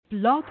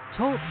Blog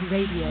Talk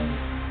Radio.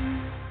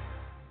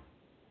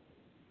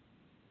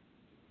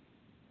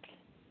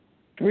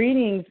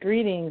 Greetings,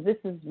 greetings. This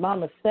is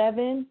Mama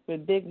 7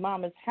 with Big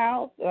Mama's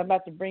House. I'm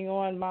about to bring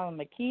on Mama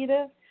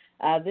Makita.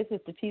 This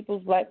is the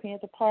People's Black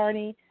Panther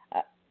Party.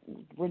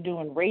 We're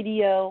doing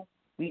radio.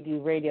 We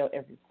do radio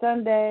every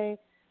Sunday.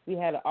 We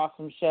had an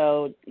awesome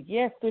show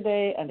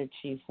yesterday under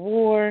Chief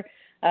Ward.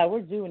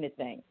 We're doing the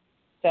thing.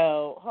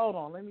 So hold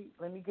on.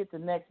 Let me get the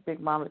next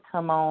Big Mama to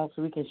come on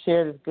so we can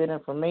share this good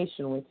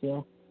information with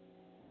you.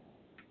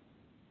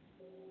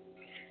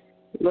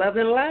 Love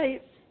and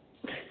light.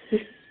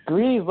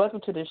 Greetings. Welcome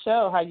to the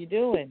show. How you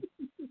doing?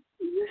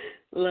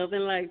 Love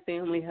and light,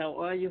 family.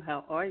 How are you?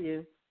 How are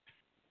you?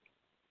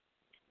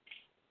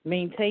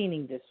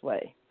 Maintaining this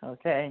way,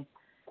 okay?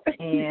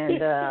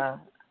 And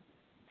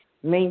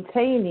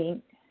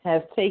maintaining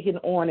has taken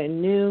on a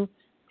new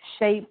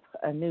shape,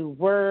 a new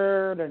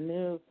word, a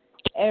new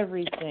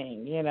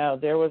everything. You know,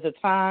 there was a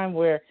time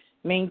where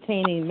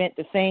maintaining meant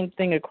the same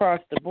thing across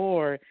the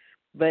board,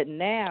 but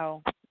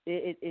now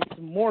it's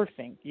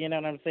morphing. You know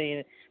what I'm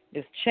saying?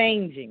 It's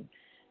changing.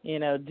 You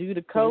know, due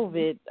to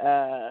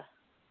COVID,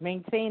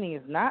 maintaining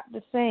is not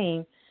the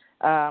same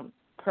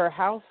per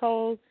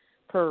household,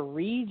 per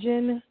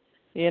region.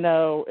 You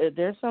know,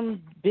 there's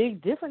some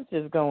big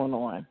differences going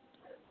on.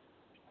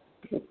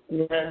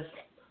 Yes.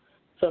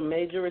 Some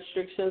major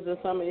restrictions in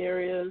some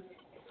areas,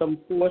 some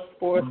forced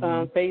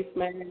face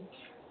masks,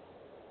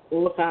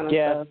 all kind of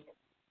stuff.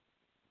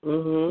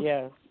 Mm-hmm.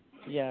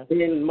 Yes.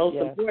 And most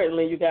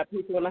importantly, you got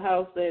people in the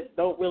house that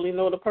don't really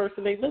know the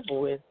person they live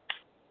with.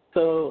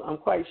 So I'm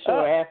quite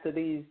sure after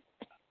these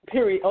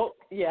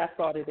I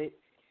started it.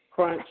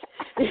 Crunch.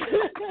 Here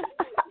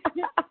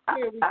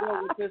we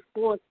go with this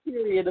fourth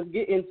period of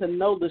getting to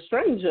know the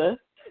stranger.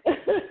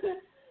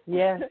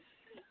 Yes.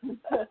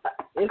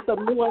 And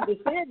some new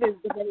understandings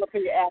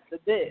developing after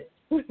this.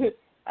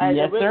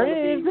 Yes, there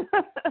is.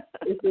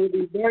 It's going to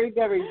be very,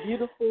 very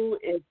beautiful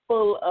and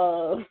full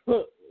of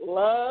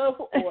love,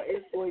 or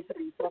it's going to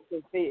be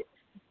something fierce.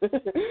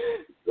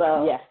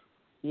 So,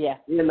 yeah.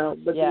 You know,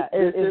 but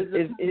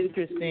it's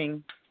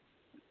interesting.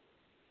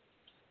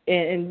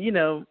 And you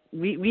know,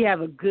 we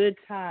have a good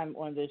time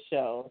on this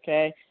show,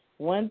 okay?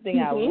 One thing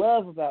I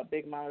love about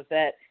Big Mama is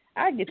that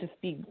I get to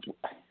speak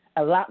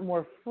a lot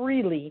more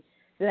freely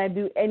than I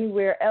do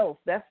anywhere else.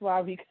 That's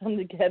why we come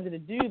together to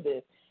do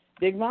this.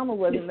 Big Mama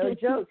wasn't no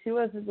joke. She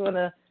wasn't going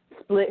to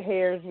split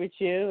hairs with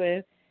you,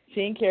 and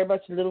she didn't care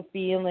about your little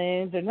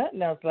feelings or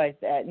nothing else like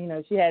that. You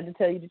know, she had to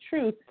tell you the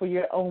truth for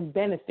your own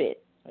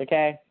benefit,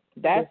 okay?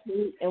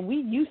 And we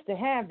used to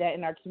have that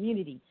in our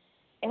community.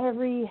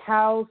 Every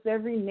house,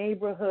 every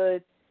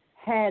neighborhood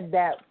had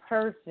that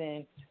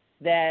person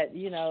that,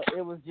 you know,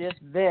 it was just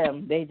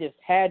them. They just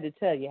had to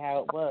tell you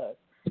how it was.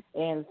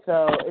 And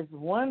so it's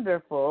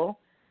wonderful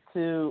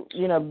to,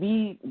 you know,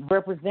 be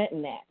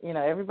representing that. You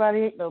know, everybody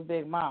ain't no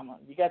Big Mama.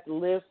 You got to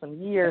live some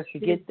years to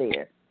get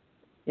there.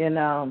 You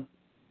know,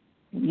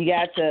 you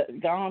got to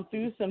gone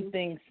through some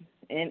things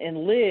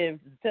and live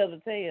to tell the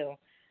tale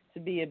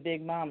to be a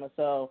Big Mama.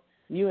 So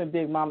you in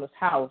Big Mama's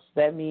house,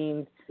 that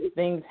means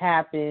things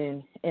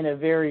happen in a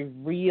very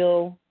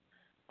real,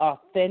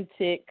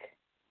 authentic,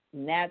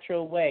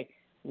 natural way.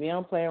 We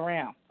don't play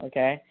around,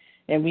 okay?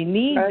 And we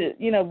need to,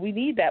 you know, we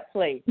need that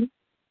place.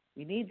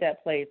 We need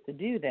that place to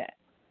do that.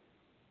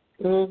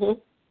 Mm-hmm.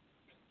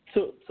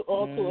 Too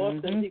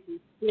often people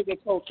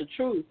sugarcoat the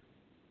truth.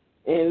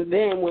 And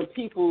then when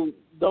people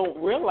don't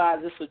realize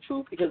it's the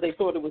truth because they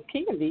thought it was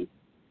candy,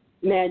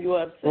 now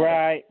you're upset.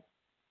 Right.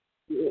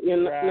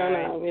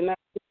 No, we're not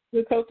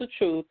sugarcoat the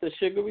truth. The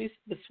sugary,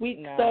 the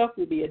sweet stuff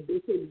will be a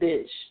different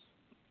dish.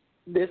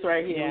 This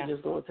right here, we're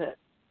just going to tell.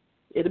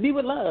 It'll be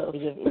with love.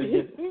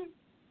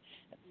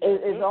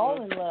 It's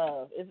all in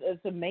love.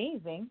 It's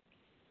amazing.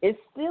 It's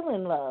still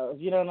in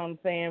love. You know what I'm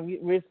saying?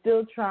 We're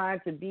still trying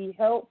to be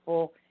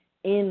helpful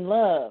in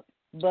love.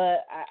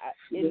 But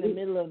in the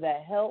middle of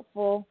that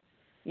helpful,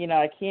 you know,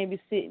 I can't be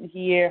sitting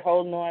here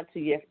holding on to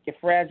your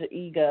fragile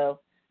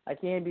ego. I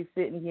can't be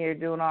sitting here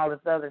doing all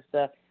this other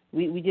stuff.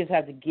 We just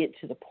have to get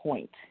to the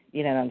point.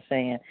 You know what I'm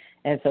saying?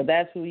 And so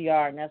that's who we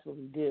are, and that's what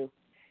we do.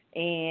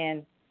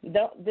 And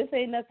this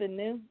ain't nothing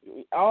new.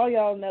 All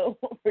y'all know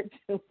what we're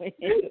doing.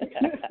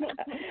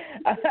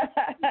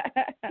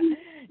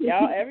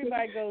 Y'all,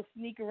 everybody go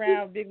sneak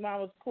around Big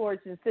Mama's porch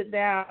and sit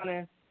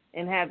down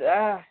and have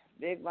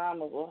Big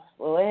Mama. Well,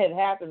 what had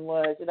happened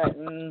was you're like,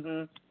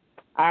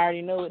 I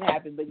already know what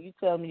happened, but you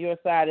tell me your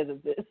side of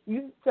the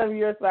you tell me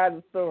your side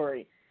of the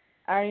story.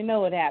 I already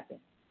know what happened.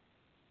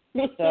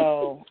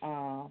 So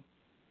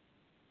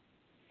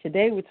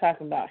today we're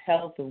talking about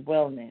health and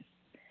wellness,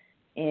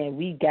 and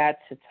we got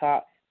to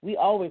talk. We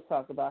always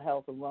talk about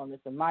health and wellness,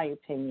 in my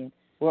opinion.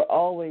 We're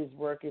always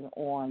working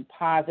on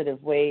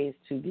positive ways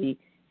to be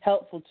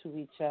helpful to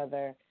each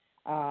other,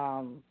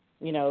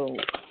 you know,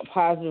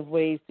 positive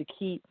ways to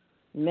keep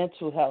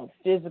mental health,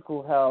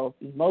 physical health,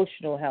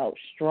 emotional health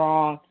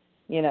strong.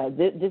 You know,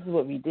 this is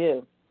what we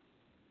do.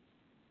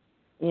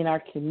 In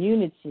our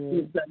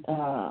community,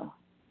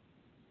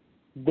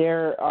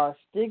 there are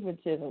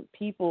stigmatism.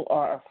 People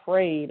are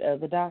afraid of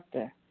the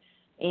doctor.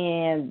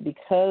 And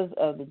because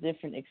of the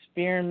different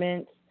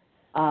experiments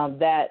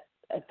that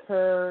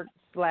occurred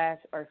 /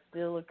 are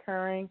still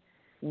occurring,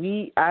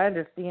 I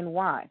understand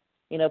why.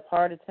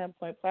 Part of the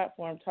 10-point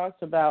platform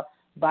talks about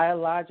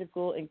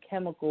biological and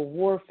chemical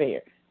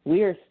warfare.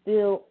 We are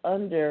still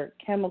under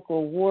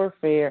chemical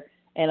warfare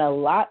in a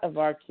lot of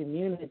our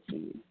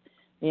communities,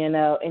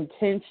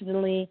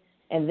 intentionally,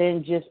 and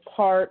then just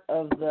part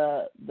of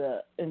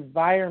the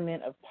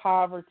environment of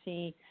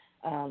poverty,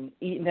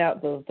 eating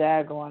out those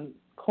daggone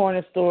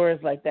corner stores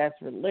like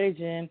that's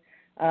religion.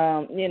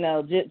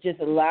 Just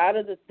a lot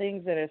of the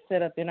things that are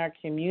set up in our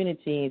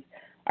communities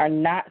are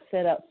not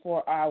set up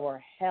for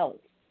our health.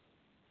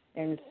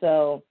 And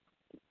so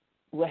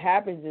what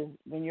happens is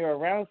when you're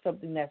around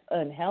something that's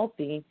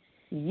unhealthy,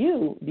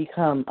 you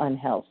become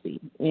unhealthy.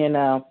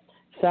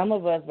 Some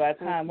of us, by the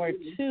time we're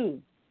 2,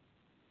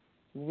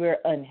 we're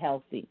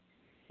unhealthy.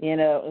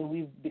 And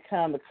we've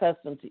become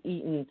accustomed to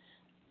eating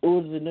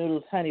oodles and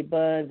noodles, honey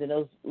buns, and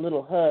those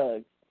little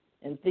hugs,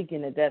 and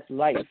thinking that that's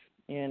life,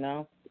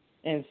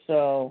 And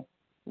so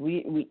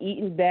we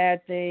eating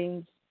bad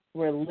things.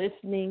 We're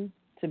listening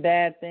to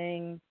bad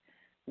things.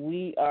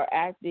 We are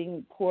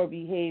acting poor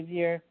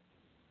behavior.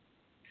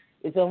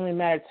 It's only a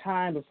matter of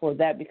time before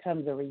that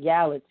becomes a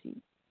reality,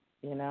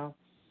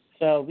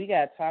 So we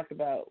got to talk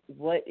about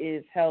what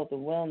is health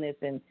and wellness,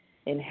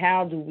 and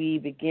how do we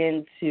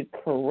begin to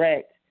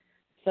correct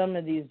some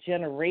of these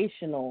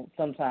generational,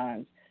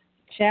 sometimes,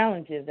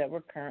 challenges that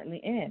we're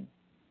currently in.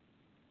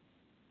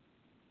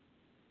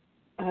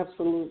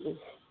 Absolutely.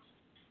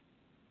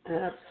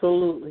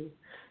 Absolutely.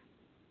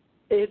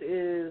 It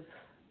is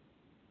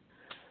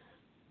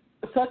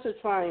such a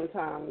trying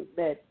time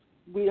that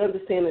we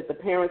understand that the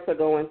parents are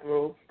going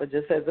through, but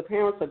just as the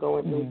parents are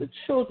going through, the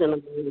children are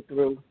going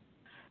through.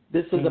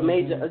 This was a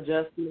major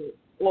adjustment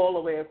all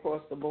the way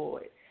across the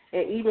board.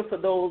 And even for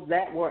those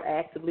that were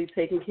actively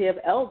taking care of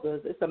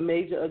elders, it's a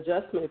major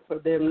adjustment for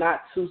them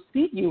not to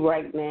see you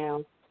right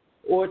now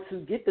or to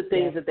get the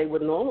things that they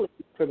would normally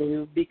get from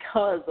you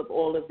because of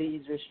all of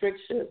these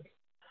restrictions.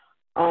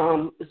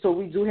 So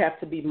we do have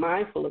to be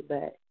mindful of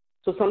that.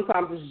 So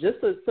sometimes it's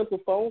just a simple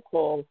phone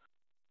call.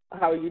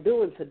 How are you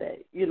doing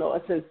today?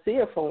 A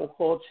sincere phone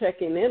call,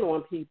 checking in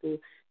on people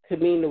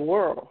could mean the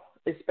world,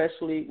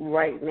 especially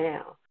right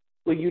now,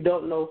 where you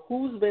don't know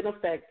who's been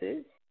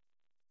affected,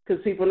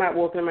 because people are not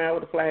walking around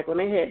with a flag on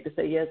their head to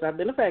say, yes, I've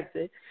been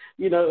affected.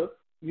 You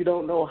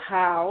don't know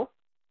how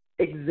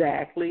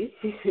exactly.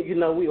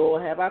 We all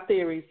have our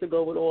theories to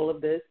go with all of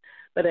this,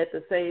 but at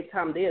the same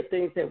time, there are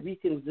things that we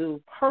can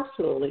do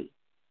personally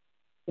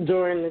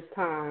during this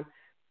time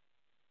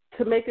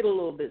to make it a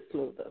little bit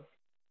smoother.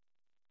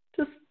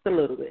 Just a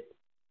little bit.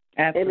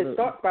 Absolutely. And it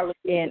starts by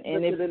looking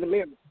in the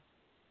mirror.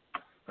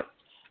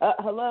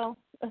 Hello?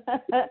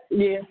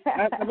 Yeah,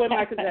 I wouldn't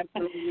like to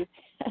you.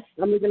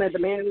 I'm looking at the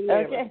man in the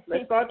mirror. Okay.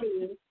 Let's start with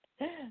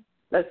you.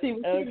 Let's see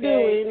what you're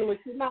doing, what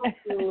you're not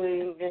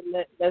doing,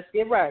 and let's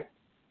get right.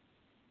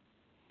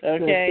 Okay.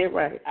 Let's get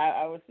right.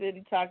 I was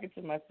sitting talking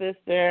to my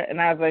sister,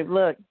 and I was like,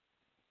 look,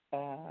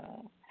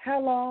 how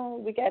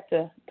long we got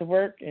to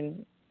work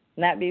and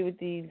not be with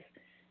these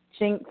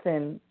chinks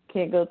and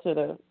can't go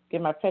to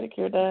get my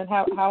pedicure done?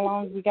 How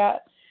long we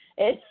got?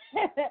 And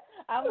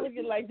I'm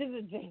looking like this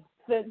is James.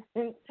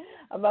 I'm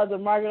about to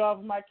mark it off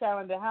of my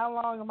calendar. How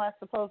long am I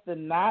supposed to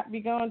not be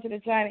going to the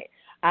Chinese?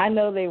 I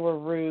know they were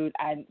rude.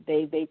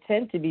 They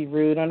tend to be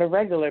rude on a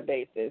regular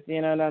basis.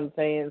 You know what I'm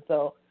saying?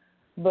 So,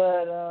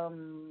 but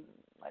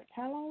like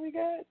how long we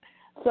got?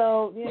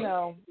 So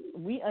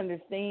we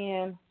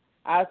understand.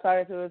 I was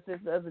talking to her sister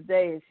the other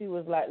day, and she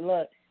was like,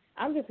 "Look,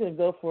 I'm just gonna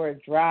go for a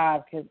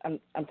drive because I'm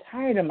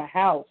tired of my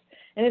house.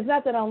 And it's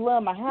not that I don't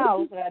love my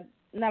house.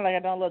 Not like I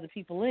don't love the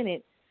people in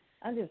it.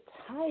 I'm just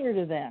tired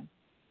of them."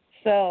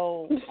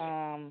 So,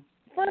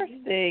 first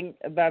thing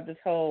about this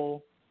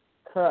whole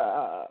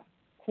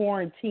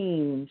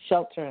quarantine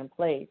shelter in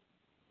place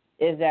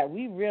is that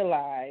we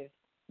realized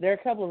there are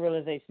a couple of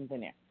realizations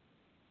in there.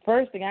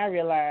 First thing I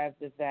realized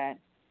is that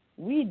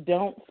we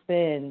don't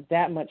spend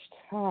that much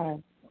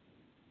time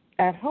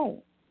at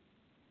home.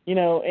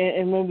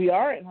 And when we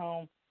are at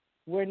home,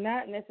 we're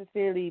not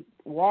necessarily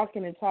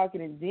walking and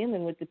talking and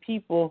dealing with the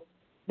people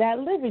that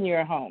live in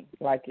your home,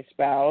 like your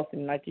spouse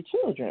and like your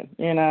children,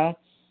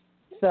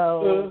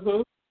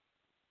 So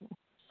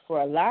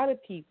for a lot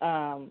of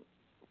people,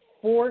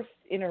 forced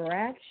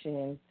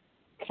interaction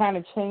kind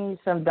of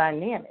changed some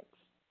dynamics.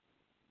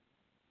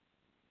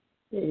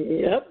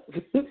 Yep.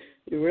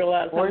 You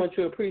realize how much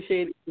you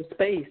appreciate the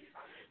space.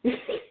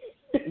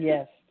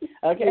 Yes.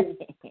 Okay.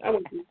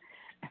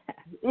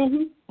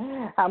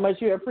 How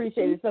much you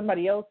appreciated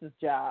somebody else's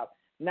job.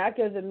 Not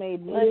because it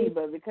made money,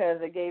 but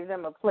because it gave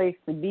them a place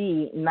to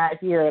be, not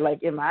here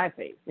like in my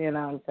face. You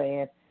know what I'm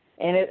saying?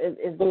 And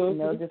it's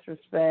no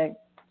disrespect.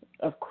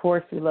 Of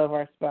course we love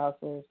our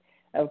spouses.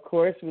 Of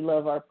course we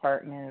love our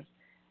partners.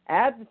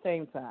 At the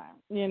same time,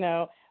 we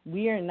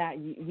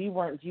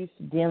weren't used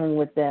to dealing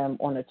with them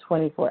on a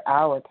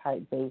 24-hour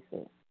type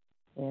basis,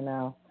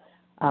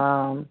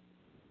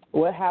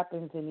 what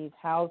happens in these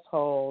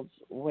households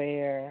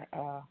where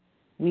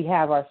we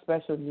have our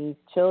special needs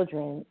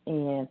children,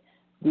 and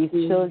these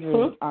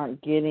children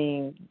aren't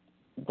getting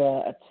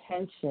the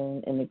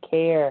attention and the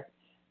care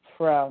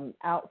from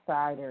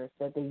outsiders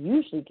that they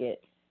usually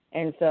get.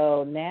 And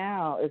so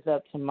now it's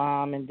up to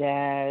mom and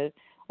dad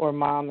or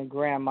mom and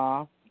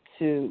grandma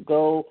to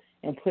go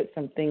and put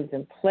some things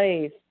in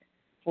place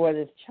for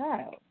this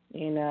child,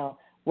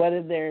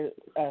 whether they're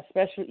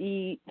special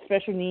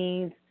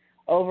needs,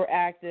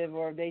 overactive,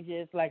 or if they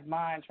just like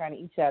mine trying to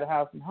eat you out of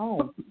house and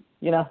home.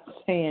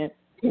 Saying,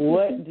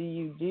 what do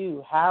you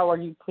do? How are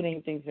you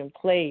putting things in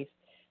place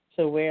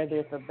to where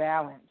there's a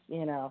balance?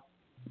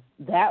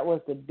 That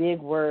was the big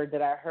word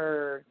that I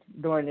heard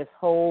during this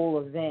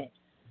whole event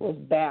was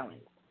balance.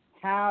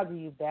 How do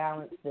you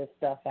balance this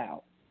stuff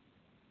out?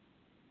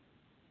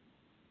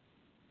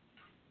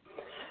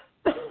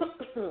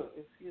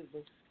 Excuse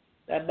me.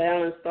 That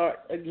balance starts,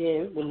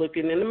 again, with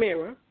looking in the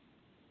mirror,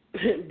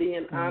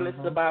 being honest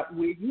about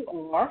where you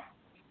are,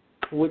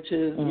 which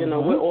is,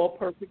 we're all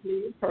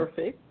perfectly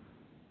imperfect.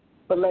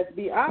 But let's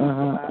be honest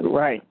about it.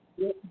 Right.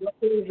 What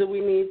things do we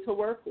need to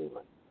work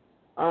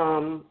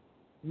on?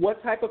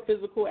 What type of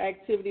physical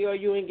activity are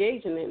you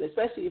engaging in,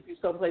 especially if you're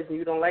someplace and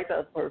you don't like the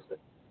other person?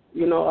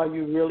 Are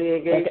you really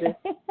engaging?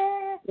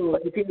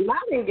 If you're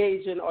not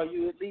engaging, are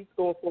you at least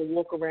going for a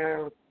walk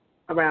around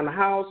the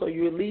house? Or are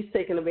you at least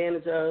taking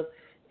advantage of,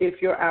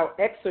 if you're out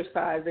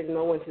exercising,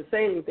 no one can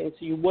say anything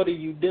to you, what are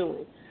you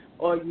doing?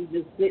 Or are you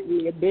just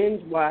sitting there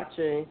binge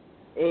watching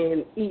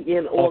and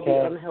eating all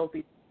the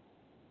unhealthy,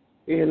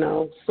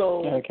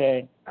 So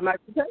I'm not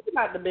talking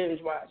about the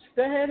binge watch.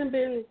 Go ahead and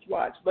binge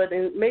watch, but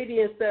maybe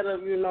instead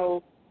of,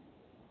 the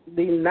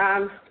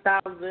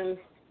 9,000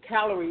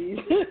 calories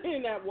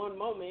in that one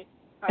moment,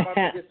 how about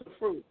you get some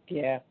fruit?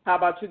 Yeah. How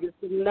about you get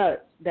some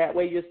nuts? That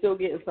way you're still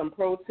getting some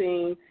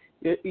protein.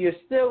 You're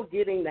still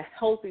getting the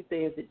healthy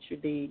things that you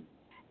need,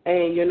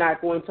 and you're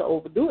not going to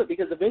overdo it,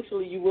 because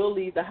eventually you will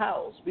leave the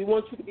house. We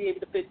want you to be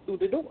able to fit through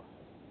the door.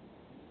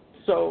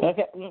 So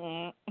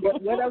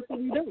what else are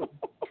we doing?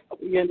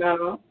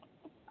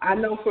 I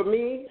know for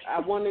me, I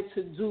wanted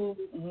to do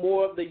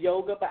more of the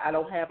yoga, but I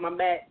don't have my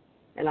mat.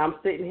 And I'm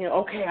sitting here,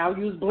 okay, I'll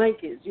use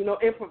blankets,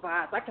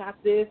 improvise. I got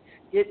this,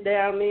 get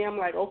down there. I'm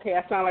like, okay,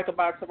 I sound like a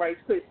box of Rice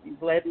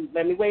Krispies. Let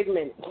me wait a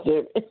minute.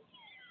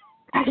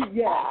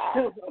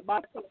 Yeah, my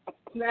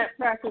snap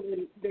crackle,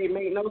 they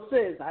made no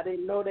sense. I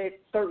didn't know that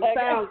certain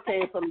sounds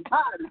came from the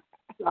body.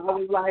 So I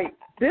was like,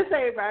 this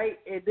ain't right,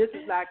 and this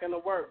is not going to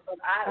work. But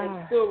I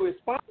am still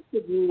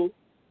responsible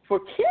for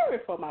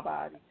caring for my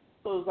body.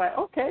 So it's like,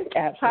 okay,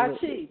 Tai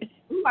Chi.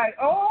 I'm like,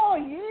 oh,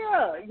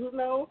 yeah,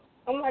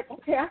 I'm like,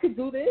 okay, I could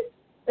do this,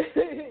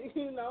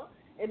 and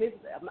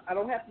I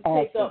don't have to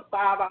take up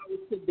 5 hours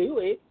to do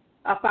it.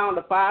 I found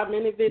a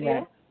 5-minute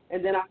video,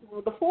 and then I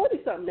found the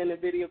 40-something minute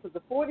video, because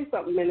the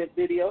 40-something minute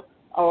video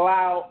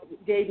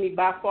gave me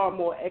by far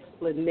more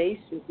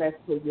explanations as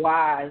to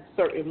why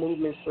certain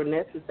movements were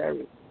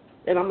necessary.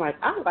 And I'm like,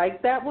 I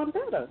like that one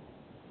better.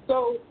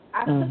 So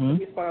I took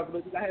the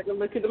responsibility. I had to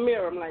look in the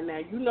mirror. I'm like, now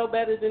you know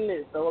better than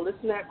this. So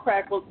listen, that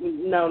crackle.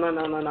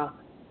 No.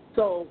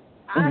 So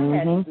I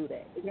had to do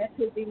that. And that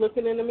could be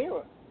looking in the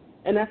mirror.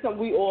 And that's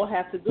something we all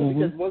have to do,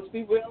 because once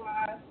we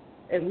realize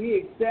and we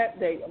accept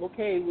that,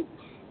 okay,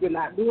 we're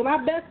not doing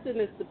our best in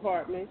this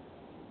department,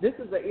 this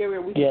is an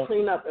area we can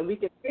clean up, and we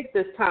can take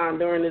this time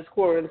during this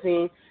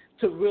quarantine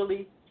to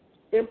really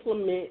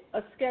implement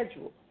a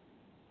schedule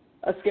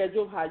of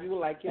how you would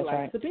like your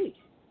life to be.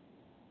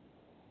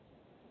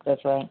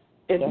 That's right.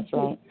 And That's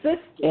right.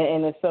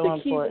 And it's so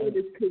important.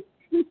 The key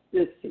is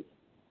consistency.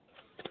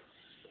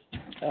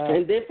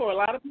 And then for a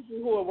lot of people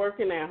who are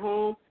working at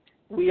home,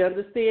 we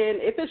understand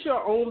if it's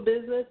your own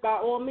business, by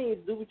all means,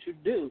 do what you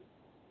do.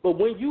 But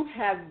when you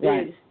have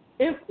been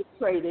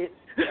infiltrated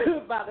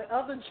by the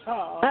other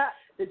job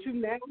that you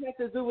now have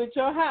to do with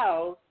your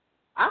house,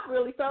 I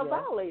really felt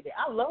violated.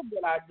 I love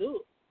what I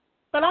do.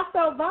 But I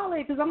felt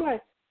violated because I'm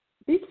like,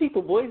 these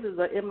people's voices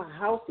are in my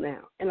house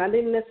now, and I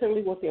didn't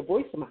necessarily want their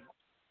voice in my house.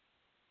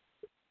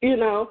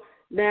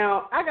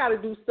 Now I got to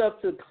do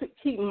stuff to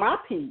keep my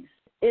peace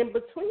in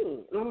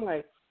between. And I'm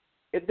like,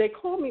 if they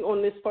call me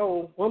on this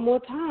phone one more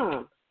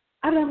time,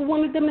 I never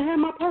wanted them to have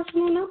my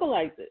personal number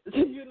like this,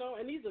 and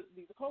these are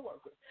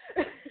coworkers,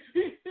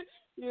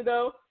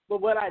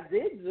 But what I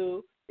did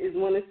do is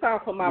when it's time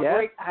for my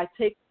break, I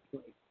take a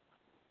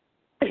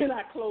break, and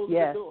I close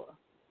the door.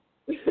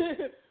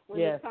 When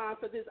it's time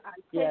for this, I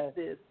take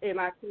this, and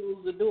I close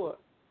the door.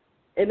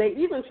 And they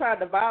even tried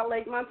to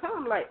violate my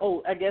time, like,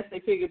 oh, I guess they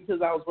figured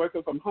because I was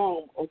working from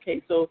home,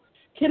 okay, so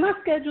can I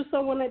schedule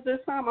someone at this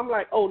time? I'm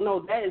like, oh,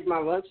 no, that is my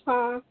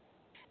lunchtime,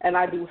 and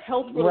I do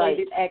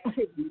health-related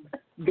activities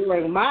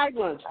during my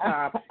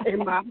lunchtime.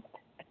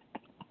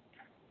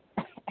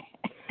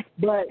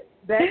 But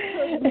that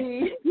could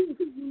be,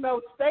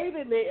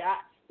 stated there.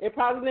 It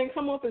probably didn't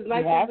come up as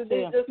nice as it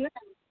did just now,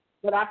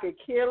 but I could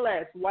care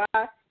less.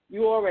 Why?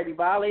 You already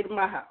violated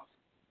my house,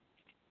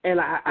 and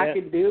I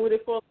can deal with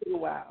it for a little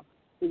while.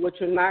 But what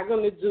you're not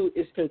going to do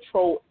is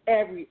control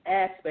every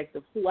aspect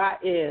of who I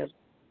am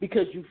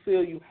because you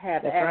feel you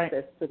have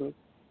access to me.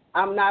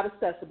 I'm not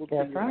accessible to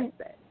you like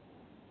that.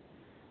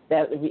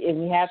 And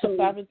we have to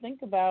stop and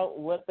think about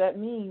what that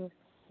means.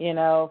 You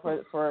know,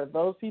 for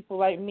those people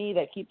like me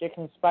that keep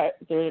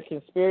their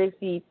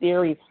conspiracy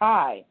theories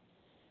high,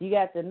 you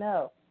got to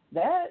know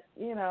that,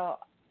 you know,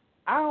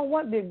 I don't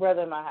want Big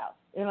Brother in my house.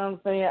 You know what I'm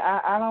saying?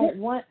 I don't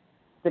want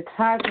to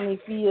constantly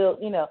feel,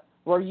 you know,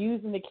 we're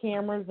using the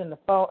cameras and the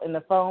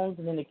phones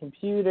and then the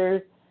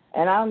computers.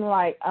 And I'm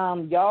like,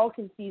 y'all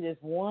can see this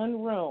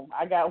one room.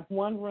 I got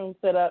one room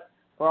set up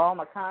for all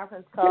my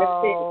conference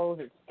calls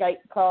and Skype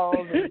calls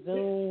and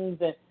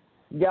Zooms, and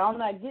y'all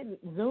not getting,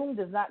 Zoom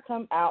does not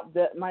come out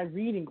my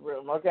reading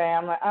room, okay?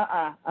 I'm like,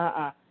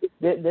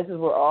 This is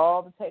where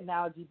all the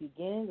technology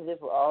begins, and this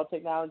is where all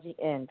technology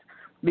ends,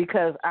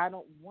 because I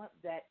don't want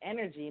that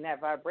energy and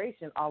that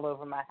vibration all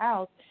over my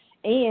house.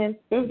 And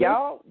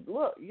y'all,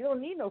 look, you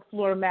don't need no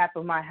floor map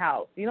of my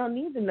house. You don't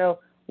need to know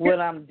what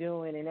I'm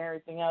doing and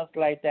everything else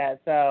like that.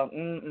 So,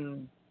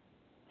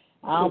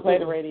 I don't play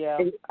the radio.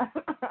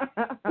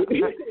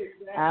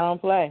 I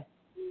don't play.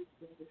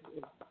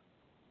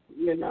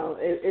 You know,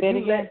 if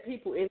you let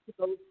people into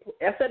those,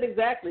 I said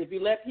exactly, if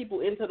you let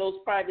people into those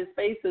private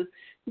spaces,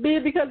 be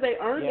it because they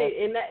earned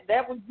it, and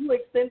that was you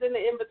extending the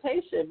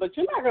invitation, but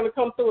you're not going to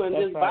come through and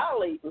just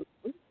violate.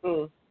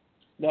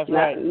 That's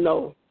right.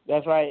 No.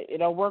 That's right. It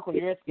don't work with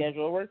your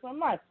schedule. It works on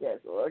my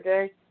schedule,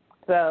 okay?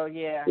 So,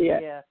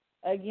 yeah.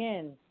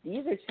 Again,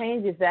 these are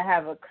changes that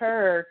have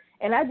occurred,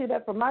 and I do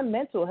that for my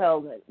mental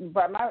health,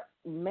 for my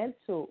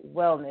mental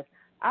wellness.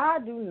 I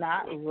do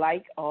not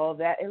like all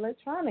that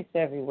electronics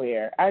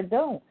everywhere. I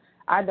don't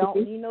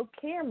need no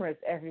cameras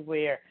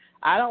everywhere.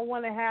 I don't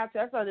want to have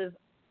to. I saw this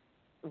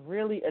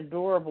really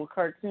adorable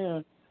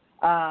cartoon.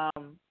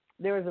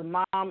 There was a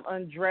mom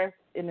undressed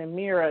in the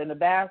mirror in the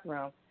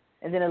bathroom,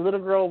 and then a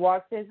little girl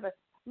walks in. She's like,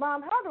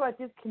 Mom, how do I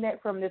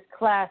disconnect from this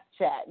class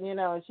chat? You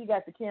know, and she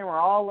got the camera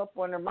all up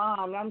on her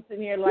mom. And I'm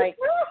sitting here like,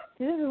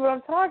 this is what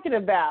I'm talking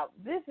about.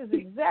 This is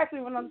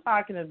exactly what I'm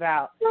talking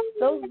about.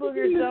 Those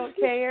boogers don't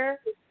care.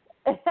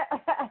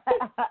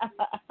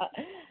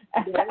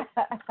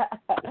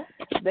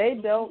 They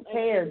don't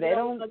care.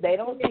 They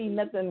don't see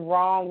nothing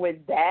wrong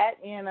with that,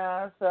 you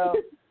know. So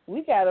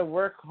we got to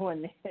work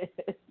on this.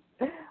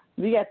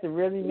 We got to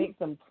really make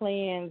some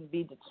plans,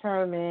 be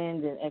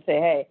determined, and say,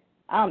 hey,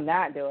 I'm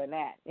not doing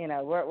that. You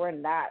know, we're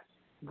not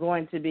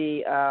going to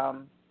be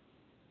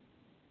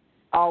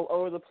all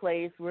over the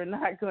place. We're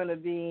not going to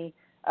be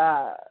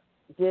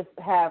just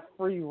have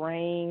free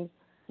reign.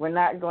 We're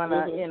not going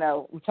to, you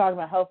know, we're talking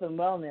about health and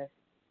wellness.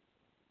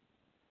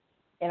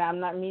 And I'm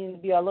not meaning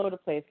to be all over the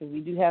place because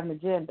we do have an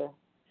agenda.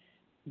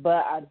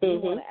 But I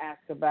do want to ask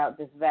about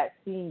this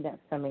vaccine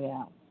that's coming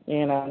out.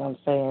 You know what I'm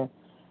saying?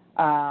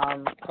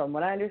 From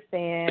what I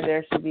understand,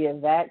 there should be a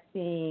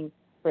vaccine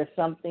for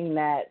something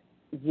that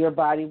your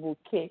body will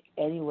kick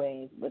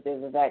anyways, but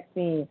there's a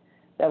vaccine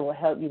that will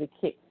help you to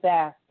kick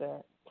faster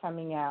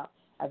coming out.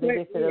 I think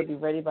they said it'll be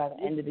ready by the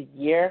end of the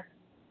year.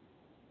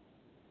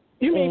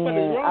 You mean for the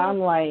Rona? I'm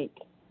like,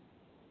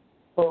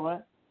 for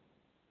what?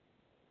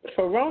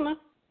 For Rona?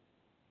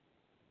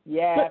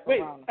 Yeah, for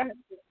Rona.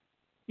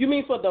 You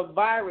mean for the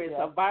virus,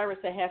 a virus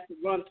that has to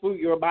run through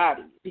your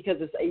body because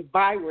it's a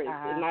virus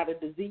and not a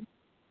disease?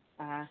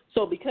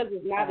 So because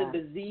it's not a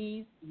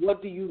disease,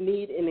 what do you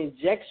need an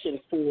injection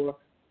for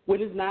when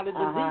it's not a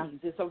disease?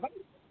 It's a virus.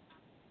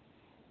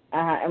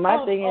 And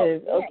my thing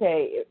is,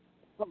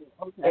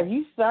 if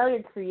you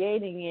started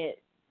creating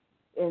it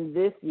in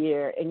this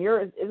year and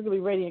it's going to be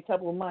ready in a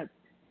couple of months,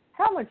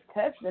 how much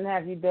testing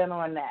have you done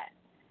on that?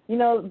 You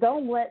know,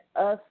 don't let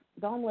us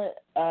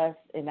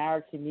in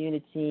our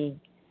community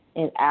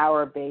and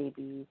our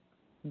babies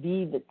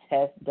be the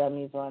test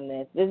dummies on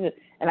this.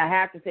 And I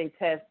have to say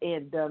test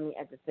and dummy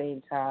at the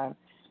same time.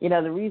 You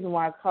know, the reason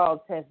why it's called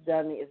test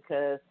dummy is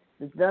because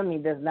the dummy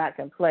does not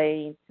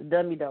complain. The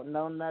dummy don't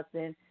know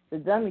nothing. The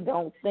dummy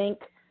don't think.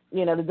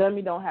 You know, the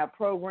dummy don't have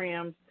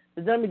programs.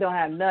 The dummy don't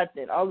have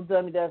nothing. All the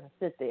dummy does is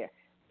sit there.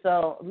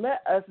 So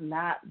let us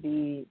not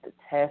be the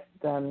test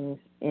dummies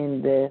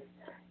in this.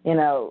 You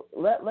know,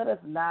 let us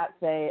not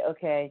say,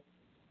 okay,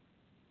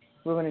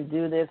 we're going to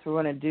do this, we're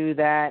going to do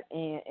that,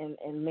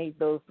 and make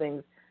those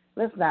things.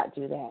 Let's not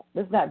do that.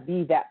 Let's not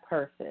be that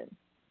person.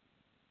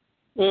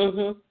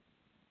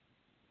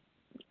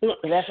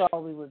 That's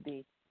all we would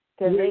be.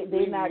 Because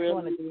they're not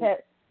going to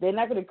test. They're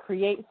not going to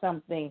create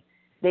something.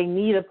 They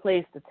need a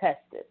place to test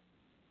it.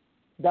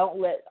 Don't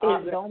let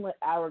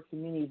our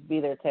communities be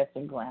their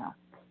testing ground.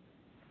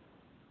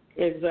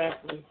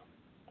 Exactly.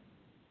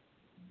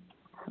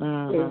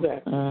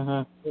 Exactly.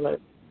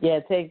 Yeah,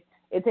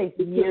 it takes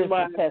years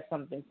to test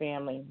something,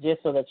 family,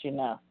 just so that you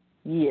know.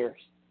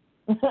 Years.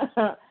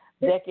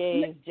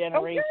 Decades,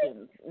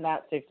 generations,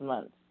 not 6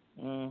 months.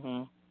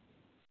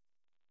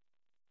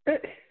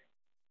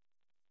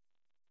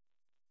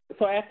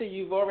 So after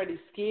you've already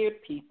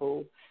scared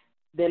people,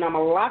 then I'm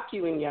going to lock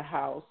you in your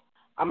house.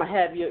 I'm going to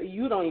have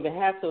you don't even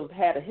have to have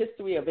had a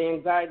history of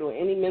anxiety or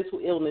any mental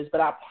illness,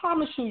 but I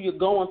promise you're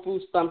going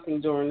through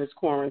something during this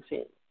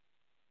quarantine.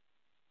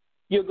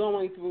 You're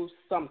going through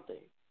something.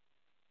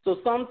 So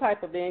some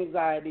type of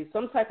anxiety,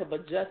 some type of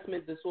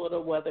adjustment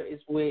disorder, whether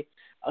it's with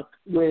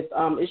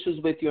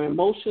issues with your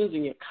emotions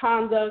and your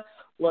conduct,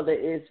 whether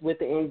it's with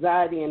the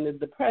anxiety and the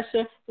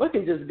depression, or it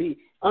can just be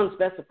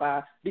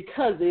unspecified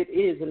because it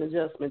is an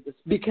adjustment.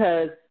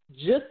 Because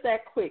just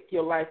that quick,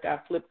 your life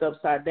got flipped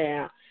upside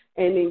down,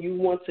 and then you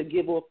want to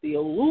give off the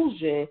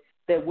illusion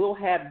that we'll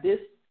have this,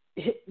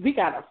 we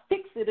got to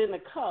fix it in a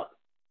cup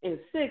in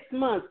 6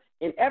 months,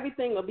 and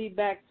everything will be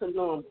back to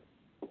normal.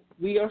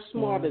 We are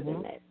smarter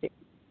than that.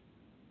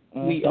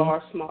 We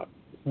are smart.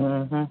 We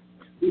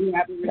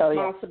have a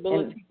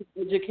responsibility to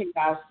educate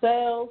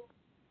ourselves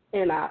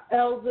and our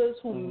elders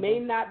who may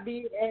not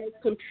be as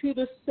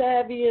computer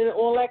savvy and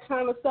all that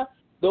kind of stuff.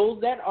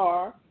 Those that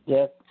are,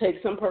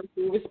 take some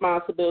personal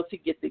responsibility,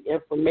 get the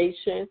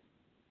information,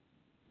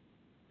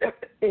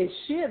 and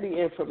share the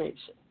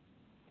information.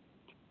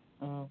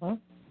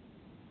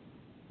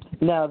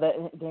 No,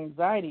 the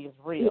anxiety is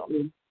real.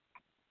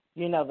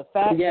 You know, the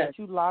fact that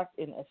you locked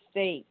in a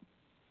state.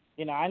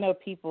 You know, I know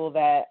people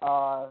that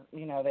are,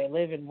 you know, they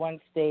live in one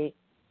state.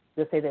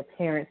 They'll say their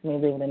parents may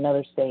live in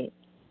another state.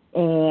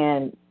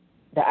 And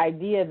the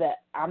idea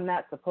that I'm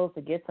not supposed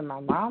to get to my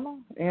mama,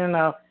 you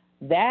know,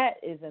 that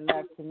is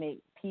enough to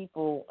make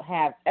people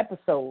have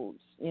episodes.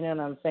 You know what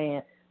I'm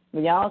saying?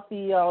 When y'all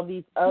see all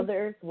these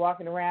others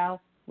walking around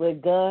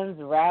with guns,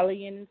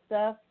 rallying and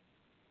stuff,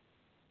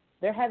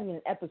 they're having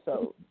an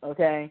episode,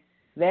 okay?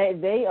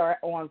 They are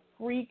on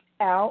freak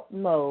out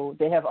mode.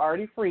 They have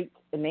already freaked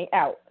and they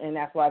out, and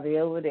that's why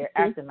they're over there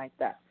acting like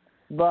that.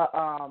 But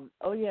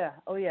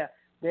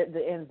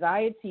the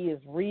anxiety is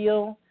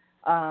real.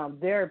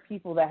 There are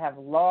people that have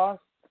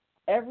lost.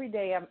 Every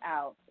day I'm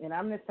out, and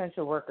I'm an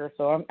essential worker,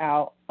 so I'm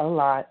out a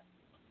lot.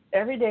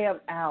 Every day I'm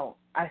out,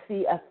 I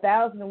see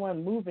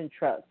 1,001 moving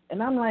trucks,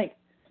 and I'm like,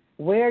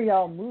 where are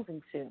y'all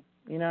moving to?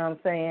 You know what I'm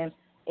saying?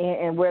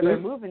 And where they're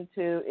moving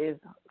to is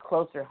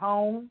closer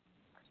home.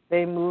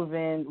 They move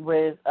in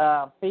with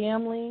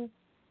family.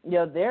 You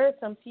know, there are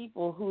some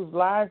people whose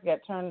lives got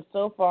turned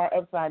so far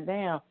upside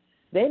down,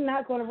 they're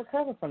not going to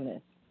recover from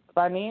this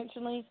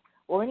financially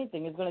or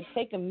anything. It's going to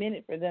take a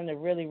minute for them to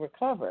really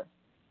recover.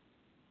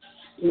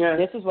 Yeah.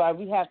 This is why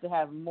we have to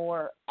have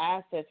more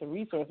assets and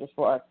resources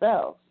for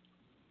ourselves.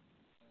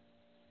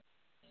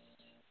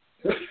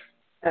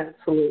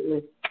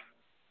 Absolutely.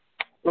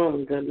 Oh,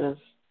 my goodness.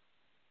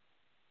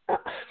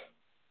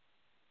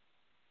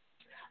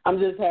 I'm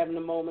just having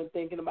a moment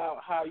thinking about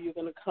how you're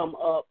going to come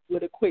up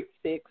with a quick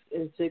fix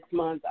in 6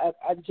 months.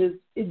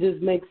 It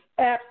just makes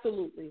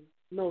absolutely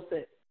no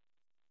sense.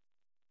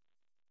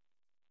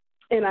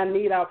 And I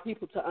need our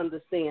people to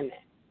understand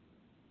that.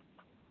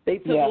 They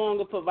took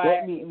longer for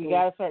Viagra. We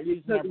got to start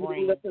using our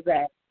brains.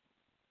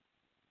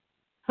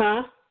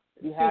 Huh?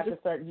 We have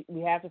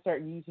to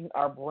start using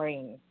our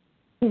brains.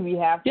 We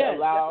have to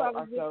allow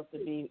ourselves to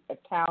be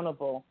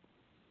accountable,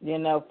 you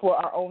know, for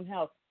our own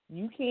health.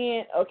 You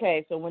can't,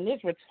 so when this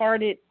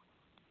retarded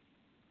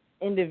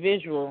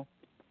individual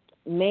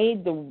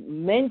made the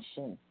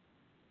mention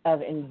of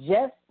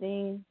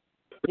ingesting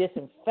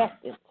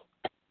disinfectant,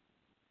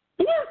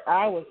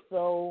 I was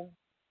so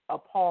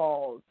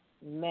appalled,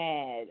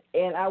 mad,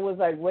 and I was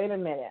like, wait a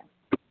minute.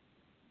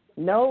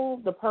 No,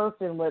 the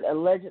person with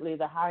allegedly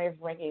the highest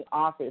ranking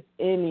office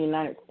in the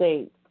United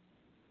States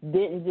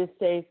didn't just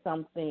say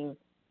something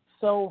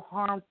so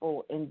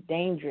harmful and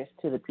dangerous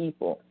to the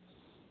people.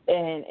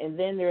 And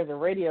then there's a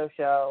radio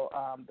show,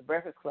 The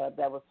Breakfast Club,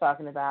 that was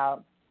talking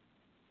about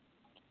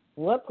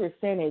what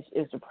percentage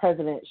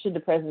should the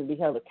president be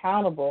held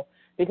accountable,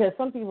 because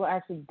some people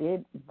actually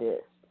did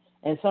this,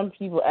 and some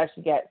people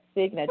actually got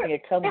sick, and I think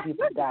a couple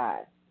people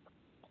died.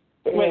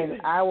 And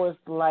I was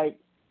like,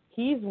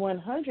 he's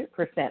 100%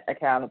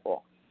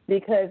 accountable,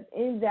 because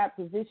in that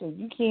position,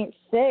 you can't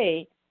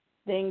say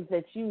things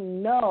that you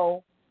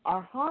know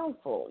are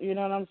harmful. You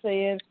know what I'm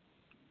saying?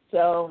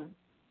 So,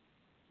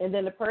 and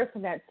then the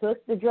person that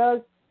took the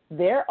drugs,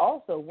 they're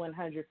also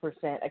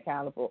 100%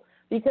 accountable,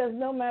 because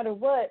no matter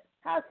what,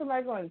 how's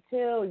somebody going to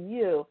tell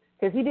you?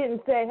 Because he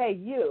didn't say, hey,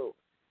 you,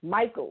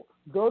 Michael,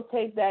 go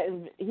take that.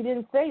 He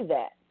didn't say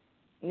that.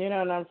 You know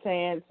what I'm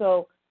saying?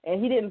 So,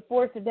 and he didn't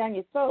force it down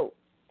your throat.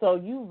 So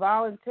you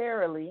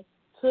voluntarily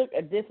took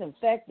a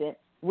disinfectant,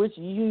 which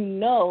you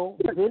know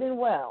good and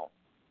well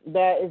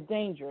that is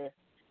dangerous,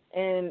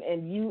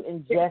 and you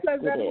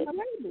ingested it.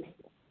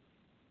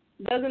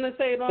 Doesn't it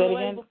say it on the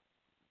label?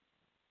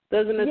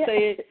 Doesn't it say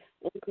it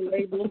on the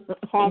label?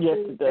 Harmful,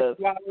 yes, it does.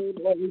 Swallowed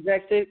or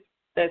injected.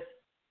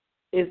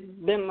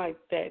 It's been like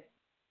that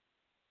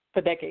for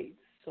decades.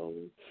 So,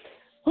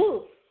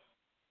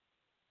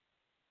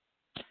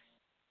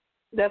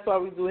 that's why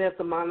we do have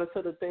to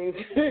monitor the things,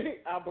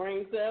 our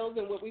brain cells,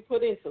 and what we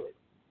put into it.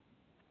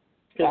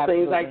 Because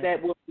things like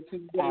that will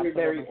be very,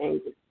 very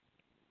angry.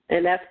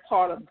 And that's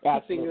part of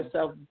keeping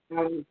yourself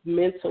balanced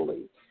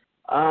mentally.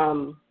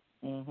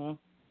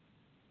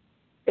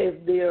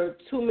 If there are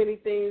too many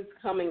things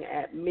coming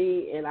at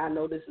me, and I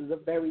know this is a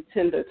very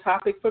tender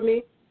topic for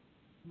me,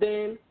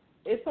 then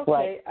it's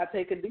okay. I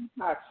take a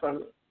detox from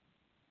it.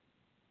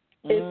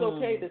 It's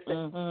okay to say,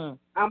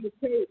 I'm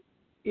okay.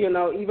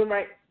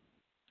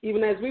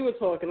 even as we were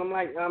talking, I'm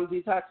like, I'm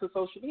detoxing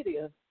social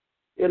media.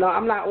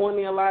 I'm not on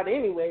there a lot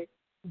anyway,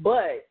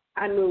 but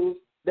I knew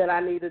that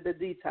I needed a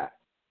detox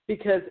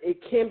because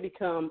it can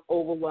become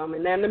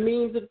overwhelming. And the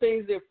memes of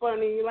things, they're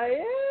funny. You're like,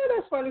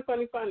 that's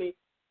funny.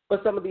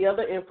 But some of the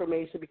other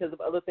information, because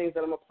of other things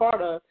that I'm a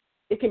part of,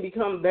 it can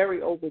become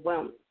very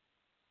overwhelming.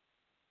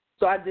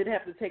 So I did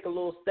have to take a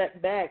little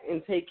step back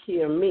and take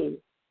care of me.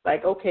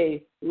 Like,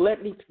 okay,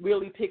 let me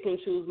really pick and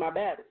choose my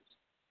battles.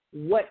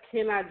 What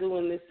can I do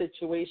in this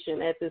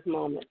situation at this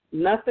moment?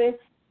 Nothing.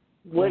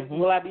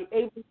 Will I be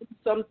able to do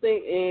something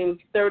in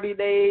 30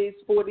 days,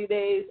 40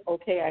 days?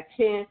 Okay, I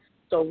can.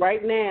 So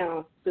right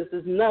now, since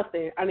it's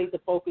nothing, I need to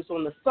focus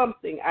on the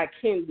something I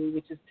can do,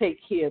 which is take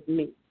care of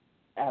me.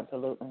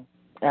 Absolutely.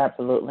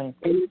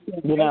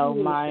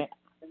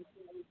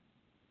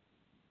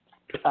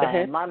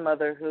 My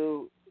mother,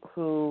 who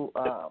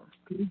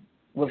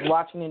was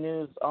watching the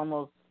news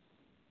almost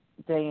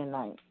day and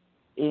night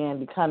and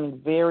becoming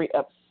very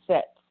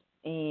upset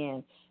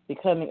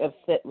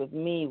with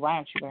me. Why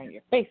aren't you wearing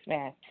your face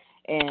mask?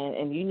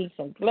 And you need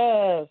some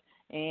gloves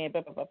and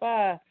blah, blah, blah,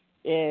 blah.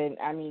 And,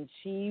 I mean,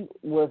 she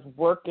was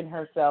working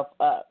herself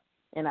up.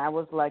 And I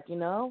was like,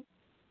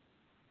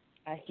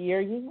 I hear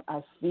you,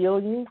 I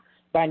feel you,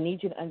 but I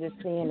need you to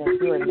understand that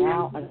you are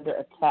now under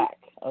attack,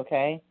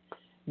 okay?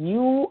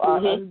 You are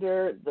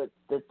under the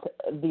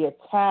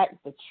attack,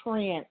 the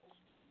trance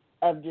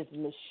of this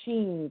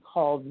machine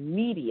called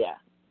media.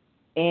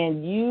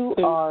 And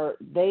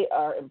they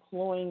are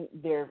employing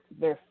their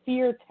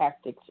fear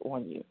tactics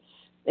on you.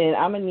 And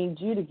I'm going to need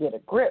you to get a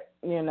grip,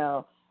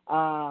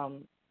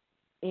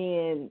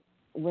 And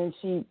when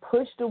she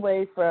pushed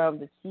away from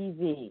the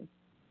TV,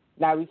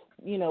 now,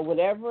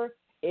 whatever,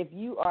 if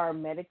you are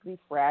medically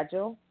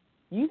fragile,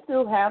 you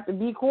still have to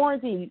be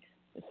quarantined.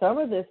 Some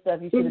of this stuff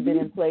you should have been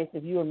in place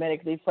if you were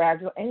medically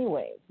fragile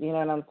anyways. You know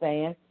what I'm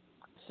saying?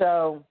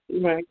 So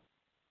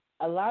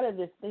a lot of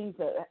these things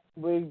that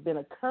we've been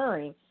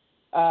occurring,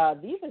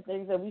 these are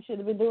things that we should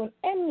have been doing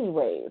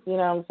anyways. You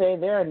know what I'm saying?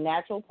 They're a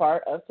natural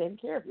part of taking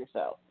care of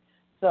yourself.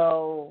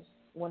 So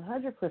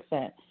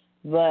 100%.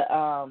 But,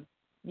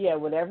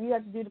 whatever you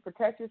have to do to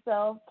protect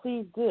yourself,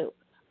 please do.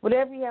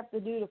 Whatever you have to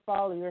do to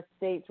follow your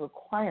state's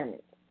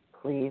requirements,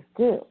 please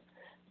do.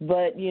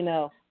 But,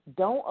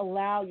 don't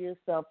allow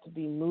yourself to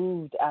be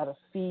moved out of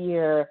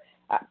fear,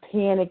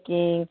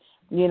 panicking.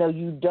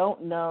 You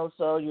don't know,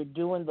 so you're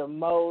doing the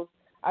most.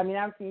 I mean,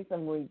 I've seen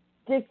some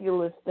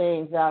ridiculous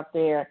things out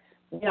there.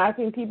 I've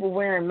seen people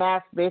wearing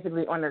masks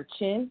basically on their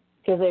chin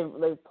because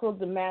they pulled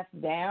the mask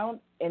down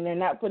and they're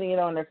not putting it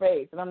on their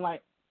face. And I'm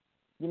like,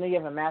 you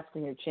have a mask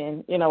on your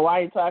chin. Why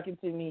are you talking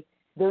to me?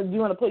 Do you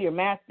want to put your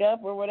mask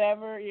up or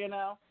whatever,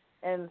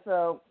 And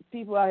so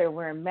people out here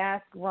wearing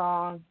masks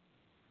wrong.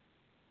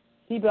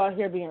 People out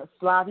here being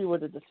sloppy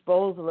with the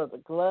disposal of the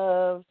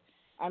gloves.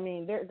 I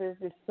mean, there's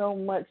just so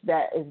much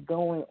that is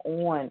going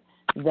on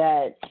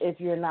that if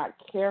you're not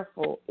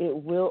careful, it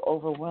will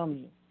overwhelm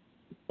you.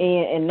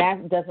 And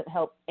that doesn't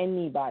help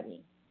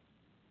anybody.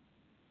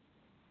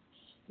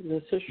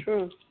 This is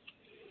true.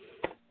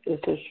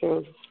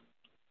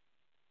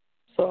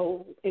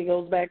 So it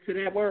goes back to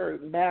that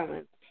word,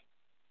 balance.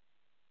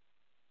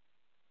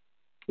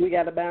 We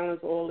got to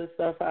balance all this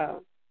stuff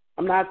out.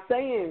 I'm not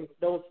saying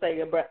don't say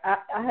it, but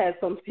I had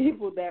some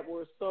people that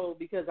were so,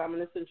 because I'm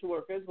an essential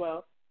worker as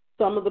well,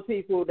 some of the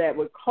people that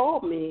would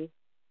call me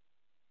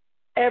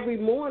every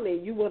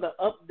morning, you want to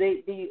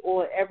update me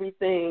on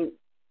everything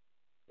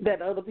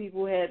that other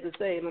people had to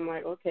say. And I'm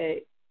like,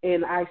 okay.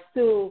 And I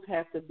still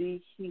have to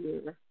be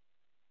here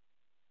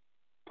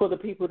for the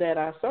people that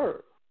I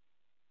serve.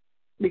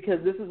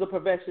 Because this is a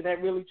profession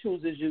that really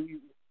chooses you.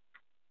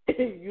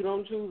 You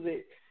don't choose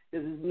it.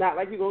 This is not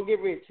like you're going to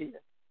get rich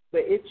here.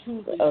 But it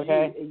chooses you,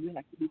 and you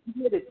have to be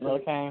committed to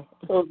it.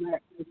 So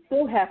that I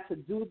still have to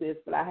do this,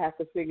 but I have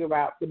to figure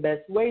out the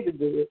best way to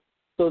do it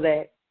so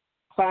that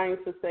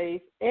clients are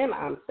safe and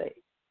I'm safe.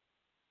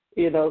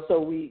 So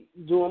we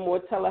doing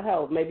more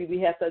telehealth. Maybe we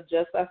have to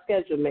adjust our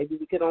schedule. Maybe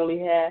we could only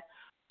have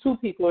 2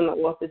 people in the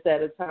office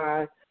at a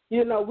time.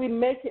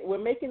 We're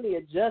making the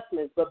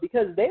adjustments, but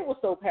because they were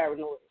so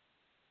paranoid,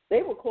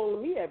 they were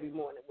calling me every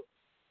morning.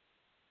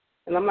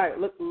 And I'm like,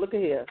 look at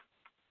here.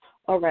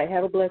 All right,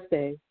 have a blessed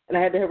day. And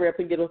I had to hurry up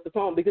and get off the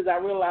phone because I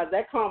realized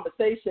that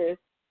conversation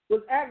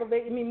was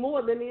aggravating me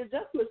more than the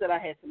adjustments that I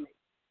had to make.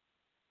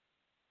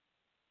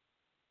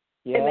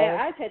 Yes, and that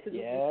I had to do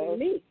this for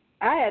me.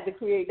 I had to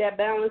create that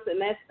balance and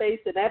that space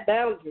and that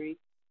boundary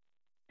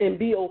and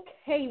be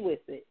okay with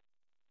it.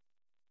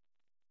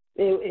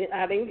 And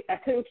I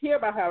couldn't care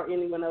about how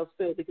anyone else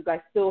felt because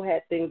I still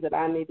had things that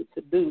I needed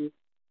to do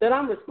that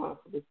I'm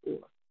responsible for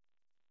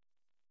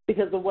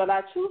because of what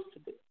I choose to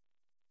do.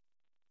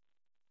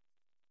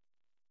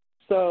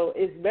 So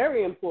it's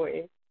very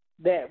important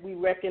that we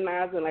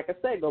recognize and, like I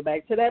said, go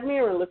back to that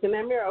mirror and look in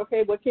that mirror.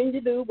 Okay, what can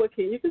you do? What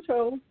can you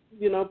control?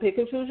 Pick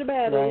and choose your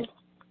battles.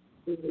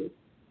 Right.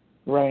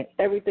 Mm-hmm. Right.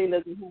 Everything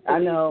doesn't have to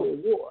be a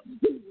war.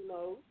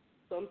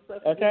 Some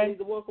stuff you need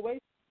to walk away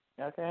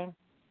from. Okay.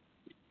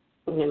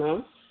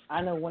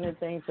 I know one of the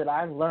things that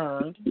I've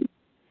learned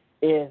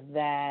is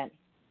that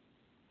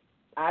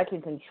I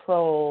can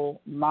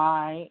control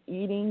my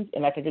eating,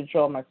 and I can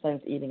control my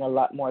son's eating a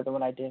lot more than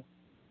what I do.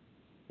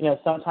 You know,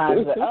 sometimes,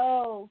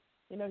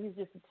 he's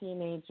just a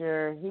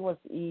teenager. He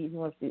wants to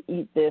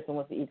eat this and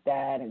wants to eat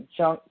that, and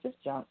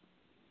just junk.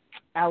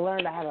 I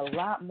learned I had a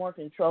lot more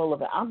control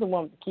of it. I'm the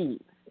one with the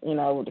keys. You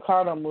know, the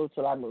car don't move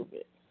till I move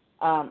it.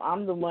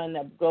 I'm the one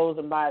that goes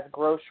and buys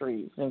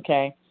groceries,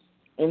 okay?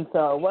 And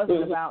so it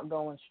wasn't about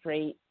going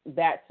straight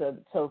back to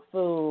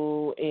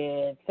tofu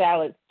and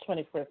salads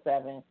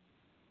 24/7,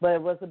 but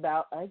it was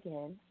about,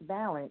 again,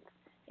 balance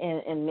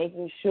and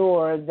making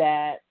sure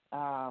that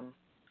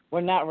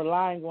we're not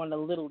relying on the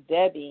little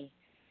Debbie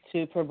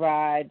to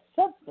provide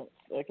substance,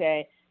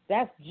 okay?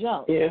 That's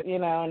junk, you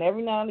know, and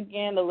every now and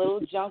again, a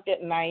little junk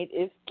at night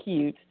is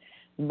cute,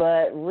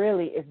 but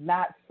really it's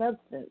not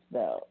substance,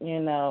 though, you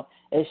know.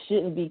 It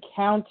shouldn't be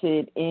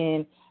counted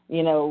in,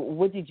 you know,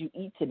 what did you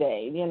eat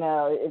today? You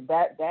know,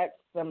 that's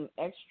some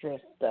extra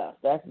stuff.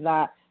 That's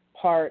not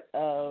part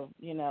of,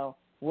 you know,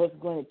 what's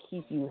going to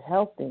keep you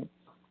healthy.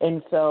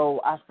 And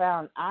so I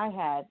found I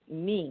had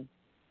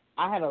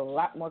a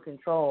lot more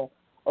control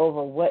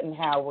over what and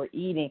how we're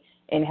eating.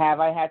 And have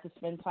I had to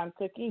spend time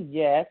cooking?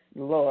 Yes,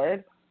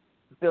 Lord.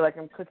 I feel like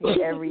I'm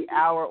cooking every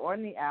hour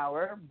on the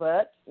hour,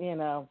 but, you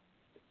know,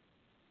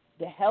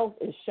 the health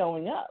is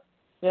showing up.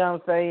 You know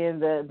what I'm saying?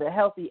 The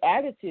healthy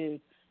attitude,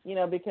 you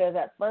know, because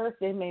at first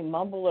they may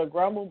mumble or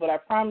grumble, but I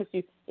promise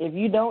you, if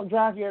you don't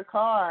drive your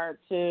car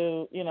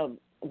to, you know,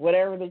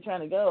 whatever they're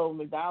trying to go,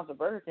 McDonald's or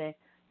Burger King,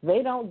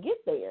 they don't get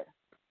there.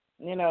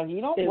 You know,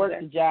 you don't work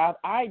the job.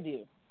 I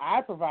do.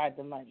 I provide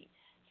the money.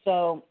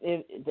 So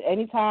if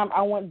anytime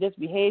I want this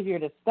behavior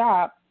to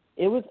stop,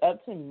 it was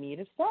up to me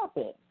to stop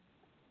it.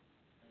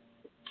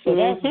 So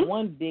that's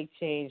one big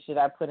change that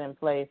I put in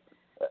place.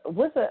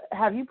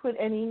 Have you put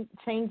any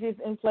changes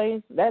in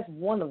place? That's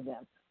one of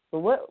them. So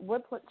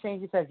what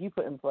changes have you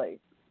put in place?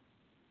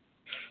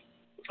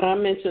 I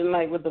mentioned,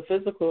 like, with the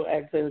physical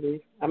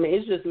activity. I mean,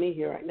 it's just me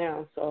here right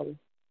now. So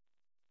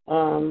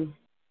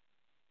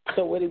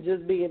with it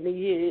just being me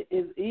here,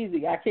 it's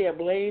easy. I can't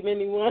blame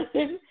anyone.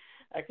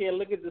 I can't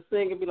look at the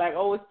sink and be like,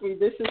 oh, it's 3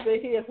 dishes in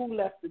here. Who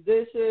left the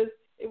dishes?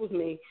 It was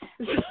me.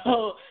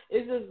 So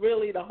it's just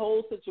really the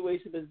whole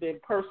situation has been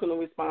personal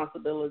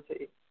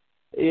responsibility,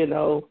 you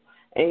know.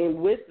 And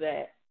with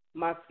that,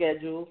 my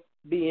schedule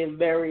being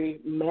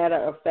very matter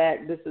of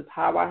fact, this is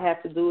how I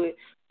have to do it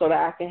so that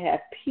I can have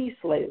peace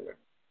later.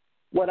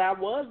 What I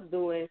was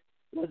doing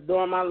was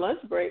during my lunch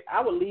break,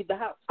 I would leave the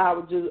house. I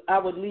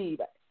would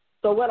leave.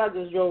 So what I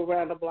just drove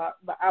around the block,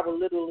 but I would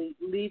literally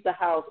leave the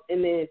house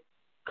and then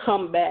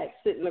come back,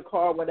 sit in the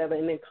car, whatever,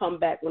 and then come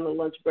back when the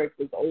lunch break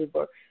was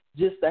over,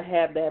 just to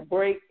have that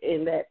break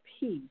and that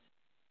peace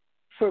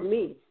for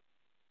me.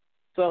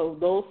 So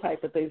those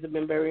type of things have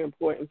been very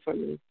important for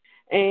me.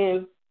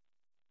 And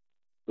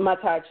my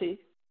Tai Chi,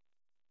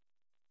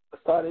 I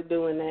started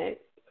doing that.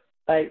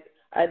 Like,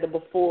 I had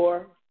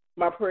before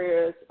my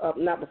prayers,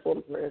 not before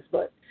my prayers,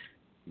 but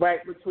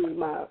right between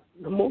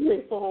the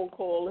morning phone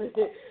call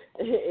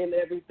and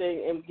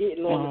everything and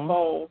getting on the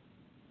phone,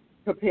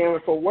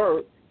 preparing for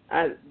work,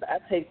 I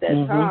take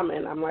that time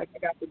and I'm like, I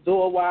got the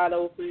door wide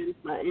open,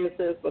 my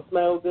incense, my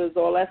smell goods,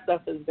 all that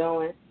stuff is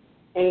going,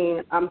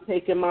 and I'm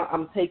taking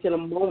a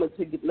moment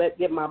to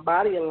get my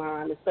body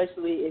aligned,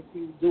 especially if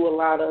you do a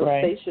lot of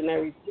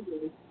stationary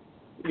things.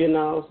 You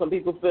know, some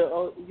people feel,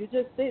 oh, you're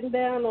just sitting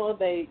down all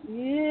day.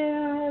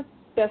 Yeah,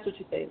 that's what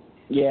you think.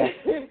 Yeah.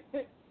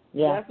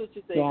 Yeah. That's what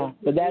you think. Yeah.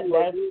 But that's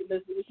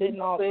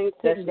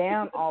sitting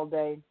down all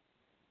day.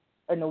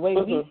 And the way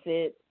we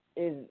sit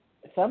is,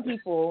 some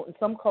people, in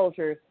some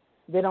cultures,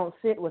 they don't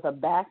sit with a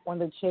back on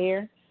the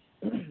chair,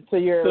 so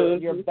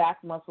your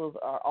back muscles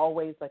are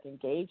always, like,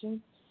 engaging.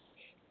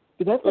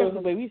 But that's the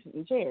way we sit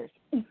in chairs.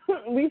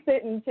 We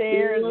sit in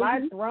chairs.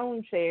 My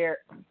throne chair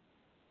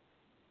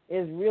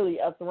is really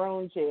a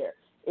throne chair.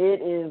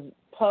 It is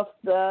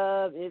puffed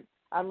up.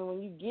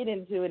 When you get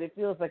into it, it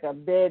feels like a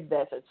bed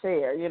that's a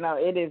chair. You know,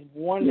 it is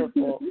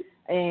wonderful.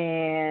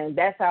 And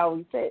that's how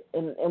we sit.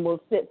 And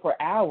we'll sit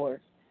for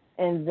hours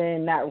and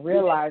then not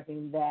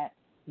realizing that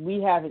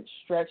we haven't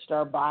stretched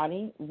our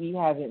body, we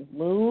haven't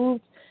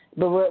moved,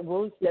 but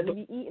we'll instead of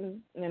be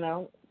eating, you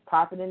know,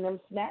 popping in them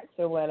snacks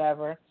or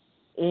whatever,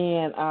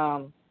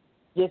 and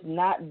just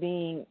not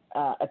being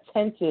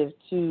attentive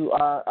to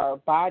our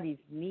body's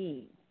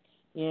needs,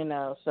 you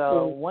know.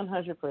 So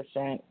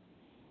 100%.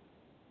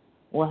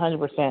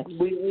 100%.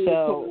 We need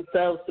to put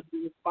ourselves to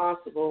be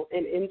responsible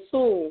and in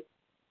tune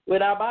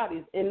with our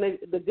bodies. And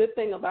the good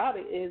thing about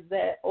it is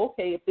that,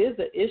 okay, if there's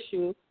an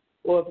issue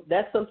or if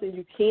that's something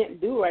you can't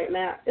do right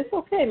now, it's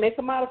okay. Make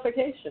a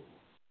modification.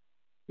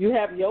 You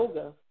have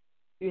yoga.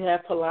 You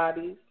have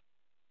Pilates.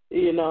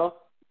 You know,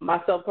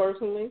 myself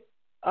personally,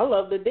 I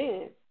love to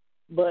dance.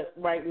 But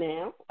right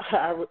now,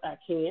 I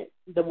can't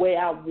the way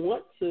I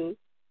want to.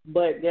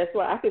 But guess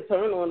what? I could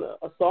turn on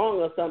a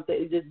song or something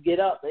and just get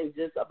up and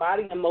just a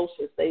body in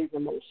motion stays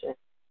in motion.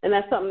 And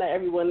that's something that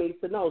everyone needs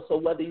to know. So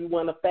whether you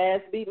want a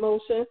fast beat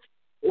motion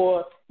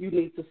or you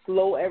need to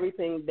slow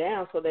everything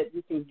down so that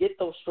you can get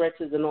those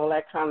stretches and all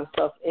that kind of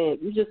stuff in.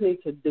 You just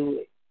need to do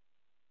it.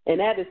 And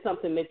that is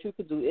something that you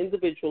could do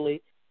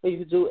individually, and you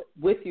could do it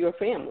with your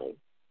family.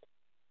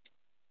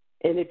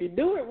 And if you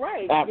do it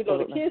right,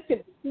 Absolutely. the kids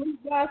can sleep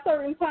by a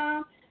certain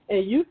time,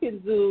 and you can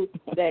do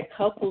that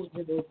couples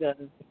yoga.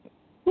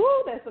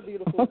 Woo, that's a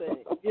beautiful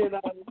thing,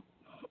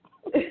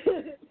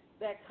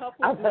 that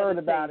couples I've heard meditation.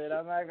 about it.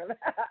 I'm not gonna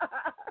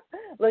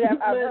look.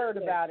 I've heard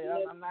about it.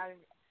 I'm not.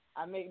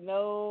 I make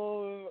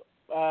no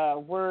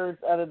words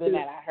other than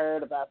that. I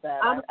heard about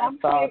that. I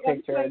saw a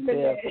picture of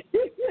it.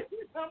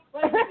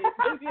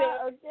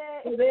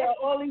 Okay. There are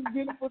all these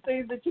beautiful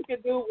things that you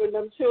can do when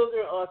them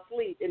children are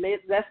asleep, and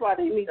that's why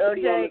they need to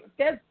be on the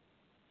schedule.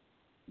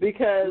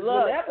 Because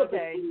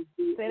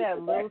say that a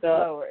little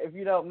slower, if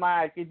you don't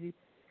mind. Could you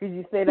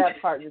say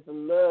that part just a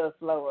little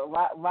slower?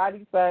 Why do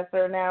you say a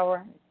certain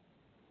hour?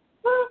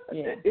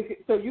 Yeah.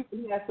 So you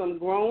can have some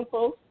grown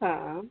folks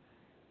time.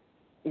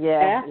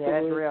 Yeah,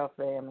 that's real,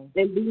 family.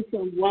 And do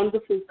some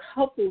wonderful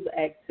couples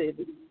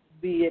activities,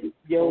 be it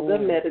yoga,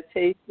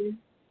 meditation,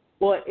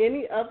 or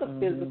any other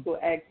physical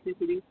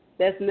activity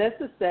that's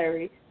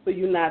necessary for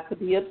you not to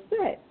be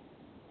upset.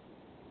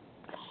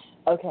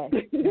 Okay.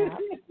 Now,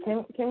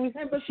 can we?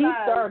 She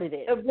started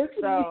it,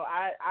 so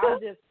I'm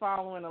just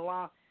following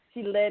along.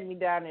 She led me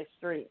down this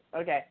street.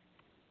 Okay,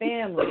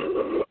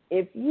 family.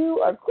 If you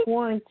are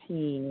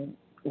quarantined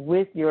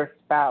with your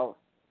spouse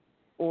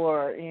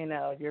or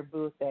your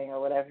boo thing or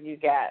whatever you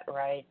got,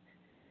 right?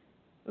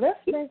 Let's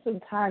spend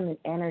some time and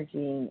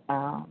energy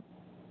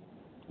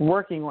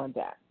working on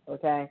that.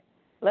 Okay.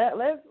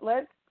 Let's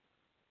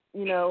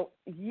you're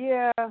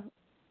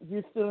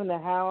still in the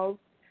house,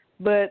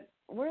 but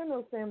wearing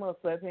those same little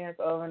sweatpants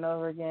over and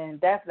over again,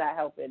 that's not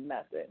helping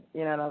nothing.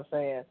 You know what I'm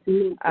saying?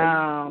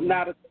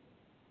 Not a thing.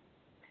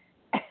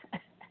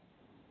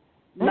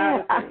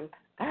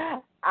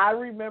 I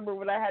remember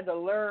when I had to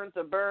learn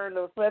to burn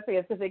those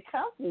sweatpants because they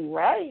comfy,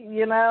 right?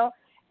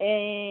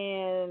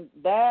 And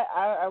that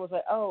I was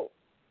like,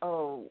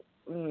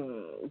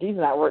 these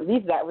not work.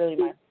 These not really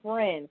my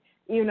friend.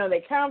 Even though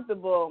they're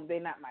comfortable, they're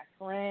not my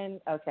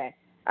friend. Okay,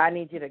 I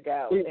need you to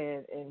go,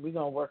 and we're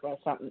gonna work on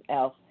something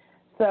else.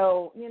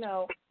 So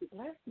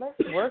let's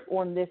work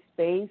on this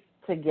space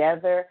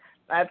together.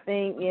 I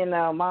think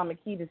Mama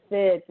Keita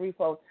said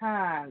 3-4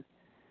 times,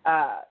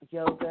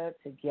 yoga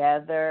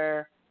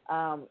together,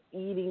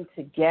 eating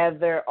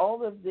together,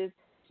 all of this.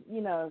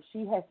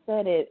 She has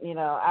said it.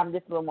 I'm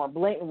just a little more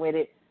blatant with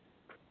it.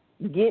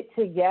 Get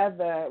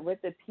together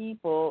with the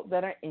people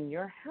that are in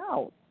your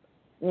house.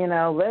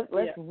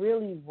 Let's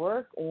really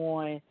work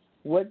on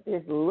what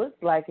this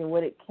looks like and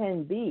what it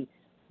can be.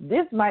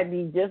 This might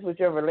be just what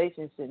your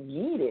relationship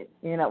needed.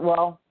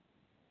 Well,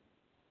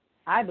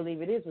 I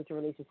believe it is what your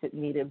relationship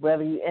needed,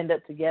 whether you end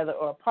up together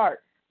or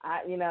apart.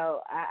 I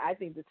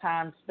think the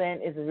time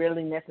spent is a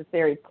really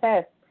necessary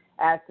test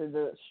as to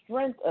the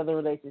strength of the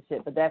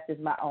relationship, but that's just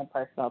my own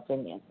personal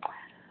opinion.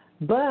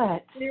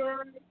 But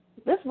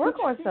let's work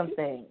on some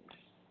things.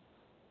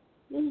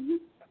 Mm-hmm.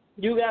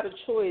 You got a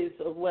choice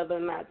of whether or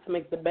not to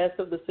make the best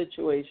of the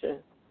situation.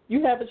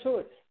 You have a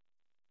choice.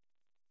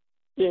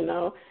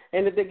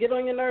 And if they get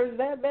on your nerves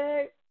that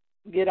bad,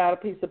 get out a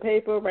piece of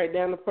paper, write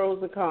down the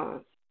pros and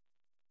cons.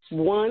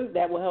 One,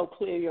 that will help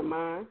clear your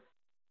mind.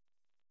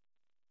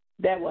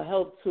 That will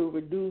help to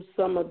reduce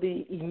some of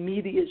the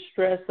immediate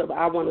stress of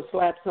I want to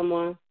slap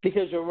someone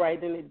because you're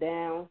writing it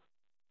down.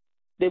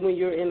 Then when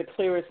you're in a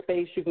clearer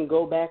space, you can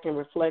go back and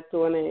reflect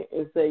on it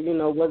and say,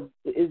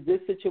 is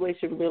this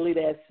situation really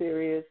that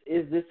serious?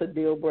 Is this a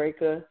deal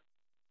breaker?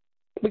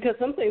 Because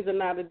some things are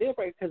not a deal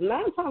breaker. Because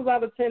 9 times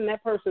out of 10,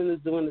 that person is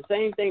doing the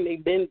same thing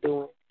they've been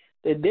doing.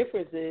 The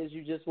difference is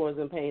you just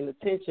wasn't paying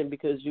attention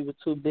because you were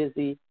too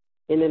busy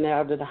in and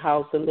out of the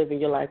house and living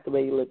your life the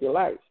way you live your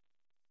life.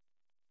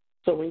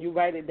 So when you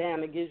write it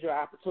down, it gives you an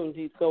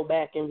opportunity to go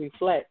back and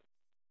reflect.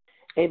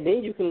 And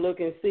then you can look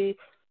and see,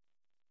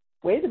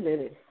 wait a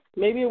minute,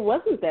 maybe it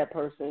wasn't that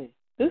person.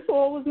 This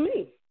all was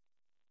me.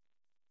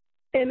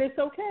 And it's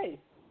okay.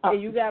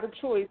 And you got a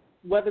choice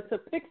whether to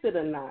fix it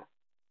or not.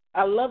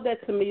 I love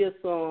that Tamia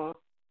song,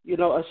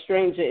 A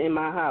Stranger in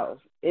My House.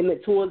 And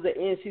towards the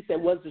end, she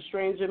said, was the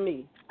stranger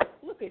me?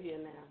 Look at here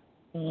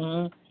now.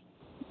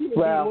 Mm-hmm.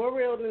 Well, more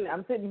real than that.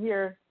 I'm sitting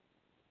here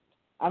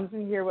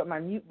with my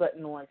mute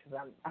button on because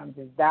I'm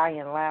just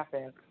dying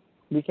laughing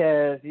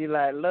because you're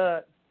like,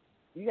 look,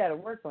 you got to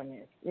work on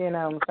this. You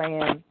know what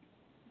I'm saying?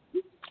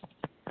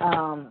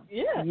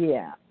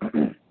 Yeah.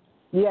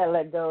 You got to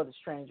let go of the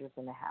strangers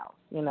in the house.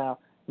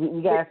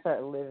 We got to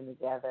start living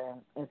together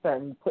and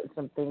start putting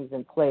some things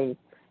in place.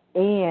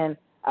 And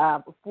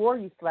before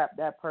you slap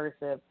that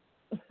person,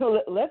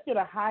 let's get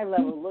a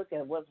high-level look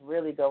at what's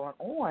really going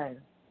on.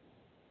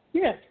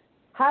 Yeah.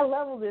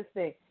 High-level this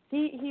thing.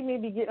 He may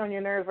be getting on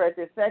your nerves right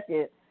this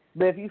second,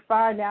 but if you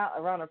find out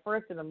around the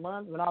first of the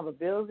month when all the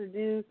bills are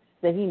due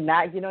that he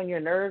not getting on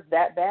your nerves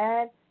that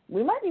bad,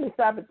 we might need to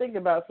stop and think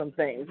about some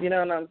things. You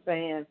know what I'm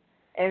saying?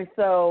 And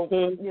so,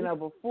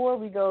 before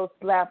we go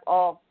slap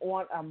off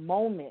on a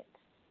moment,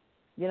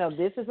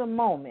 this is a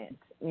moment.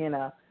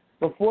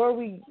 Before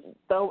we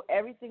throw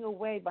everything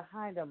away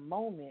behind a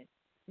moment,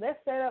 let's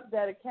set up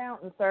that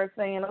account and start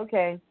saying,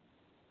 okay,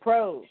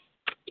 pros,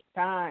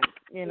 cons,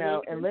 and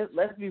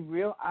let's be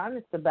real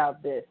honest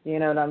about this. You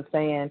know what I'm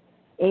saying?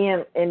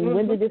 And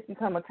when did this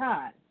become a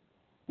con?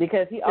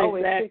 Because he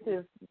always puts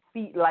his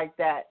feet like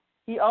that.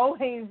 He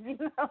always,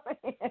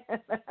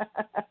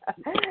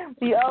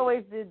 he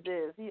always did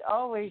this. He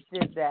always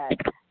did that.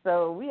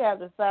 So we have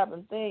to stop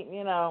and think,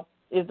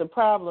 is the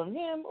problem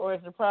him or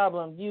is the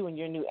problem you and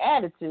your new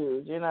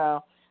attitude,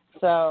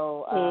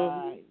 So,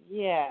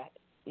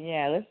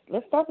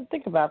 let's start to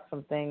think about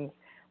some things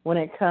when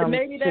it comes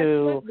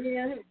to...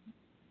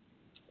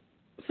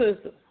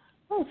 Sister,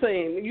 I'm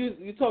saying,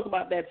 you talk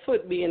about that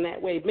foot being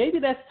that way. Maybe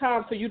that's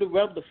time for you to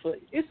rub the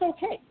foot. It's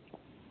okay.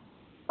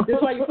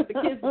 That's why you put the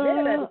kids to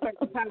bed at a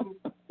certain time.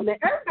 Now,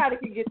 everybody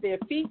can get their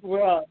feet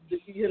rubbed,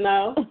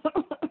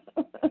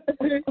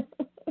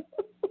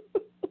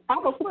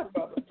 I'm a foot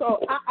rubber, so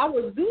I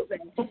would do that.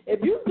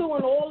 If you're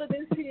doing all of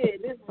this here,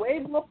 this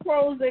wave of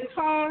pros and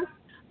cons,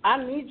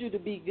 I need you to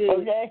be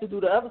good to do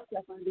the other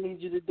stuff I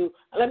need you to do.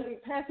 Let me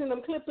pass in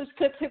them clippers,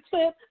 clip,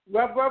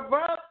 rub,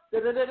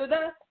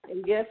 da-da-da-da-da,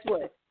 and guess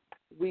what?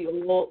 We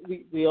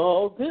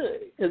all good.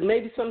 Because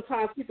maybe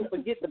sometimes people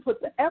forget to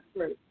put the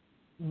effort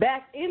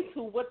back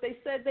into what they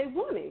said they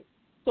wanted.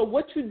 So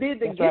what you did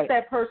to get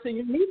that person,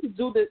 you need to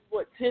do this,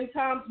 10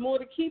 times more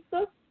to keep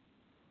them?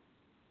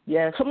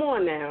 Yes. Come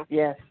on now.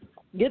 Yes.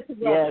 Get the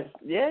brother.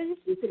 Yes.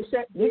 You can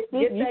get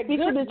that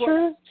good the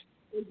truth.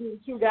 And do what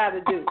you got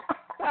to do.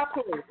 Stop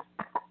playing.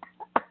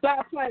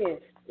 Stop playing.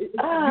 You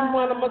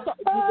want to massage.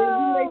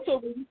 You make sure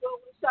when you go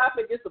shop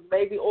and get some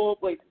baby oil.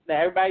 Wait,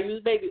 now everybody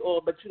use baby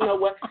oil, but you know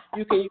what?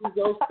 You can use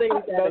those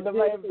things that are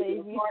good for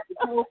your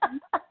heart,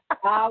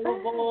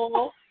 olive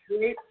oil,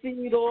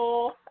 grapeseed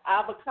oil,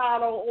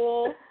 avocado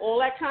oil, all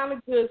that kind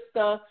of good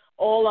stuff.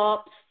 All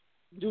up.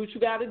 Do what you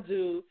got to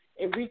do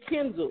and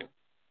rekindle.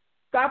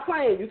 Stop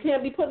playing. You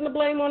can't be putting the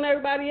blame on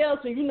everybody else,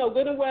 and you know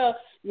good and well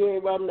you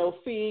ain't rub no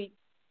feet.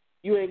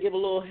 You ain't give a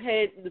little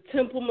head, the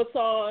temple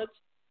massage.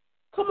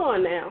 Come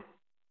on now.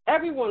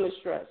 Everyone is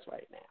stressed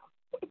right now.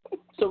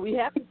 So we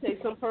have to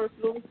take some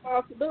personal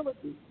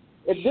responsibility.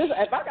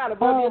 If I got to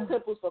rub your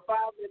temples for 5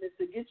 minutes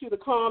to get you to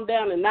calm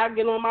down and not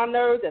get on my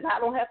nerves and I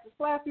don't have to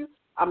slap you,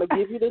 I'm going to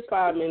give you this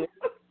 5 minutes.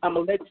 I'm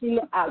going to let you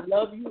know I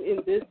love you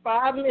in this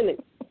 5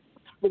 minutes.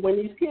 But when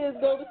these kids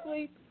go to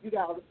sleep, you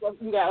got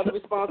other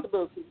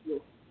responsibilities.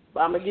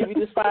 But I'm going to give you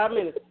this 5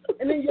 minutes.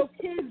 And then your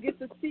kids get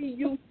to see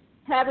you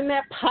having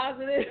that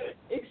positive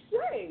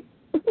exchange.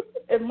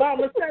 If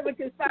Mama Sarah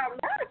can stop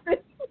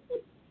laughing.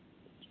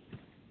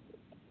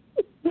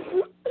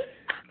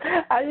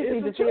 I just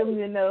need the family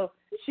to know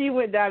she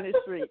went down the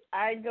street.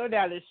 I go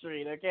down the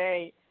street,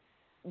 okay?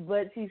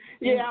 But she's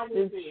the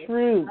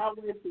truth.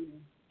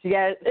 She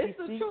got it's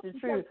the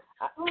truth.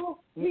 Oh,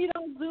 he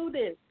don't do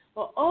this.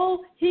 Or,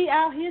 oh, he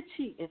out here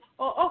cheating.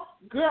 Or,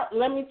 girl,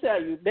 let me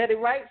tell you, Betty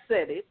Wright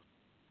said it.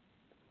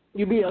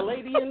 You be a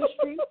lady in the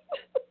street.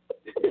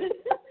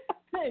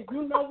 Hey,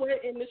 you know where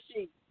in the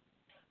street.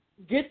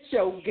 Get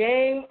your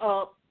game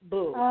up,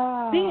 boo.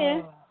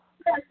 Then,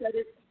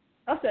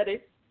 I said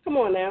it. Come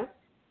on now.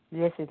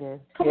 Yes, you did.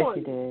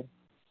 You did.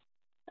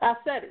 I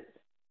said it.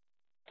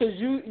 Because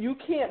you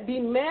can't be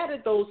mad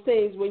at those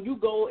things when you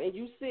go and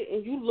you sit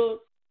and you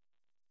look,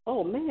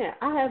 oh, man,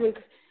 I haven't.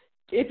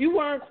 If you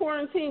weren't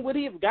quarantined, would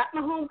he have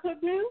gotten a home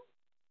cooked meal?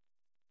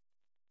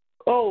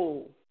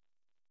 Oh.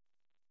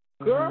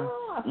 Girl,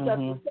 I slept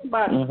with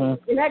somebody.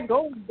 And that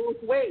goes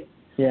both ways.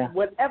 Yeah.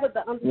 Whatever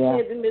the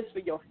understanding is for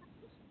your house.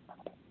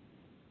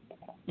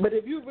 But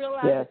if you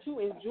realize that you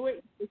enjoy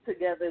it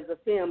together as a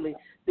family,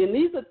 then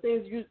these are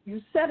things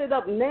you set it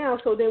up now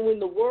so then when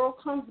the world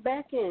comes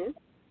back in,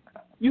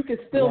 you can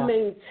still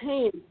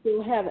maintain,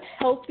 still have a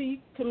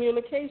healthy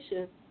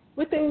communication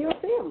within your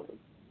family.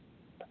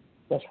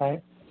 That's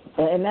right.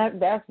 And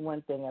that's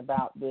one thing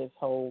about this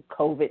whole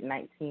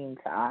COVID-19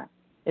 time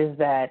is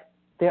that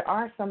there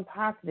are some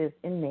positives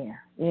in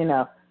there. You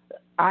know,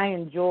 I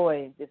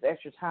enjoy this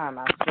extra time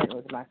I've spent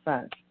with my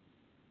son.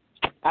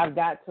 I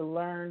got the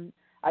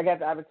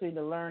opportunity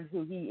to learn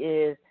who he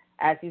is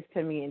as he's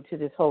coming into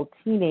this whole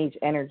teenage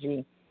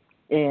energy.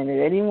 And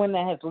anyone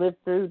that has lived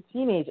through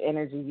teenage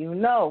energy, you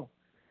know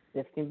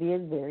this can be a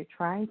very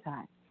trying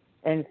time.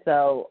 And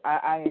so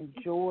I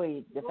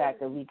enjoyed the fact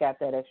that we got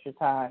that extra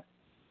time.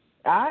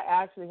 I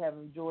actually have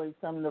enjoyed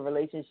some of the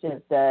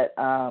relationships that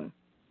I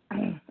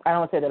don't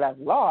want to say that I've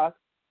lost,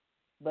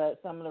 but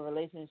some of the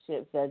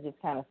relationships that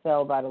just kind of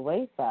fell by the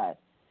wayside.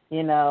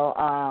 You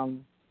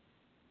know,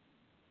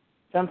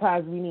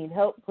 sometimes we need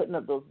help putting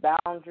up those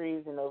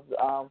boundaries and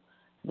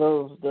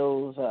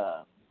those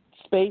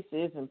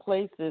spaces and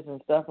places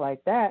and stuff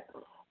like that.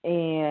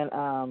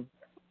 And,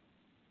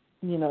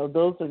 you know,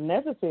 those are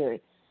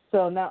necessary.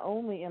 So not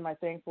only am I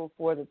thankful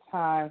for the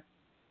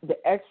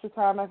extra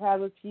time I've had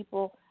with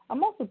people,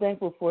 I'm also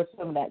thankful for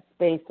some of that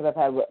space that I've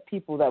had with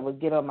people that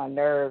would get on my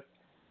nerves,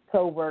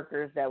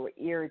 coworkers that were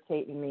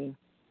irritating me,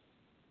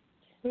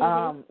 you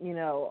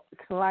know,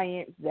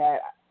 clients that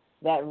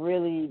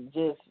really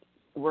just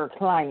were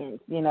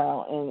clients,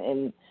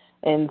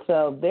 and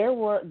so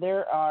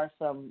there are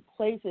some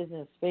places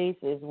and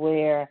spaces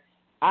where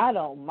I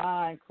don't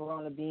mind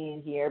Corona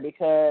being here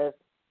because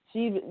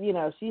she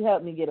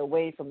helped me get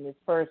away from this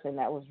person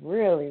that was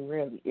really,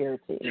 really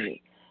irritating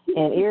me.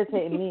 And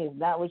irritating me is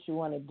not what you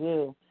want to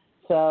do.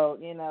 So,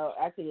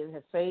 actually it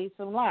has saved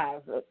some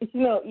lives,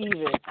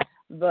 even.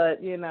 But,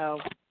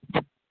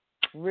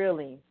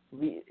 really,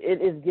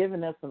 it is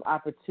giving us some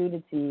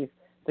opportunities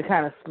to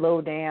kind of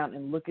slow down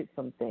and look at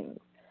some things.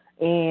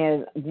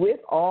 And with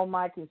all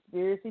my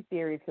conspiracy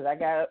theories, because I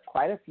got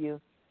quite a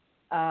few,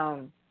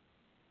 none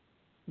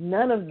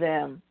of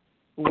them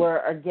were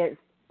against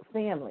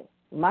family,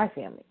 my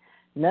family.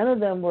 None of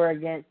them were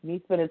against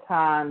me spending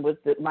time with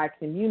my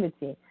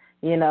community.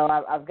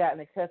 I've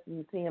gotten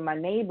accustomed to seeing my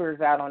neighbors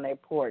out on their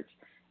porch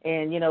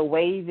and,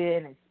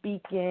 waving and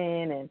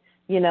speaking. And,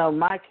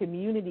 my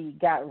community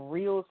got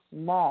real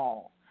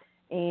small.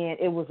 And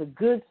it was a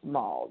good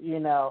small,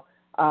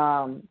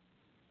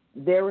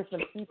 There were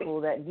some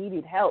people that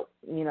needed help,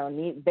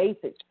 need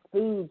basic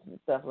foods and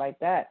stuff like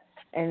that.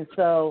 And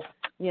so,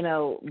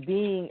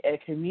 being a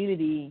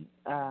community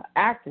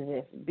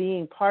activist,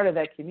 being part of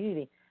that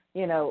community,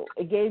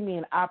 it gave me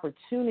an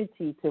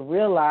opportunity to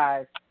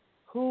realize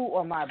who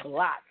on my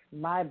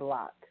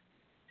block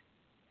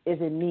is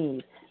in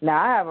need.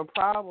 Now, I have a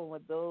problem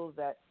with those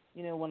that,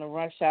 want to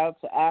rush out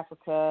to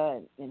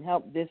Africa and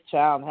help this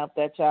child and help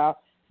that child.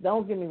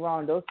 Don't get me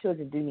wrong, those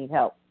children do need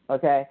help,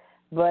 okay?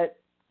 But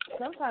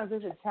sometimes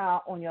there's a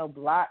child on your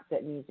block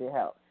that needs your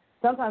help.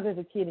 Sometimes there's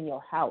a kid in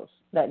your house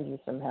that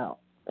needs some help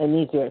and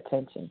needs your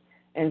attention.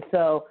 And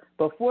so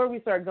before we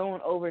start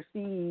going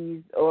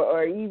overseas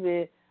or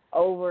even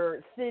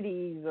over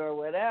cities or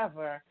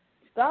whatever,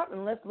 stop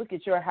and let's look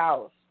at your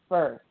house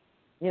first.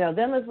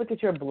 Then let's look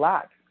at your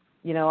block.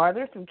 Are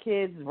there some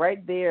kids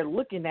right there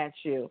looking at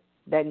you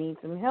that need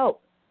some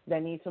help,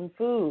 that need some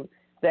food,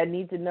 that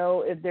need to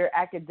know if their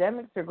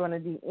academics are going to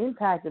be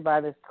impacted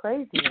by this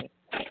craziness?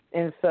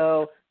 And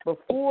so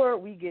before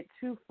we get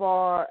too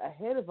far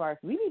ahead of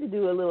ourselves, we need to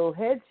do a little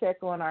head check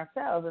on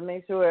ourselves and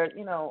make sure,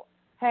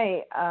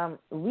 hey,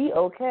 we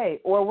okay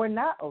or we're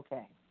not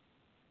okay.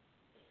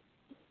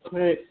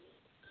 Right.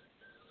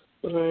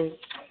 Right.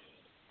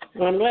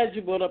 Well, I'm glad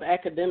you brought up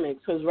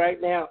academics because right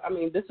now,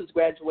 this is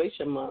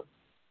graduation month.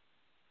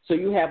 So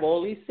you have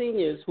all these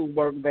seniors who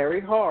work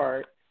very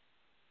hard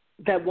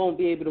that won't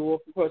be able to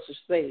walk across the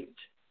stage.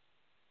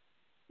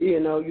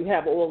 You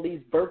have all these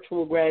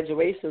virtual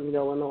graduations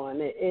going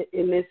on, and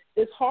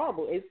it's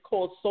horrible. It's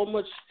caused so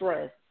much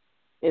stress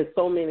in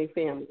so many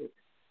families.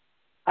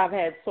 I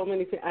had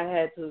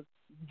to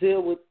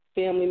deal with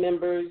family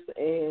members,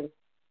 and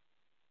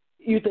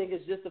you think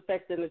it's just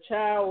affecting the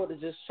child, or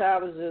the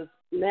child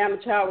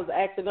is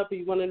acting up, and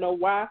you want to know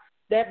why.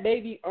 That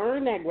baby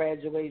earned that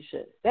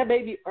graduation. That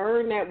baby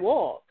earned that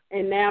walk,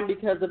 and now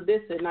because of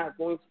this, they're not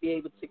going to be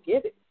able to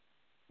get it.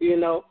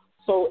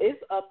 So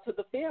it's up to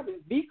the family.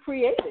 Be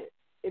creative.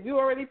 If you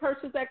already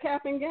purchased that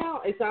cap and gown,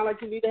 it sounds like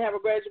you need to have a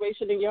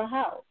graduation in your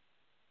house.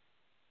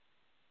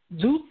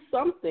 Do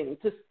something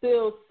to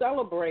still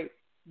celebrate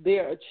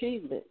their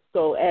achievement.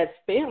 So as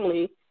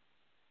family,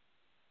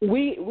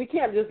 we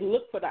can't just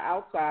look for the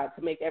outside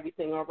to make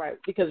everything all right,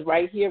 because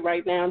right here,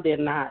 right now, they're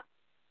not.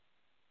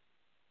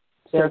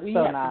 So we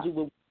have to do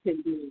what we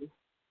can do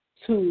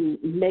to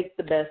make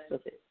the best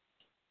of it.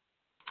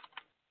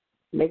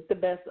 Make the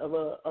best of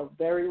a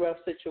very rough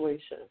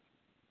situation.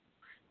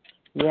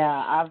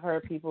 Yeah, I've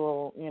heard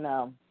people,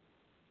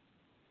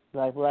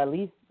 like, well, at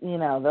least,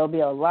 they'll be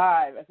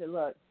alive. I said,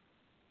 look,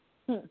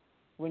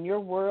 when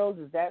your world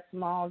is that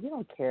small, you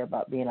don't care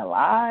about being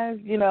alive,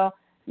 you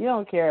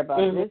don't care about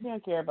this, you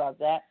don't care about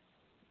that.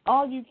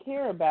 All you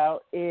care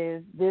about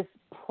is this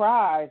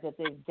prize that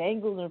they've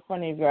dangled in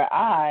front of your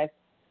eyes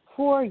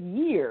for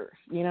years,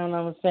 you know what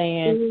I'm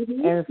saying?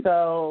 Mm-hmm. And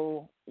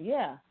so,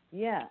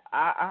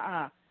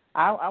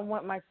 I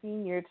want my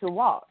senior to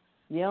walk.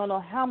 You don't know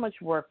how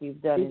much work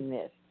we've done in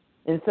this.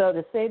 And so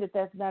to say that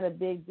that's not a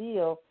big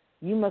deal,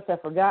 you must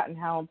have forgotten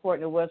how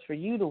important it was for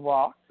you to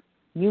walk.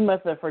 You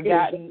must have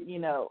forgotten,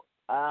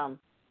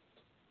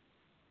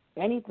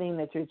 anything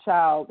that your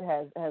child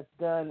has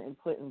done and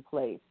put in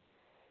place.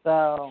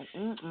 So,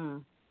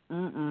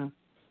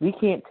 we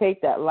can't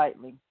take that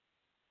lightly.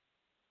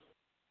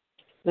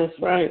 That's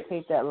right. We can't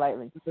take that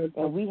lightly.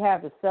 And we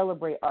have to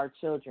celebrate our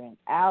children.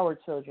 Our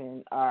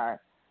children are,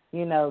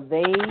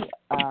 they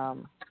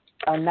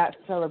are not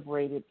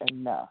celebrated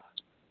enough.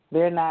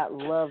 They're not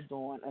loved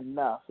on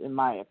enough, in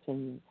my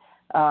opinion.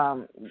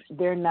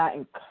 They're not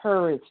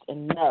encouraged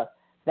enough.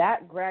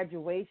 That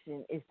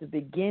graduation is the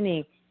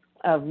beginning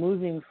of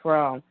moving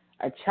from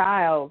a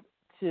child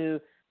to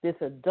this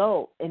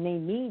adult, and they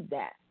need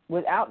that.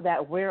 Without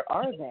that, where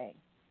are they?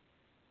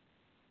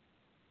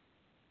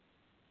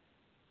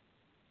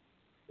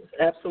 It's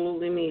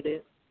absolutely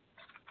needed.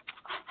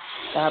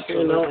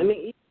 Absolutely.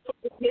 Even for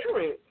the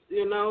parents,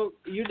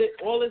 you did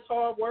all this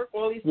hard work,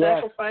 all these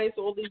sacrifice,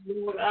 all these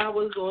long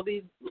hours, all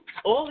these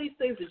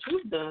things that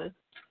you've done.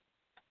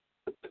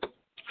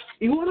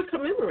 You want to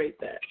commemorate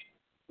that.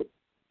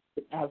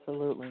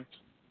 Absolutely.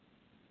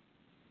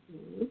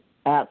 Mm-hmm.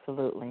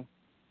 Absolutely.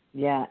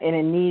 Yeah,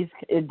 and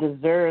it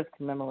deserves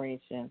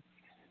commemoration.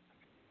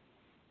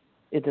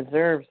 It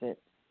deserves it.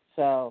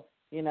 So,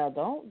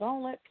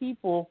 don't let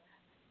people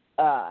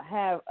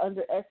have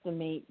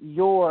underestimate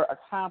your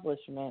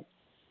accomplishments,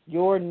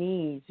 your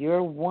needs,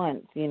 your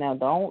wants.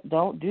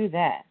 Don't do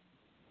that.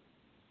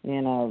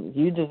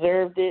 You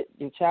deserved it.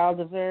 Your child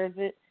deserves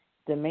it.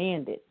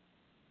 Demand it.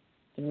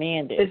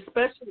 Demand it.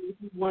 Especially if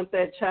you want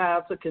that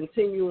child to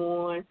continue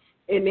on.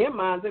 In their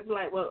minds, they'd be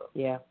like, well,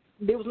 Yeah.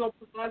 there was no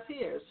progress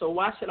here, so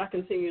why should I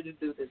continue to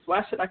do this?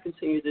 Why should I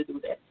continue to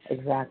do that?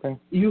 Exactly.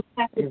 You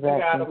have to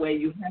figure out a way.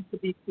 You have to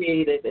be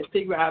creative and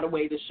figure out a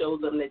way to show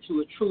them that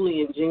you are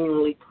truly and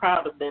genuinely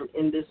proud of them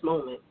in this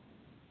moment,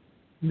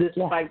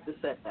 despite the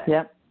setback.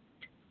 Yep.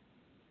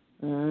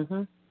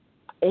 Mhm.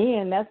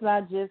 And that's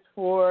not just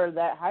for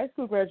that high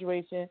school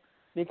graduation,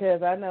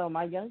 because I know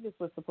my youngest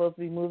was supposed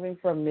to be moving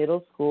from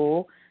middle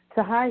school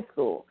to high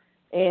school,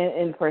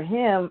 and for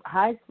him,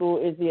 high school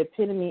is the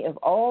epitome of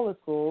all the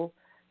schools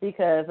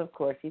because, of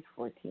course, he's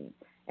 14.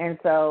 And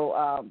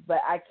so,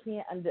 but I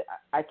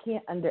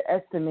can't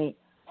underestimate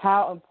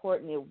how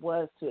important it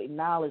was to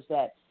acknowledge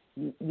that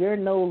you're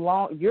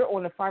you're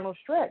on the final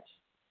stretch.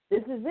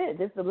 This is it.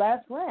 This is the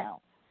last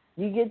round.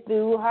 You get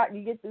through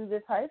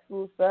this high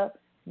school stuff,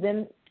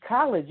 then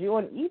college, you're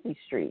on easy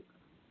street.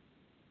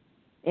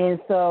 And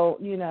so,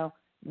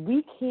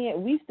 we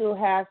still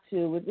have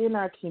to, within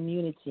our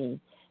community,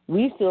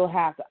 we still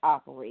have to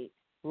operate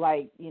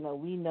like,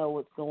 we know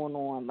what's going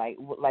on,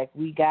 like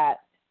we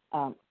got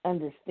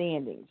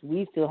understandings.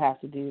 We still have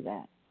to do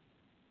that.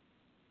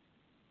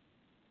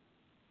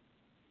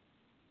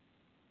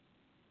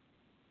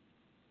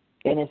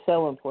 And it's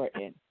so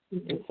important.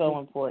 It's so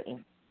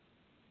important.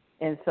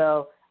 And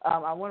so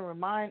I want to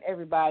remind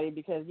everybody,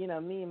 because, me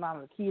and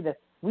Mama Keita,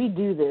 we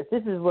do this.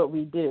 This is what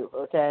we do,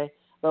 okay?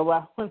 But what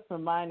I want to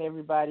remind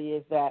everybody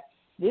is that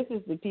this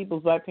is the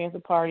People's Black Panther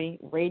Party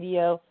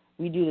radio.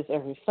 We do this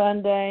every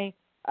Sunday.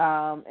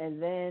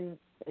 And then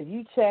if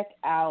you check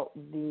out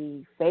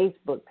the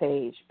Facebook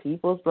page,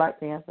 People's Black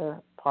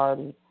Panther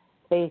Party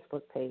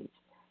Facebook page,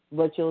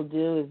 what you'll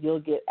do is you'll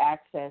get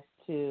access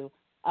to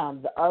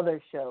the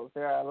other shows.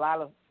 There are a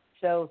lot of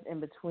shows in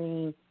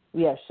between.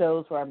 We have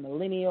shows for our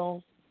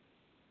millennials.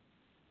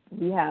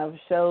 We have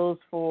shows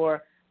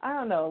for, I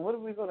don't know, what are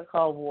we going to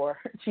call war?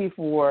 Chief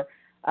War.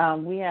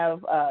 We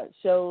have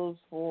shows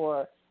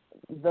for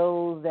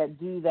those that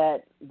do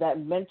that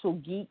mental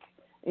geek,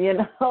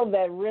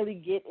 that really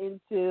get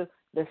into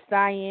the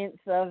science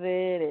of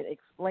it and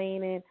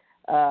explaining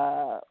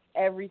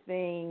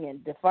everything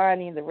and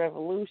defining the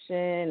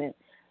revolution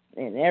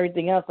and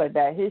everything else like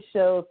that. His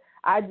shows,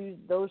 I do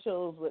those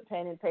shows with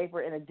pen and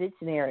paper and a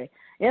dictionary.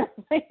 You know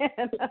what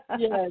I'm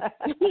saying?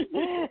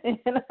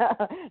 Yes.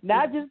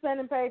 Not just pen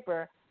and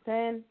paper,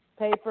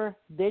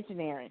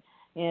 dictionary.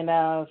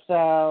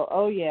 So,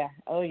 oh yeah,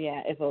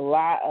 it's a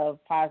lot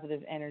of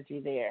positive energy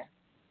there.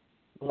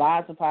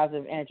 Lots of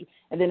positive energy.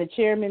 And then the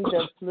chairman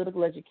does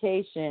political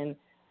education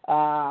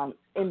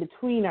in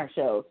between our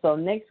shows. So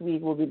next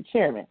week will be the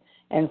chairman.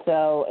 And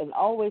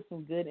always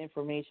some good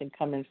information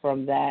coming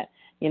from that.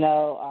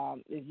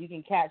 If you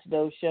can catch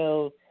those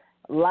shows,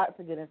 lots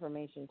of good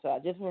information. So I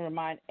just want to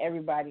remind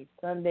everybody,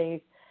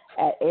 Sundays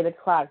at 8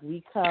 o'clock,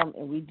 we come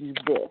and we do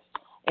this.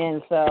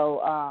 And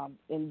so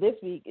and this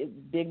week is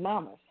Big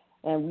Mamas.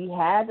 And we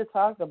had to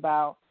talk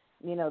about,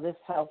 this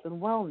health and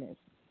wellness.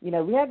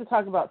 We had to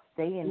talk about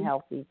staying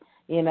healthy,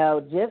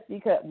 just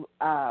because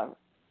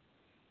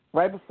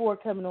right before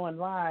coming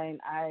online,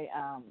 I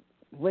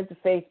went to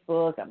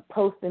Facebook. I'm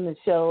posting the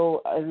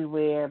show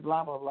everywhere,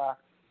 blah, blah, blah.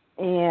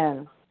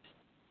 And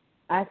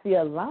I see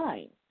a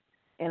line.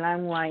 And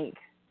I'm like,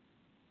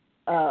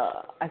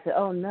 I said,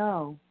 oh,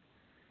 no,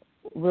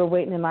 we're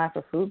waiting in line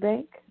for food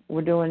bank.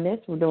 We're doing this,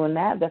 we're doing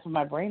that. That's what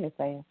my brain is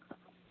saying.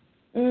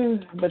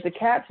 But the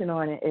caption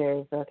on it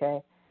is,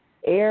 okay,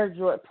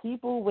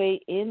 people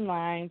wait in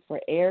line for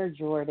Air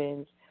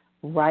Jordans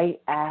right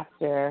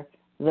after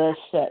the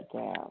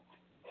shutdown.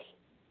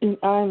 And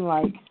I'm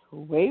like,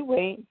 wait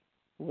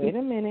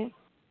a minute.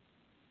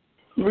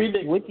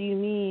 Ridiculous. What do you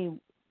mean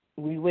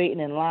we waiting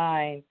in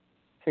line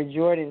for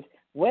Jordans?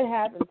 What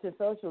happened to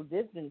social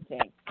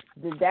distancing?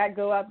 Did that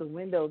go out the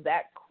window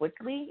that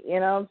quickly? You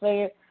know what I'm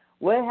saying?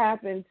 What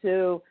happened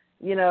to,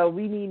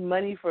 we need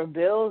money for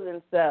bills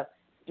and stuff?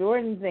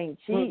 Jordans ain't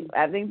cheap.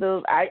 I think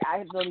those, I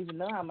don't even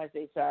know how much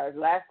they charge.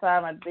 Last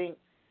time I think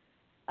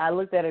I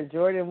looked at a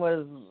Jordan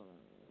was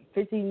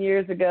 15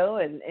 years ago,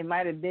 and it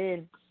might have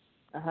been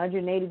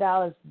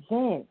 $180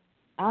 then.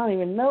 I don't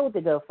even know what they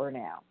go for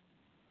now.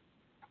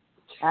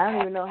 I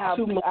don't even know how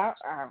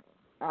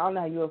I don't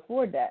know how you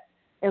afford that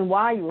and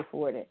why you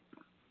afford it.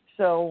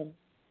 So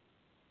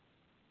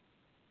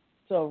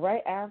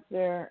right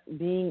after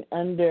being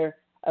under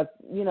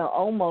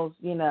almost,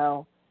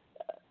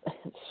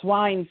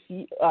 swine,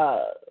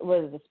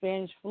 the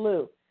Spanish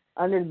flu,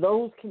 under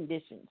those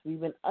conditions,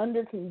 we've been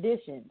under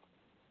conditions.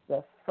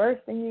 The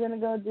first thing you're gonna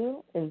go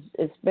do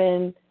is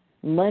spend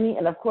money,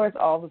 and of course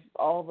all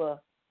the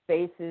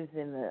faces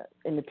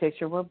in the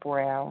picture were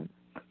brown.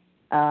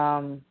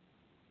 All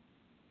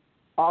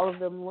of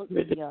them looked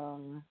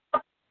young.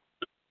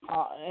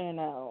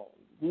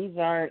 These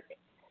aren't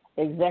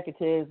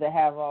executives that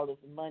have all this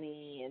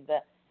money, and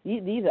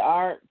these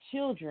are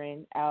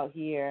children out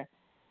here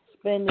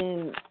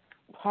spending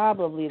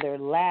probably their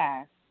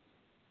last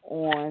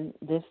on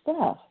this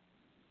stuff.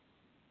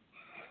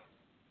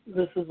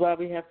 This is why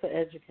we have to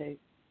educate.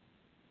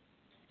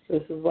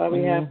 This is why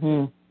we have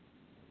to.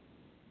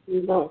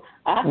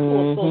 I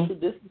saw social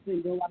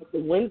distancing go out the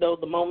window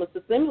the moment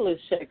the stimulus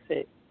checks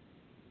hit.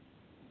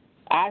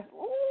 Now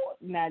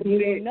do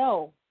you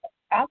know?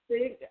 I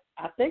think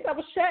I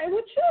was chatting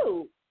with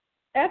you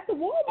at the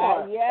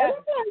Walmart. Yes.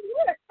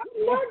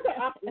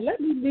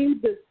 Let me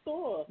leave the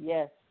store.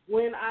 Yes.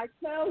 When I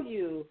tell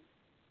you,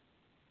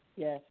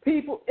 yes,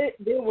 people,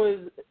 there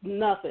was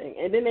nothing,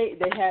 and then they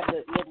had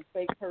the little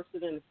fake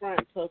person in the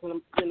front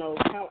talking,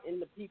 counting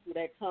the people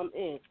that come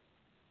in,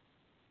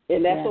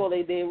 and that's all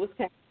they did was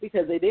count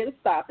because they didn't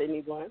stop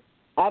anyone.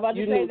 I'm about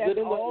to say that's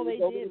all they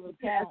did was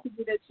count.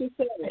 That you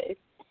said.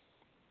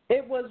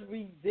 It was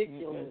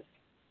ridiculous.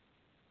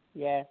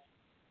 Yes.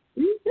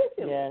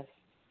 Ridiculous. Yes.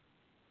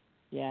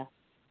 Yeah.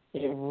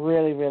 It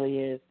really, really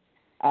is.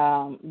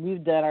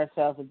 We've done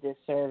ourselves a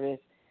disservice.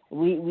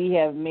 We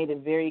have made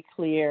it very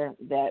clear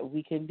that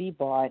we can be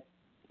bought,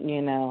 We've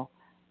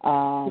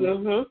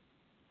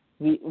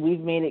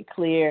made it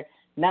clear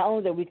not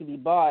only that we could be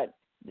bought,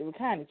 they were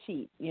kind of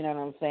cheap, you know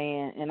what I'm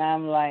saying? And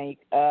I'm like,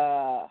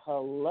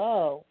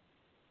 hello,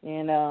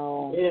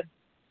 Yeah.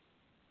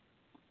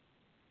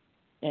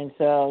 And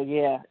so,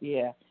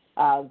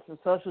 so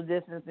social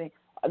distancing,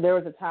 there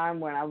was a time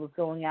when I was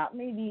going out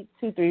maybe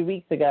 2-3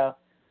 weeks ago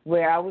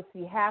where I would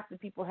see half the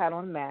people had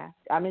on masks.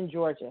 I'm in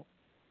Georgia.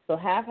 So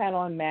half had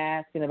on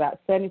masks and about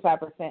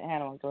 75%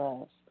 had on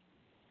gloves.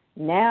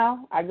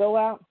 Now I go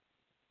out,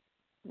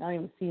 I don't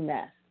even see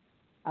masks.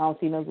 I don't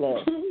see no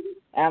gloves.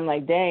 And I'm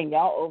like, dang,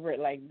 y'all over it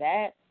like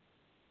that?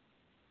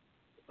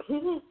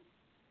 And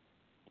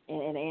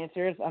the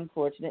answer is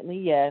unfortunately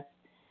yes.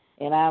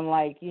 And I'm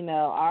like,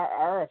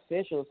 our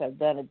officials have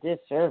done a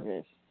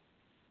disservice.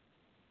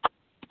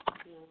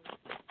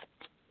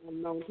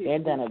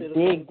 They've done a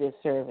big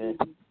disservice.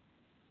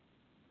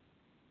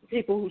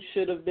 People who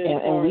should have been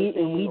and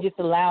we just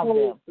allowed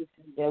them.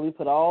 Yeah, we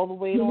put all the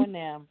weight on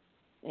them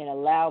and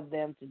allowed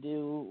them to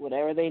do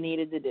whatever they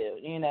needed to do,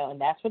 and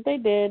that's what they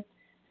did.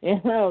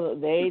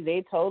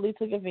 They totally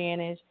took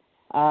advantage.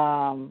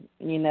 And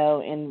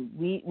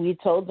we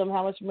told them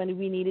how much money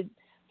we needed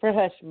for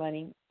hush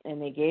money, and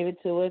they gave it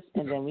to us,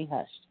 and then we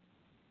hushed.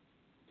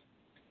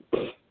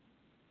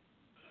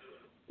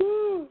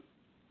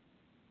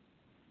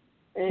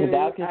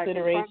 Without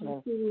consideration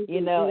of, and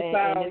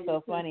it's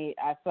so funny.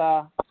 I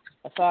saw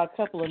a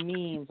couple of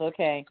memes.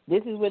 Okay,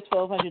 this is what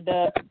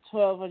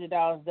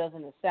 $1,200 does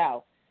in the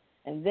South,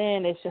 and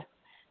then this is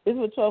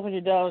what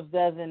 $1,200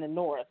 does in the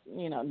North.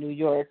 New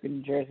York and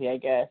New Jersey, I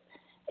guess.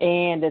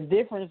 And the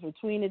difference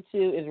between the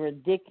two is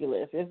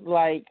ridiculous. It's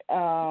like,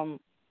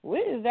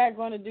 what is that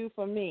going to do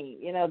for me?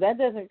 That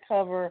doesn't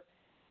cover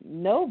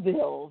no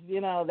bills.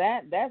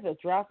 That's a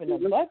drop in the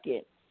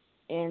bucket.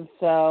 And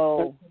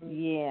so,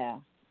 yeah.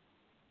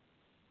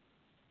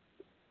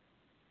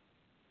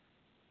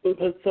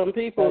 Because some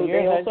people,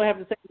 they also have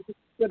to take into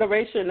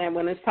consideration that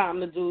when it's time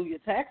to do your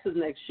taxes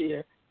next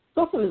year,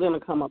 something is going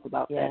to come up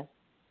about that.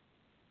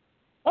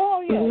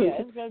 Oh, yeah.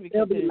 It's going to be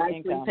considered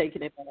income.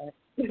 Taking it back.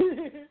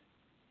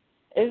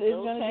 It's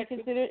going to be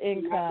considered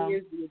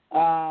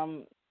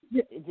income.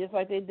 Just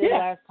like they did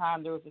last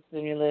time there was a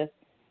stimulus.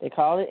 They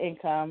call it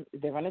income.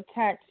 They're going to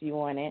tax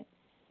you on it.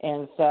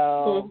 And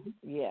so,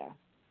 yeah.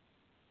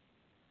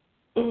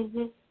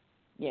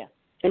 Yeah.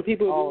 And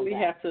people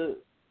really have to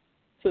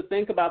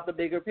think about the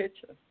bigger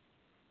picture.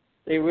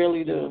 They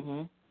really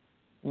do.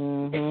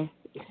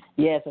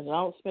 Yes, and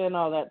don't spend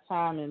all that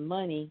time and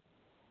money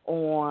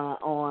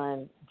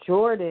on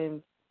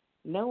Jordans,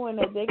 knowing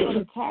that they're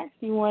going to tax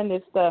you on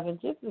this stuff in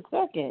just a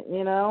second,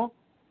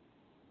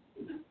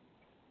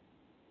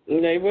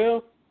 They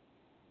will.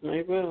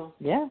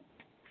 Yeah.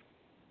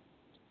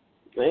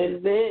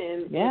 And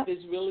then if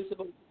it's really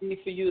supposed to be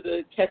for you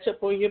to catch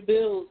up on your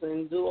bills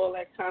and do all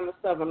that kind of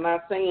stuff, I'm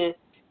not saying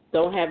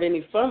don't have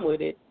any fun with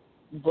it,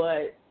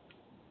 but,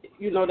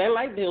 that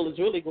light bill is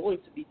really going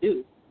to be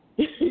due.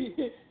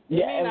 It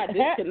may not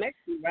disconnect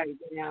you right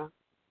now,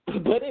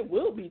 but it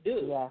will be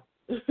due. Yeah.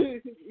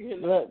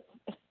 Look,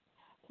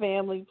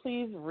 family,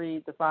 please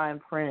read the fine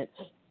print.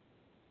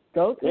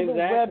 Go to the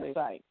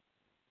website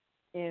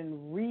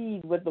and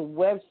read what the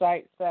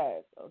website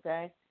says,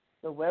 okay?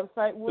 The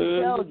website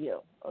will tell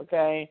you,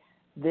 okay,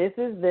 this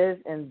is this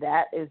and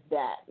that is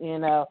that.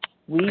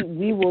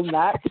 We will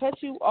not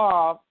cut you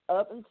off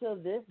up until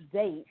this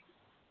date,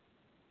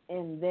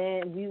 and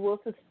then we will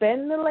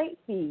suspend the late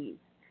fees.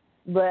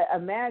 But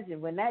imagine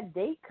when that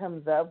date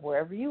comes up,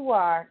 wherever you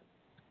are,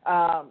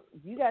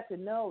 you got to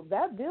know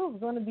that bill is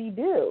going to be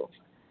due.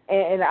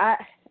 And I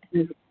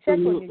check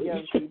on you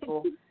young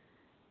people.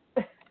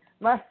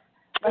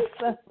 My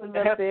son was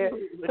up there.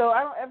 So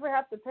I don't ever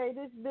have to pay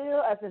this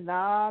bill? I said,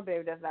 nah,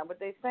 baby, that's not what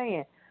they're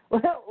saying.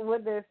 Well,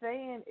 what they're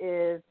saying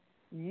is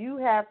you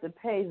have to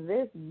pay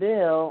this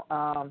bill.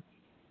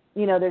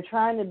 They're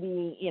trying to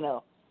be,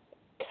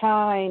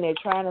 kind. They're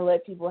trying to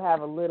let people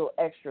have a little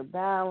extra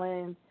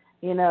balance.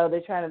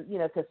 They're trying to,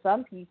 because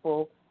some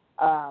people,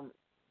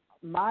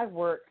 my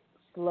work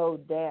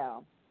slowed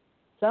down.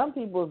 Some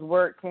people's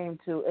work came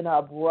to an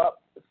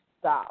abrupt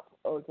stop,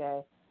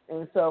 okay?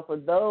 And so for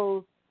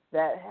those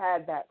that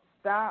had that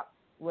stop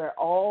where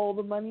all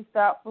the money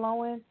stopped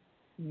flowing,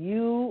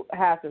 you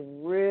have to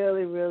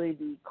really, really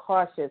be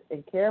cautious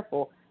and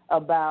careful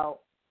about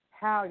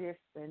how you're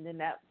spending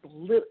that,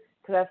 because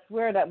I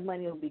swear that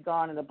money will be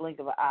gone in the blink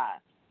of an eye.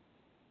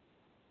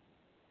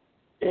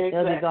 Exactly.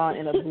 It'll be gone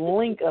in a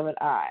blink of an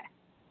eye.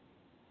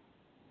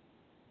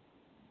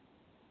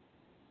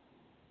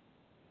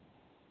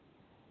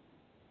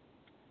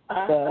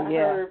 I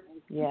heard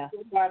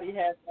somebody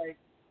had like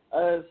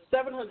a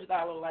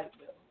 $700 light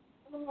bill.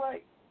 I'm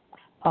like,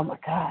 oh my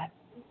God,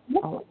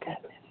 oh my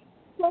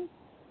goodness.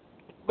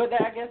 But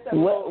I guess that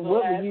what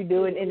were you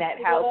doing in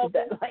that house with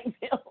that light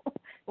bill?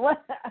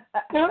 What?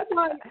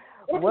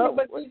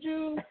 But did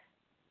you?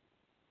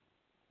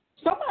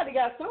 Somebody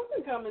got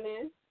something coming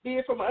in, be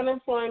it from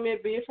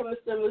unemployment, be it from the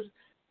stimulus.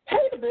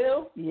 Pay the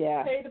bill.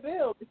 Yeah. Pay the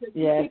bill because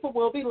people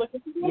will be looking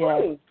for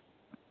money.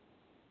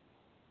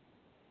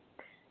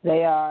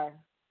 They are.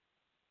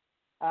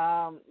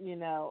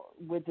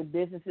 With the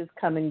businesses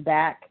coming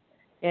back,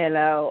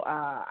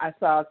 I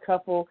saw a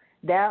couple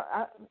down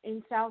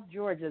in South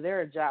Georgia. There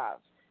are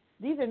jobs.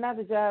 These are not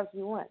the jobs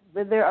you want,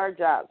 but there are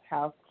jobs: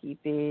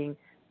 housekeeping,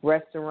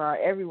 restaurant.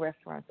 Every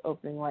restaurant's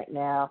opening right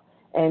now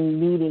and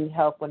needing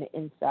help on the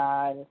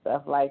inside and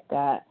stuff like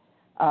that.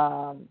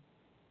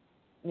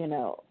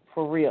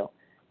 For real.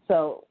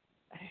 So,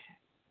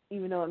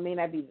 even though it may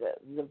not be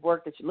the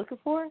work that you're looking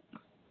for,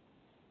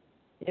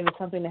 if it's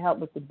something to help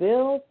with the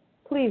bills,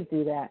 please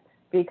do that,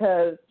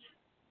 because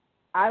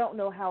I don't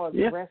know how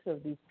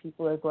aggressive these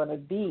people are going to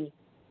be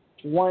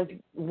once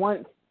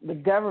the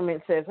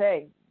government says,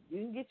 hey,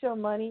 you can get your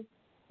money.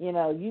 You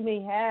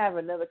may have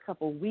another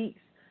couple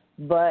weeks,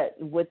 but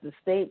with the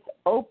states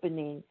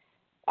opening,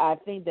 I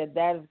think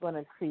that is going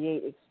to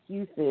create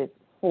excuses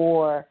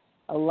for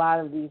a lot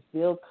of these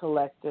bill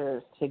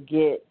collectors to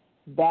get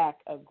back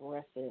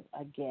aggressive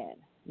again,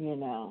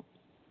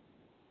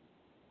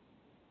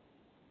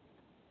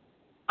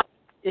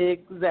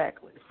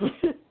 Exactly.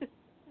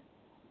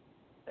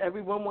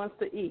 Everyone wants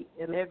to eat,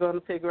 and they're going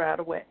to figure out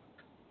a way.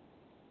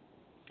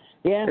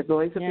 Yeah. They're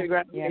going to figure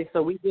out a way.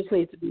 So we just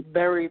need to be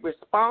very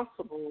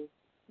responsible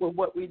with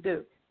what we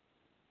do.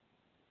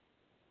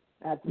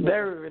 Absolutely.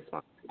 Very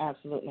responsible.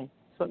 Absolutely.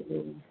 So,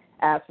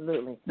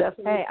 absolutely.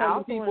 Hey, I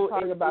also want to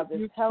talk about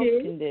this health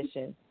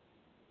condition.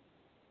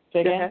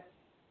 Say again?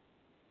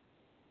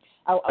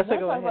 I want to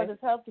talk about this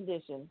health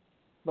condition,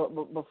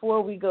 but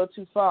before we go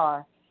too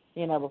far,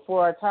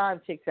 before our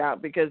time ticks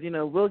out, because,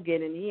 we'll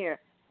get in here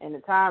and the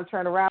time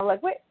turn around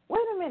like, wait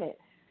a minute.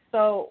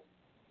 So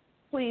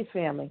please,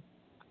 family,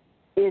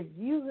 if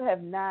you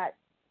have not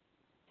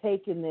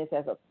taken this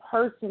as a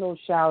personal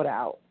shout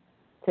out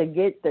to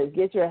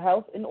get your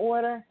health in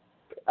order,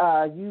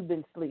 you've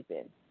been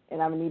sleeping.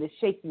 And I'm going to need to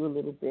shake you a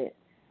little bit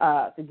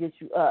to get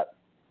you up.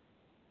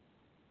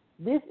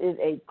 This is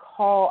a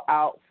call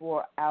out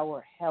for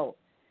our health.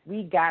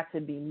 We got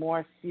to be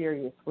more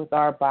serious with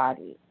our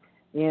bodies.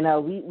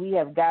 We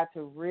have got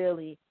to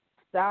really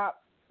stop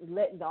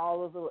letting all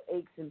those little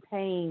aches and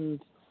pains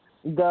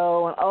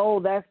go.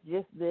 And, that's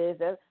just this.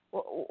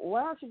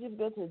 Why don't you just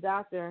go to the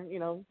doctor?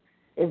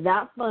 It's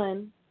not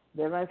fun.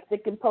 They're going to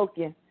stick and poke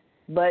you.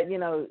 But, you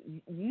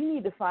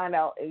need to find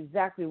out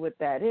exactly what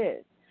that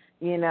is.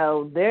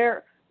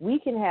 We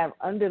can have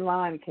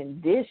underlying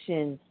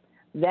conditions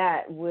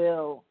that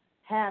will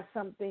have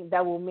something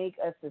that will make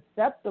us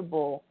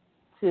susceptible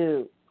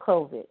to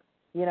COVID.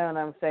 You know what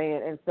I'm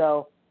saying? And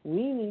so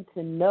we need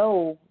to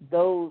know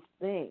those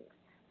things,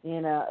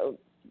 and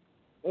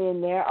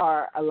there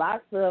are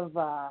lots of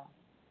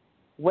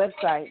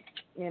websites,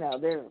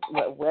 there's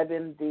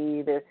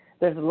WebMD,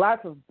 there's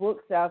lots of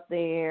books out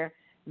there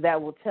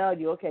that will tell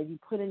you, okay, you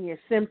put in your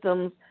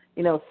symptoms,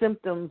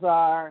 symptoms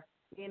are,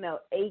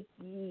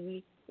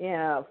 achy,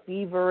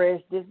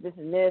 feverish, this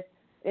and this,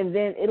 and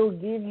then it'll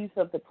give you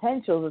some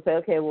potential to say,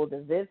 okay, well,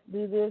 does this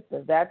do this,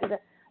 does that do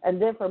that? And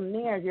then from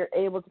there, you're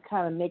able to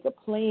kind of make a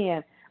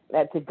plan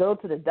to go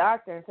to the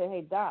doctor and say,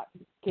 hey, doc,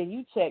 can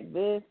you check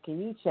this?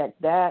 Can you check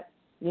that?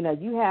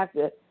 You have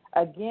to,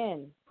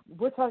 again,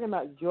 we're talking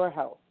about your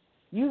health.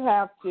 You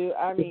have to,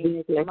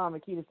 Mama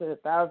Makita said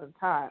 1,000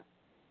 times,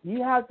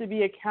 you have to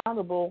be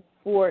accountable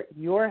for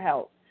your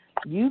health.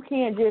 You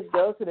can't just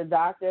go to the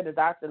doctor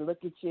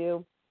look at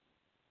you,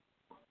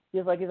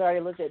 just like he's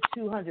already looked at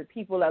 200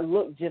 people that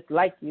look just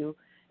like you,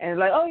 and it's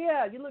like, oh,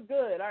 yeah, you look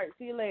good. All right,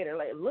 see you later.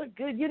 Like, look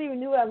good. You didn't even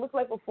know what I looked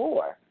like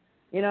before.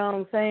 You know what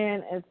I'm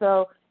saying? And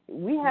so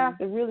we have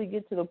to really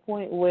get to the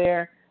point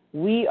where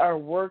we are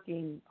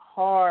working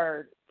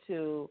hard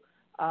to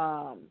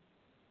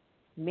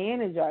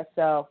manage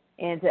ourselves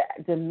and to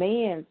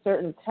demand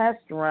certain test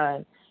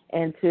runs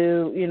and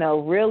to, you know,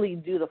 really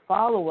do the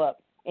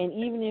follow-up. And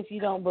even if you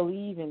don't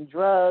believe in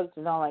drugs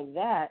and all like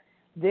that,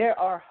 there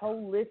are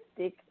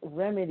holistic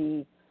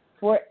remedies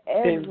for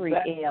every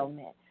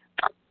ailment.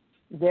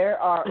 There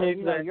are,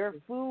 you know, your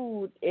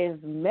food is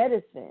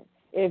medicine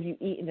if you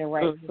eat the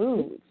right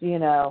foods, you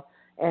know.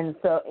 And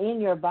so in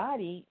your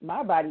body,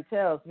 my body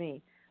tells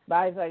me,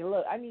 body's like,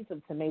 look, I need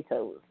some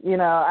tomatoes. You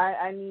know,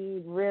 I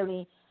need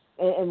really,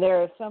 and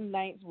there are some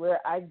nights where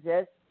I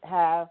just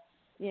have,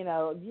 you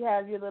know, you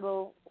have your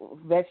little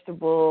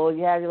vegetable,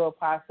 you have your little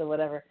pasta,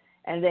 whatever,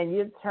 and then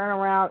you turn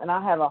around and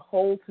I'll have a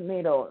whole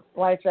tomato,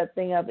 slice that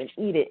thing up and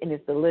eat it, and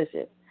it's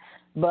delicious.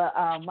 But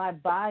my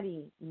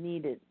body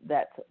needed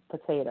that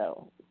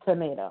tomato.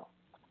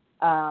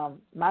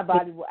 My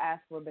body will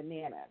ask for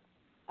bananas.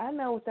 I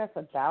know what that's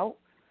about.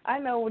 I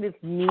know what it's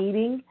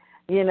needing,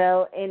 you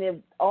know, and if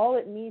all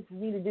it needs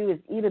me to do is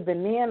eat a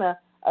banana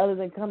other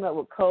than coming up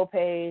with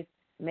co-pays,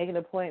 make an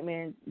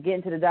appointment,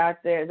 getting to the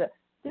doctor,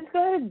 just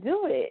go ahead and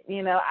do it.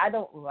 You know, I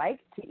don't like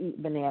to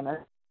eat bananas.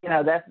 You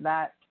know, that's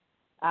not,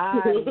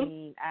 I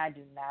mean, I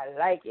do not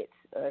like it,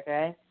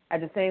 okay?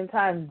 At the same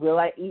time, will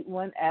I eat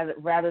one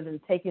rather than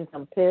taking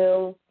some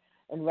pills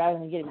and rather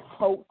than getting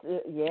poked?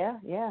 Yeah,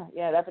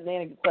 that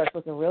banana starts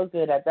looking real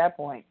good at that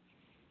point.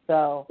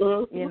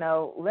 So, you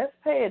know, let's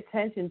pay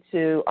attention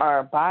to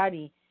our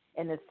body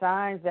and the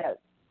signs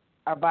that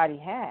our body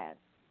has,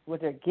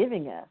 what they're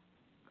giving us.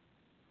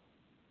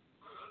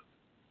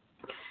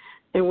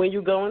 And when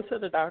you go into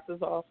the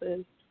doctor's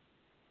office,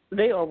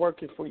 they are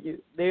working for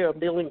you. They are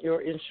billing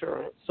your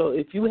insurance. So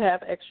if you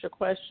have extra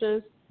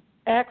questions,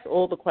 ask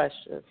all the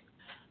questions.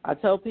 I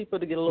tell people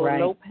to get a little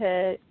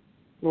notepad,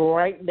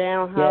 write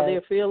down how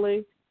they're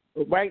feeling,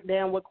 write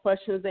down what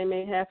questions they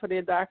may have for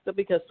their doctor,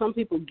 because some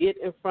people get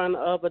in front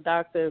of a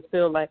doctor and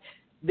feel like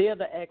they're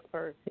the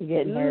expert. You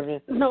get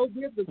nervous. No,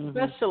 they're the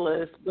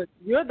specialist, but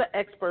you're the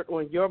expert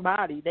on your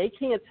body. They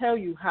can't tell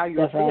you how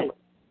you're feeling. Right.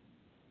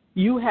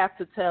 You have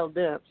to tell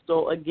them.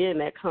 So, again,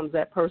 that comes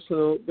that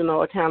personal, you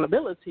know,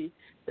 accountability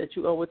that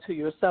you owe it to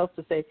yourself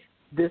to say,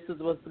 this is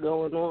what's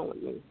going on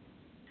with me.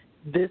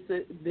 This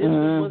is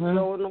what's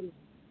going on.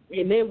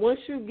 And then once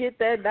you get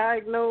that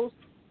diagnosed,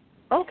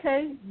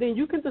 okay, then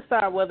you can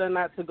decide whether or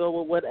not to go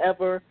with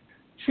whatever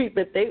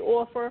treatment they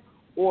offer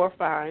or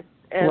find,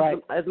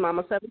 as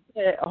Mama Seven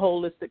said, a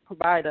holistic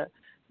provider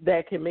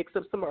that can mix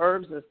up some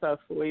herbs and stuff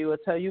for you or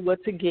tell you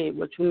what to get,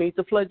 what you need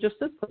to flood your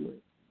system with.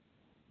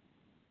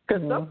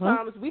 Because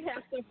sometimes we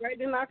have stuff right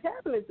in our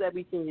cabinets that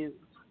we can use.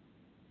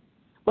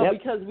 But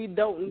because we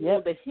don't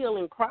know the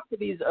healing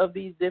properties of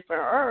these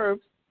different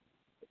herbs,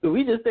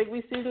 we just think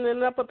we're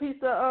seasoning up a piece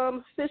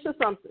of fish or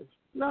something.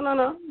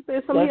 No.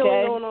 There's some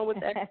healing going on with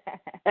that.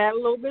 Add a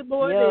little bit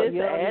more of this.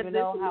 You don't even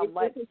know how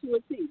much.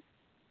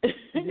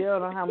 You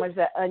don't know how much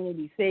that onion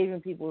be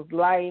saving people's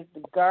life.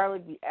 The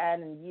garlic be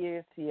adding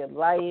years to your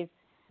life.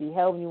 Be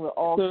helping you with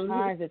all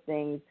kinds of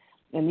things.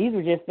 And these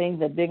were just things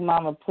that Big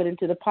Mama put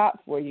into the pot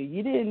for you.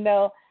 You didn't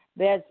know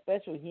they had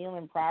special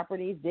healing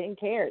properties.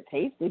 Didn't care. It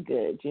tasted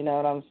good. You know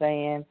what I'm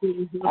saying?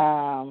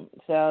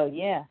 So,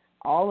 yeah,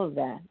 all of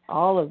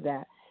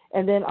that.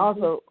 And then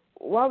also,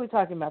 while we're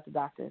talking about the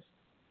doctors,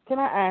 can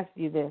I ask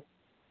you this?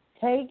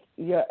 Take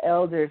your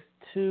elders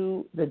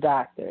to the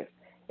doctors.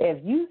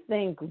 If you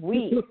think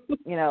we,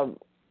 you know,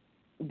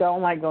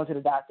 don't like going to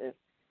the doctors,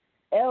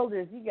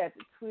 elders, you got to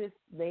twist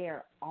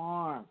their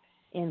arm.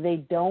 And they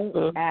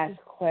don't ask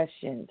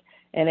questions,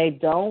 and they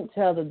don't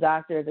tell the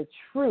doctor the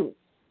truth.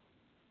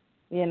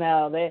 You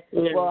know,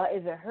 well,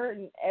 is it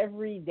hurting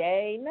every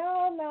day?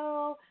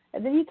 No.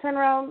 And then you turn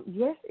around,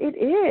 yes, it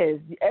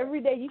is. Every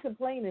day you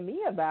complain to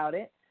me about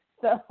it,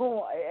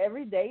 so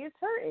every day it's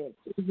hurting.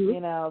 You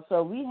know,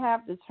 so we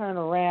have to turn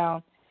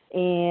around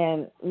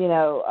and, you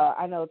know,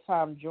 I know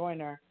Tom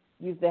Joyner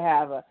used to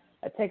have a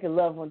take a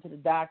loved one to the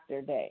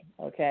doctor day,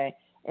 okay?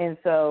 And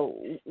so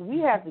we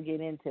have to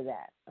get into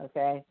that,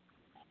 okay?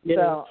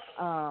 So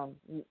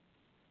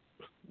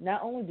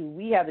not only do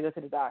we have to go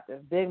to the doctor,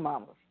 Big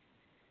Mamas,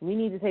 we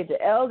need to take the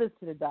elders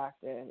to the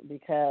doctor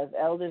because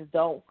elders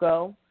don't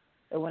go,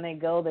 and when they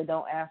go, they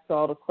don't ask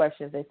all the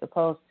questions they're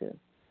supposed to.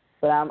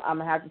 But I'm going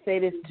to have to say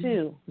this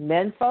too.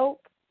 Men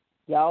folk,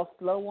 y'all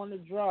slow on the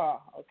draw,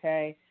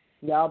 okay?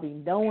 Y'all be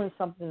knowing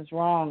something's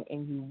wrong,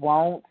 and you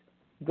won't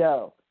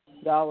go.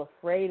 Y'all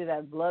afraid of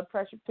that blood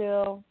pressure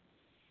pill.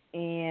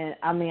 And,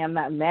 I mean, I'm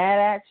not mad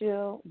at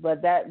you,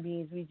 but that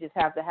means we just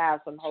have to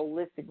have some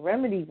holistic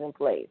remedies in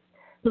place.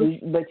 But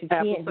you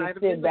can't just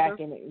sit back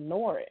and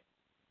ignore it.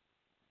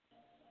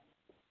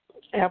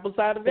 Apple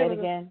cider vinegar. Say it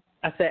again.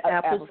 I said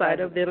apple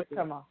cider vinegar.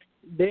 Come on.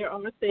 There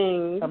are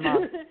things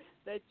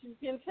that you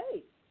can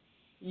take.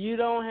 You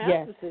don't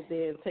have to sit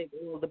there and take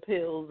all the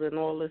pills and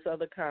all this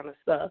other kind of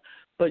stuff,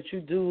 but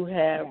you do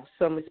have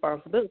some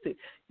responsibility.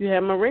 You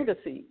have moringa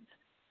seeds.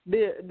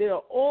 There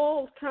are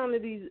all kind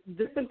of these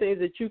different things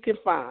that you can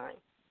find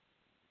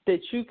that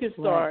you can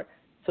start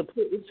to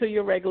put into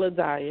your regular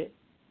diet.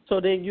 So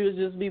then you'll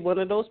just be one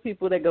of those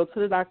people that go to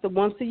the doctor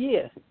once a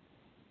year.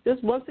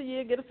 Just once a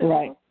year, get a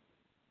physical.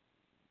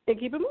 and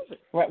keep it moving.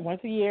 Right,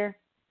 once a year,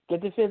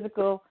 get the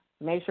physical,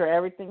 make sure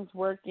everything's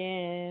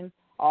working,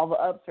 all the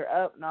ups are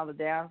up and all the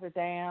downs are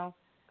down,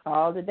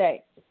 call it a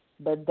day.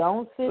 But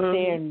don't sit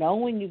there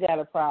knowing you got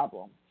a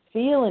problem,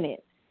 feeling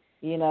it.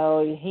 You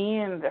know, your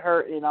hand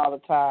hurting all the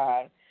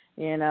time,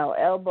 you know,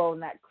 elbow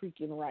not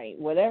creaking right,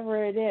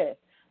 whatever it is.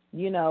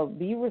 You know,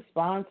 be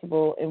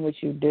responsible in what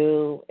you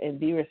do and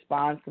be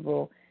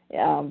responsible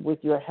with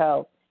your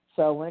health.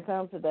 So when it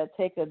comes to that,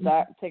 take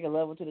a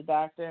level to the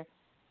doctor,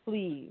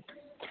 please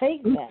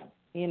take them.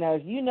 You know,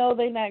 if you know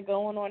they're not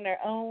going on their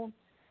own,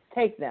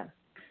 take them.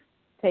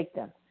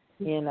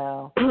 You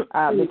know,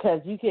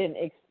 because you can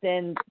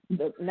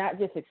not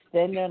just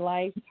extend their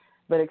life,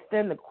 but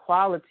extend the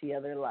quality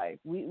of their life.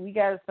 We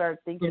got to start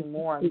thinking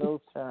more in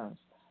those terms.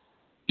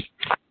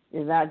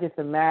 It's not just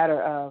a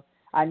matter of,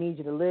 I need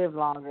you to live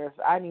longer.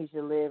 I need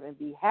you to live and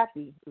be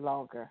happy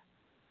longer.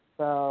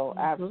 So,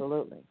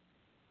 absolutely.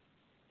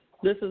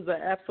 This is the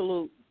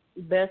absolute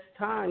best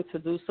time to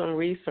do some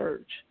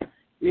research.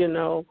 You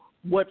know,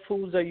 what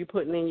foods are you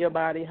putting in your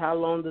body? How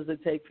long does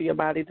it take for your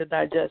body to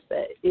digest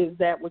that? Is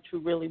that what you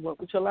really want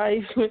with your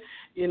life?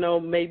 You know,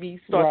 maybe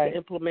start to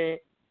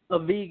implement a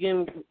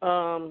vegan,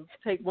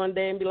 take one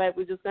day and be like,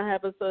 we're just going to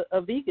have us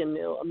a vegan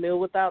meal, a meal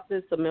without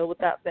this, a meal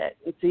without that,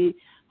 and see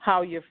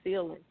how you're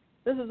feeling.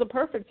 This is a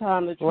perfect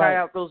time to try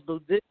out those new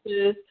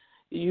dishes.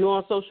 You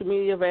on social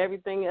media for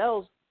everything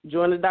else,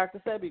 join the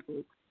Dr. Sebi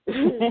group.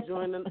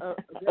 Join one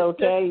of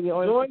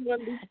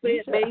these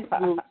plant-based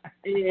groups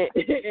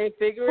and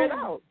figure it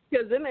out.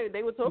 Because then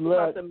they were talking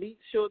about the meat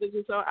shortage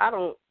and so I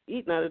don't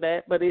eat none of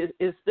that, but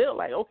it's still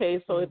like,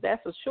 okay, so if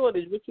that's a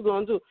shortage, what you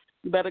going to do?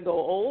 You better go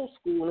old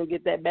school and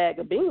get that bag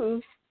of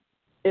beans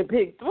and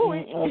pick through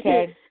it.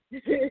 Okay.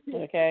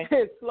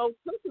 And slow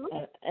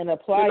cooking and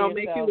apply yourself.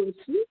 Make you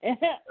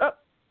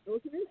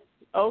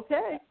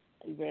okay.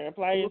 You better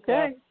apply yourself.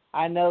 Okay.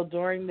 I know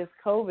during this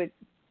COVID,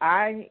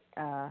 I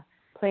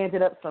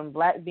planted up some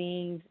black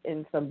beans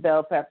and some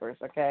bell peppers,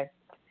 okay?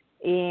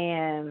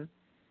 And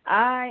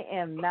I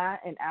am not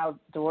an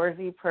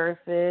outdoorsy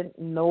person,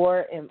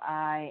 nor am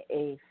I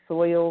a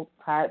soil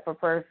type of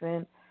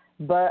person,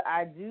 but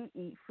I do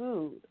eat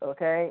food,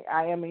 okay?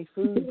 I am a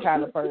food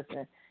kind of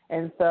person.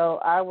 And so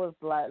I was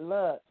like,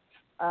 look,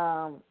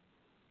 I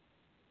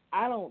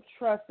don't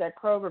trust that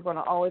Kroger going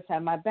to always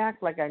have my back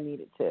like I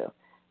need it to.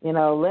 You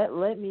know,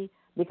 let me,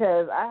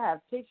 because I have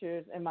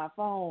pictures in my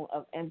phone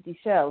of empty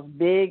shelves,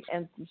 big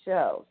empty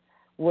shelves,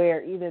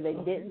 where either they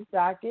didn't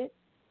stock it,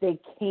 they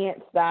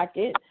can't stock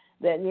it,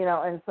 that, you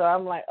know, and so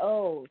I'm like,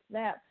 oh,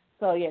 snap.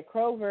 So, yeah,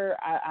 Kroger,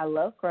 I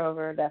love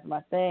Kroger, that's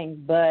my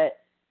thing, but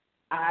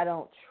I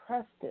don't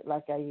trust it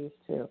like I used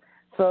to.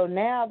 So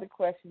now the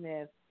question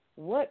is,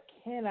 what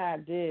can I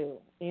do?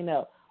 You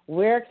know,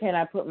 where can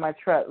I put my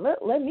trust?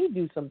 Let me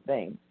do some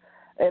things.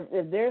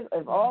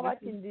 If all I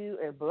can do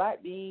is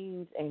black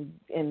beans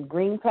and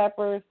green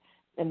peppers,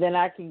 and then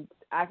I can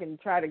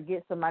try to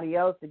get somebody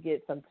else to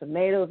get some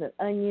tomatoes and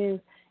onions,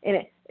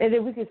 and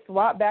then we can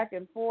swap back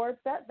and forth.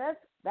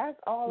 That's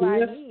all I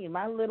need.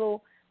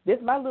 This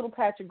is my little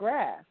patch of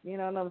grass. You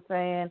know what I'm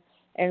saying?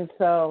 And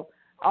so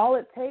all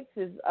it takes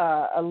is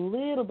a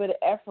little bit of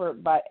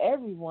effort by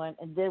everyone,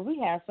 and then we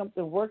have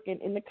something working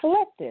in the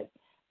collective.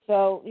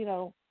 So, you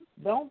know,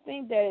 don't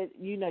think that,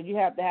 you know, you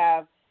have to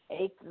have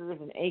acres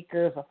and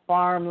acres of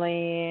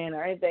farmland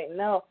or anything.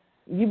 No,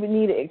 you would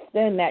need to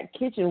extend that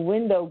kitchen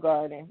window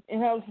garden, you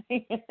know what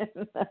I'm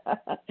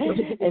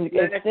saying? And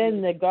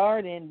extend the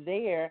garden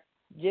there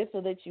just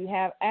so that you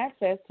have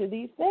access to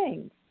these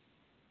things.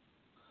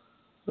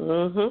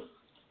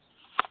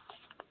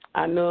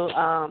 I know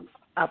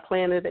I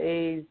planted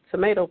a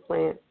tomato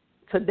plant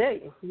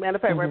today. Matter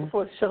of fact, right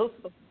before the show,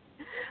 so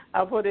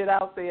I put it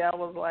out there. I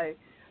was like,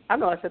 I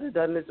know I should have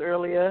done this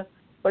earlier,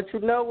 but you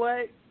know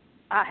what?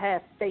 I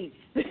have faith.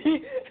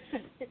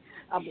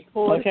 I'm going to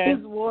pour this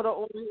water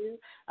over here.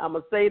 I'm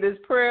going to say this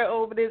prayer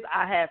over this.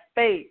 I have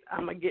faith.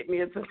 I'm going to get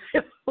me a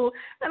tomato.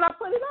 And I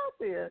put it out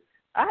there.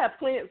 I have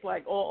plants,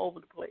 like, all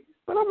over the place.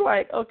 But I'm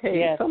like,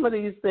 okay, some of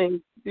these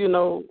things, you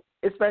know,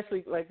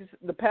 especially, like,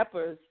 the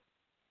peppers,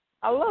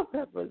 I love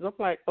peppers. I'm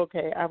like,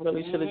 okay, I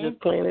really should have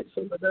just planted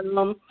some of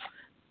them.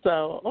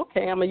 So,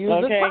 okay, I'm going to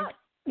use this pot.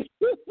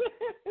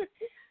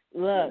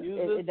 Look,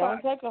 it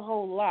don't take a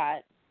whole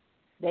lot.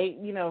 They,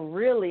 you know,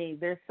 really,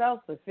 they're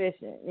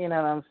self-sufficient. You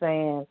know what I'm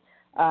saying?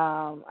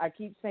 I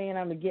keep saying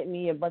I'm going to get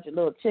me a bunch of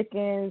little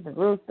chickens and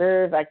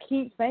roosters. I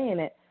keep saying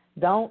it.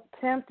 Don't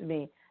tempt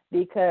me,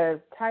 because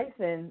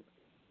Tyson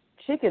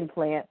chicken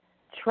plant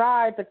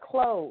tried to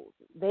close.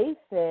 They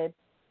said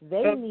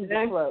they need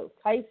to close.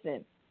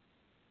 Tyson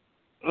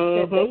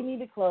said they need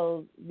to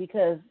close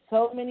because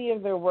so many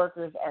of their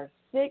workers are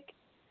sick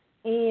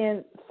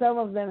and some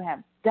of them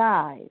have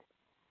died.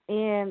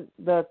 And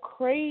the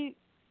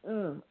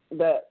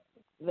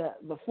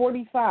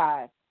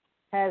 45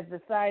 has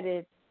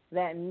decided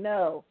that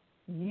no,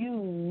 you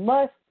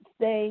must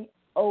stay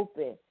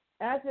open.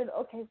 And I said,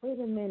 okay, wait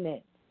a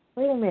minute.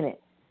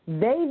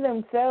 They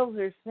themselves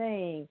are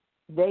saying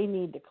they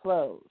need to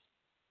close.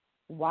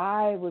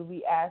 Why would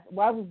we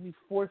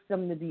force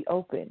them to be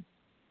open?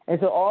 And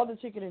so all the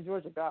chicken in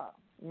Georgia gone.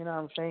 You know what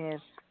I'm saying?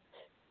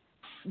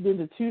 Then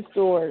the 2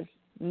 stores,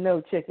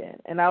 no chicken.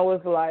 And I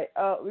was like,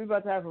 oh, we're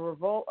about to have a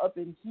revolt up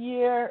in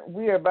here.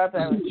 We are about to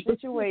have a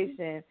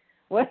situation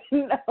with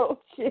no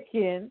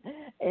chicken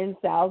in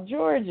South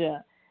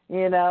Georgia.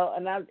 You know,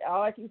 and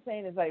all I keep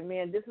saying is like,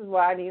 man, this is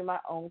why I need my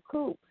own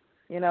coop.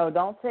 You know,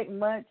 don't take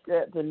much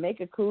to make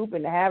a coop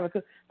and to have a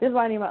coop. This is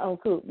why I need my own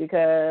coop,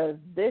 because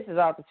this is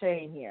off the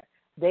chain here.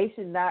 They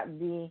should not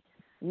be,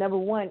 number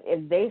one,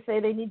 if they say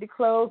they need to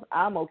close,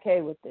 I'm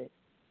okay with it.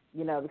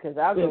 You know, because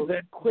I'll go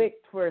quick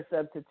for a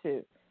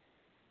substitute.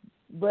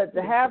 But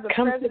to have the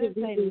president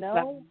say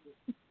no,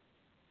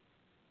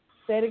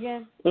 say it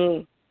again.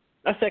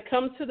 I said,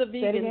 come to the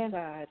vegan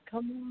side.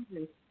 Come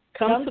on.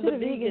 Come to the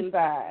vegan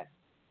side.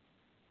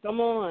 Come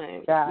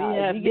on.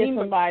 God, you get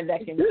somebody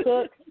that can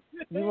cook,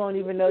 you won't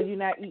even know you're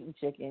not eating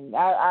chicken.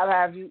 I'll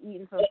have you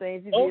eating some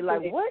things. You'd be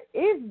like, what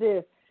is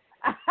this?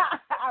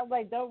 I was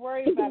like, don't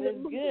worry about it.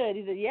 It's good.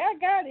 He said, yeah, I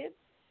got it.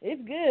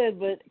 It's good,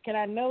 but can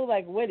I know,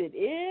 like, what it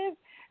is?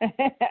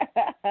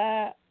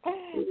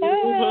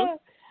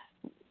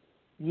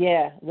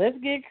 Yeah, let's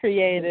get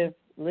creative.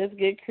 Let's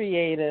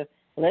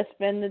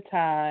spend the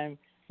time.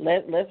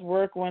 Let's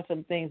work on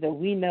some things that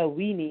we know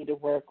we need to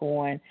work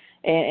on,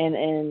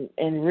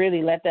 and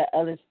really let that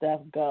other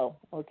stuff go.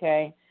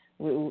 Okay,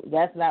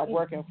 that's not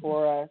working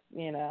for us.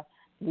 You know,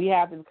 we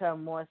have to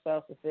become more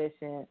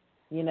self-sufficient.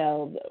 You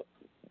know,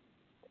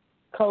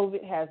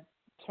 COVID has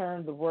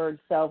turned the word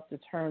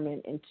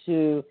self-determined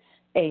into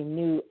a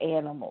new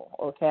animal.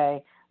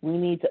 Okay, we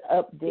need to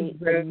update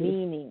the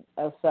meaning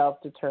of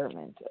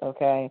self-determined.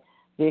 Okay,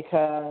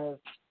 because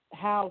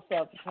how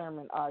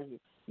self-determined are you?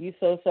 You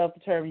so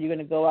self-determined you're going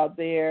to go out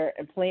there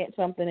and plant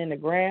something in the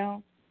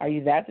ground? Are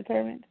you that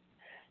determined?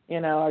 You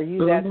know, are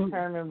you that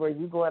determined where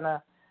you're going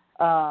to,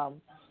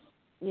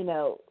 you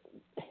know,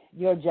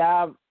 your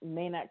job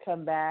may not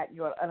come back,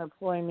 your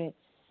unemployment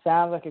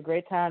sounds like a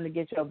great time to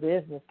get your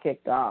business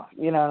kicked off.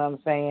 You know what I'm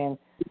saying?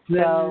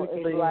 So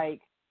it's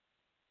like,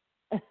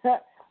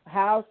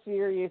 how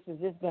serious is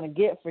this going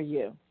to get for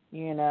you?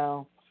 You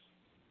know,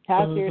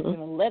 how serious is going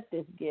to let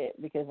this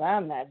get? Because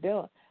I'm not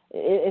doing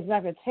it. It's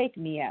not going to take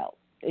me out.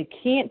 It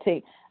can't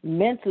take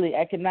mentally.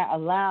 I cannot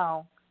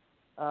allow.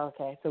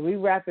 Okay, so we're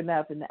wrapping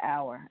up in the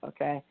hour.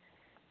 Okay,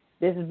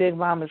 this is Big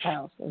Mama's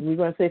house, and we're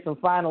going to say some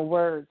final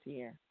words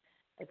here.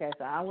 Okay,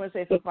 so I'm going to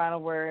say some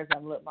final words.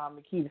 I'm going to let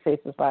Mama Key to say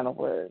some final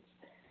words.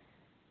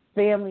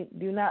 Family,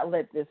 do not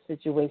let this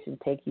situation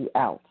take you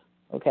out.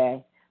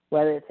 Okay,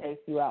 whether it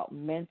takes you out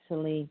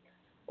mentally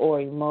or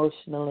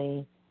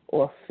emotionally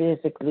or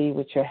physically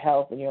with your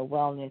health and your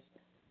wellness,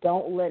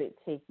 don't let it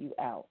take you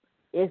out.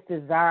 It's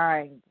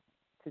designed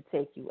to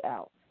take you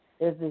out.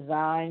 It's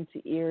designed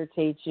to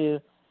irritate you.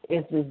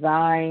 It's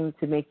designed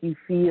to make you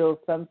feel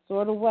some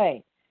sort of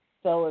way.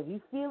 So if you're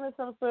feeling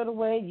some sort of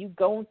way, you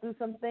going through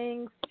some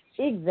things,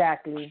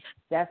 exactly,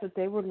 that's what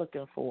they were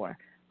looking for.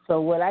 So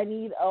what I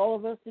need all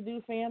of us to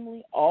do,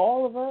 family,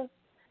 all of us,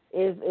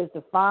 is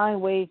to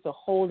find ways to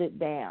hold it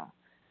down.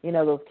 You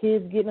know, those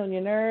kids getting on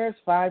your nerves,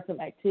 find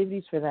some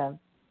activities for them.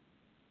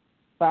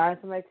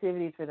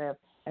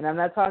 And I'm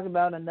not talking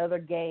about another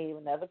game,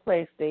 another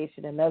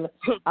PlayStation,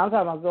 I'm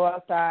talking about go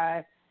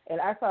outside. And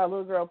I saw a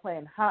little girl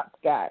playing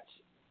hopscotch.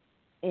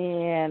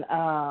 And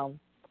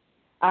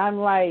I'm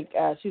like,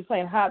 she was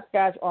playing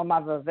hopscotch on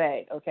my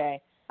Veve, okay?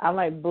 I'm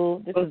like,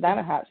 boo, this is not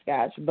a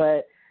hopscotch.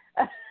 But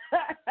it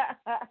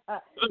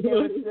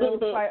was still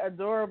quite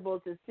adorable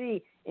to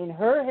see. In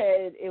her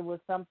head, it was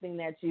something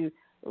that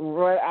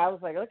I was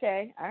like,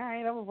 okay, all right,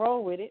 I'm going to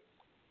roll with it.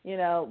 You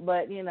know,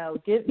 but, you know,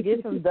 get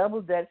some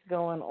double dutch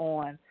going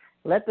on.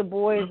 Let the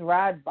boys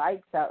ride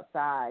bikes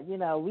outside. You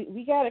know,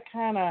 we got to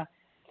kind of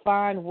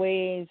find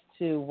ways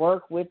to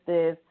work with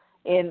this.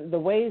 And the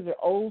ways are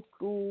old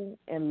school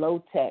and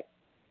low tech.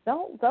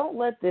 Don't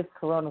let this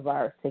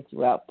coronavirus take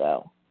you out,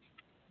 though.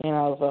 You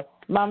know, so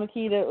Mama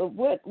Keita,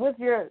 what's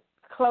your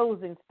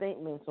closing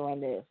statements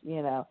on this?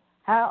 You know,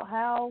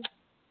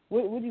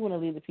 what do you want to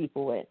leave the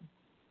people with?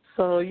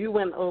 So you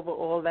went over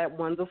all that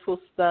wonderful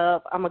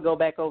stuff. I'm going to go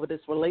back over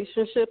this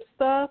relationship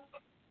stuff.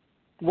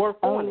 Work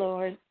on it. Oh,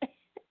 Lord.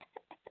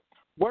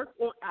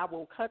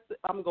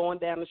 I'm going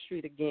down the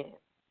street again.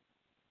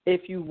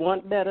 If you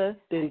want better,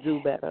 then do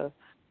better.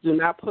 Do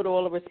not put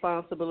all the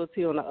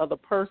responsibility on the other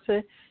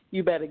person.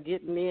 You better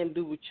get in there and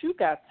do what you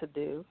got to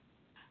do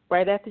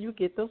right after you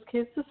get those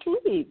kids to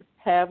sleep.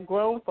 Have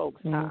grown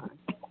folks time.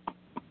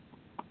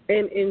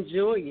 And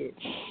enjoy it.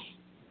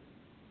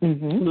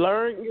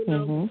 Learn, you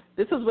know,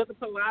 this is where the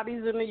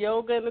Pilates and the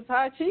yoga and the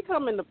Tai Chi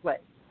come into play.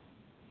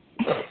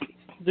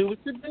 Do what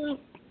you do.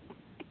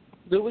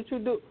 Do what you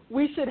do.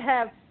 We should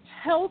have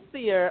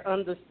healthier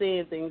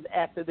understandings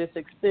after this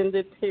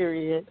extended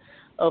period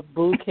of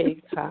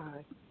bouquet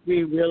time.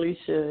 We really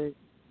should.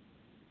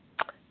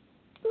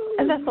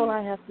 And that's all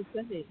I have to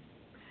say.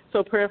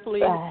 So prayerfully,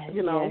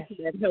 you know,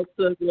 that helps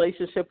the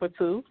relationship or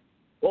two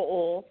or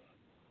all.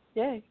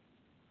 Yay.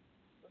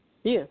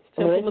 Yeah.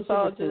 Simple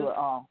massages.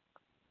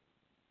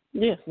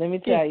 Yes. Let me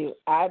tell you,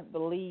 I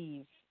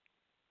believe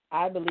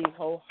I believe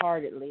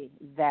wholeheartedly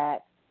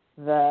that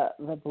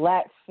the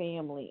black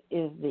family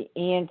is the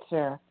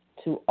answer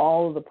to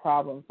all of the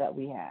problems that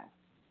we have.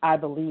 I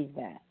believe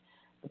that.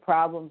 The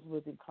problems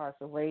with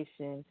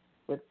incarceration,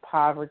 with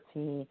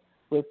poverty,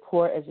 with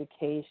poor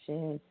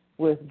education,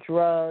 with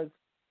drugs.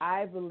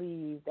 I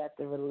believe that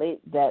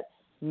that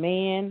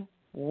man,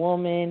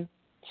 woman,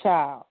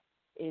 child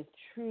is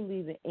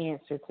truly the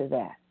answer to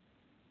that.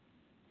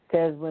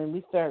 Because when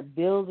we start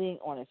building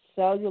on a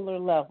cellular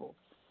level,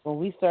 when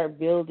we start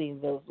building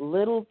those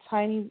little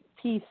tiny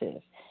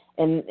pieces,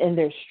 and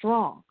they're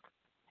strong,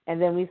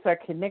 and then we start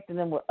connecting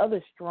them with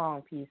other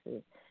strong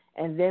pieces,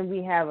 and then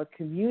we have a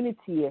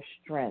community of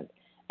strength,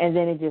 and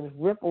then it just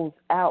ripples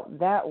out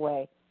that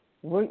way,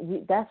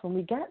 that's when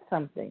we got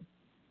something.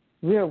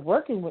 We're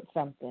working with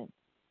something.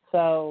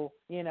 So,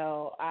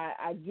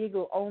 I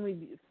giggle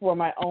only for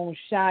my own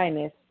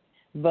shyness,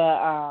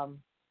 but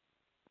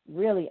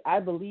really I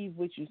believe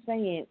what you're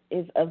saying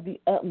is of the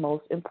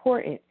utmost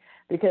importance,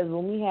 because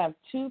when we have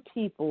two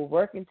people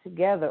working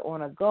together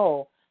on a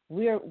goal,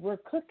 we're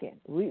cooking.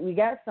 We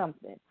got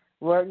something.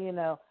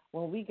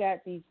 When we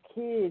got these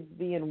kids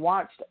being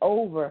watched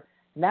over,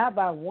 not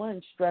by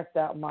one stressed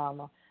out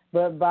mama,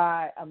 but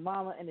by a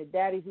mama and a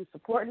daddy who's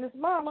supporting this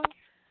mama.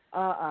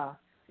 I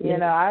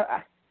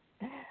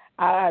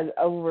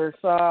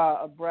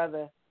oversaw a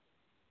brother,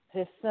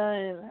 his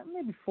son,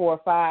 maybe 4 or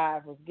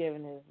 5, was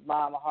giving his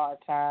mom a hard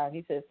time.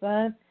 He said,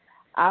 "Son,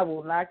 I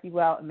will knock you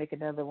out and make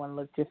another one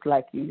look just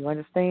like you. You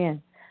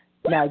understand?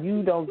 Now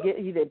you don't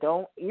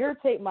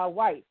irritate my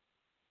wife.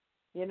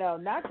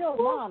 Not your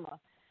mama.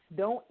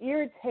 Don't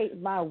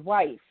irritate my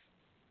wife,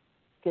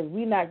 because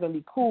we're not going to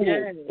be cool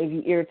if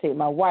you irritate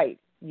my wife.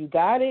 You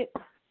got it?"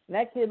 And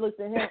that kid looked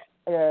at him,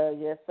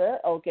 "Yes, sir."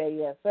 "Okay,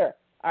 yes, sir.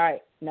 All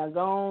right, now go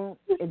on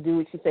and do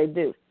what you say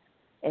do."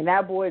 And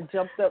that boy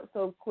jumped up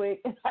so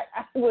quick.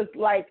 I was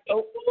like,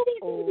 "Oh,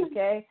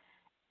 okay."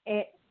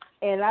 And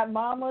that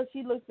mama,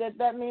 she looked at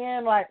that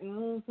man like,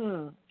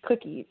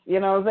 cookies. You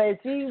know what I'm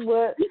saying?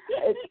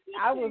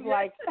 I was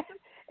like,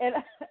 and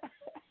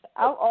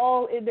I'm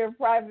all in their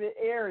private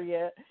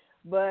area,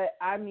 but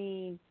I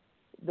mean,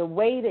 the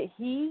way that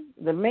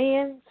the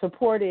man,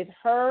 supported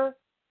her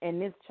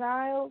and this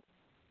child,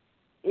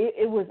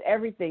 it was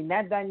everything.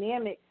 That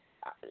dynamic,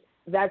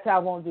 that's how I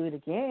won't do it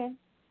again.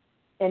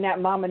 And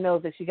that mama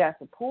knows that she got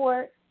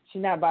support.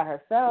 She's not by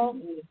herself.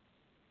 Mm-hmm.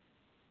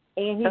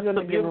 And he's going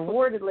to be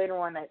rewarded later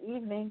on that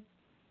evening.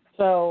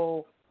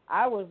 So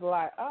I was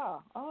like,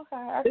 oh,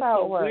 okay, that's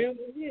how it works.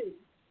 Win-win.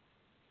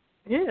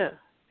 Yeah,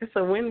 it's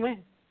a win-win.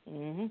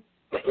 Mm-hmm.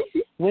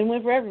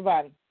 Win-win for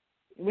everybody.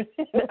 I'm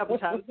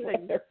trying to tell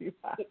you.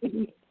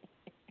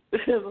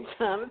 I'm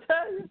trying to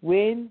tell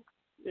you.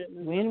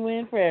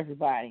 Win-win for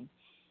everybody.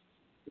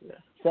 Yeah.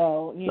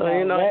 So,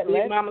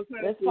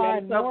 let's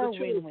find more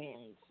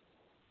win-wins.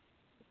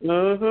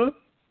 Mm-hmm.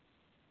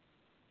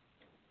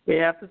 We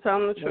have to tell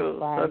them the truth.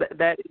 So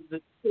that is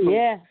the truth.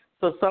 Yeah.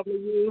 So some of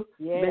you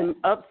been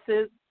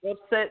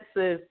upset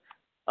since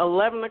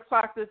 11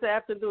 o'clock this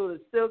afternoon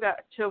and still got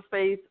your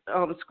face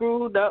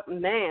screwed up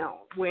now.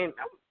 When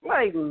I'm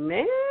like,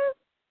 man,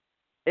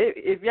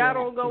 if y'all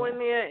don't go in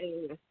there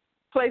and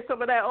play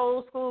some of that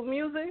old school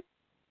music,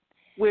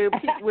 where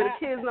the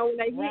kids know when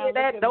they hear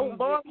that, don't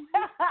bother.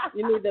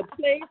 You need to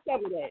play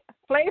some of that.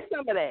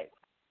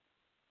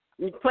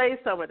 You play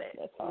some of that.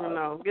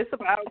 Get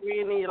some Al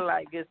Green in your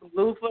life. Get some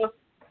Luther,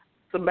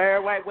 some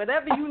Barry White,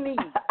 whatever you need.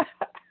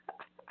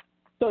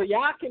 So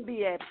y'all can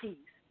be at peace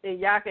and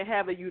y'all can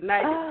have a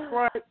united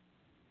front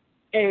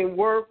and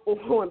work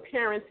on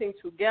parenting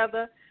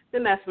together.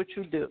 Then that's what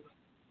you do.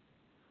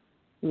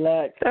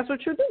 Look, that's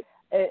what you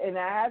do. And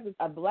I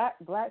have black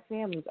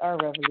families are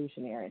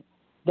revolutionary.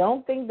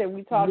 Don't think that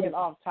we're talking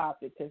off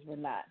topic, because we're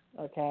not.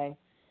 Okay.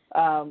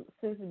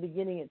 Since the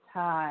beginning of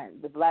time,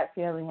 the black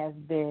family has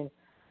been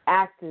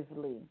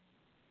actively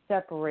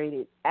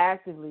separated,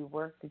 actively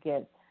work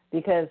together,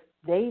 because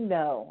they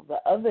know, the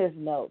others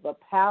know, the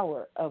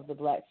power of the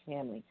black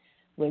family.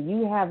 When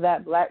you have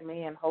that black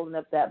man holding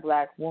up that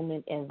black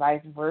woman and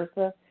vice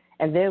versa,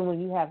 and then when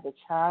you have the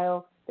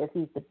child that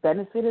sees the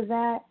benefit of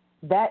that,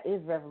 that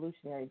is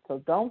revolutionary.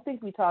 So don't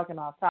think we're talking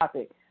off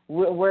topic.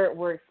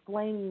 We're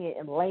explaining it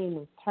in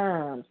layman's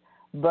terms,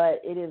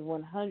 but it is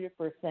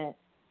 100%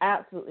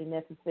 absolutely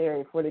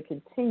necessary for the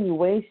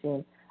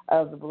continuation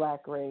of the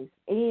black race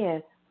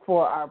and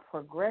for our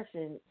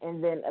progression,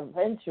 and then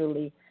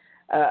eventually,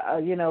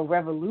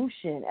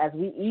 revolution. As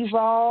we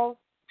evolve,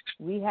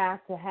 we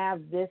have to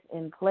have this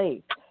in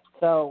place.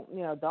 So,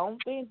 don't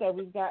think that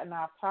we've gotten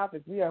off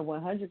topic. We are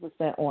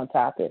 100% on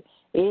topic.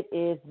 It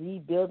is the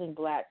building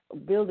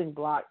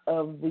block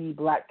of the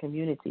black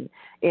community.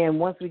 And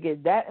once we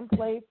get that in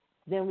place,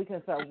 then we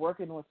can start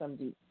working on some of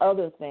these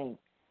other things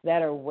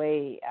that are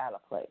way out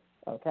of place,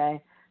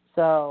 okay?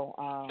 So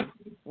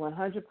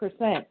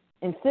 100%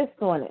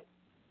 insist on it.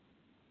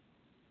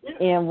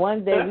 And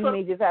one day we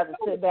may just have to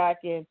sit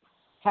back and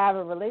have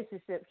a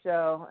relationship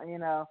show,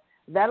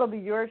 That'll be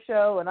your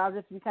show, and I'll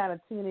just be kind of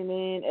tuning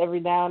in every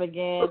now and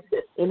again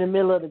in the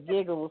middle of the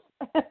giggles.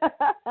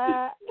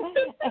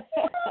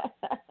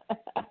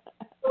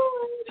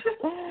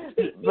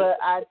 But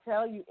I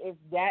tell you, it's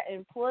that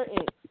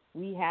important.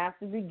 We have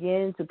to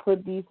begin to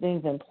put these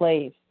things in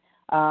place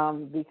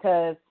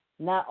because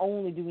not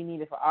only do we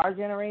need it for our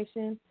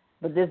generation,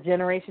 but this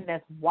generation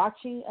that's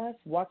watching us,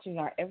 watching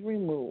our every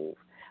move,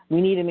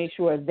 we need to make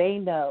sure they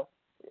know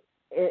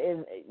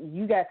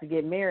you got to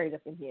get married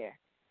up in here.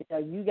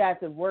 You got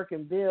to work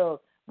and build.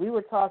 We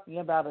were talking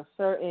about a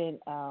certain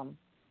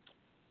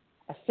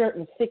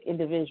sick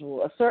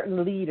individual, a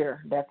certain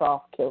leader that's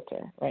off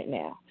kilter right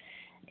now.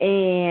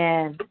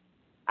 And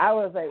I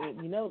was like,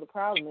 the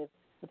problem is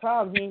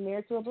he ain't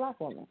married to a black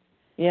woman.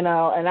 And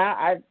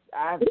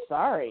I'm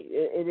sorry.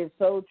 It is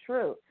so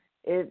true.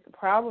 The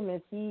problem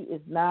is he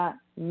is not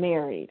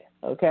married,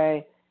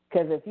 okay?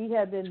 Because if he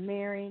had been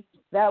married,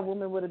 that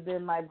woman would have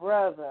been my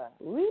brother.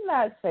 We're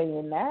not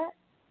saying that.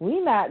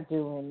 We're not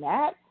doing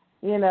that,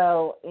 and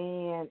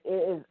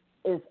it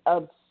is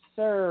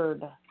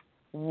absurd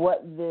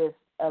what this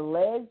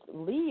alleged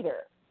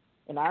leader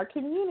in our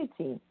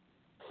community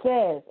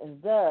says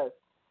and does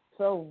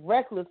so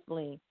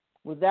recklessly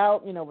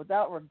without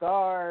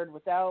regard,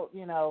 without,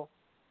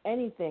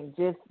 anything,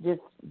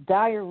 just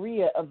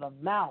diarrhea of the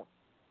mouth.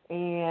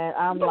 And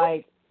I'm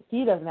like,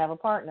 he doesn't have a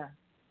partner.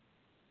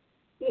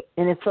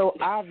 And it's so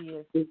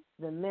obvious.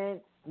 The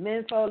men,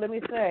 so let me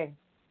say,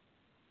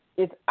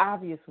 it's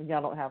obvious when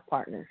y'all don't have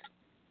partners.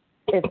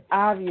 It's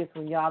obvious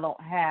when y'all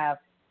don't have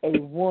a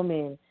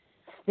woman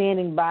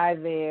standing by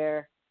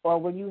there, or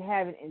when you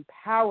haven't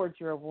empowered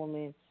your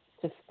woman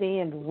to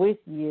stand with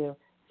you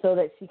so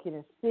that she can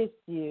assist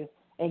you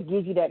and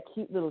give you that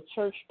cute little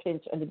church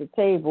pinch under the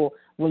table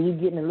when you're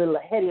getting a little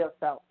ahead of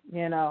yourself,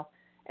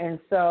 And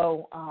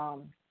so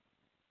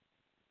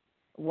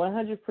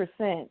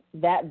 100%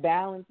 that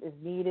balance is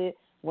needed.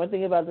 One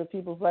thing about the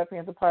People's Black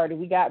Panther Party,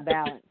 we got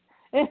balance.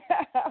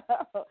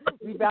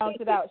 We balance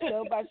it out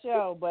show by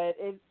show, but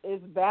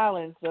it's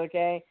balanced,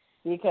 okay?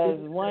 Because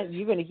one,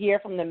 you're going to hear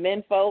from the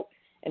men folk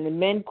in the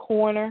men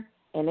corner,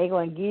 and they're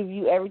going to give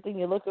you everything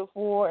you're looking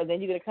for, and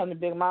then you're going to come to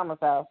Big Mama's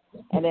house,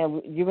 and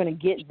then you're going to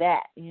get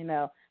that,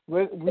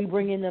 We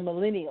bring in the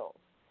millennials,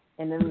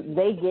 and then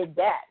they get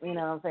that, what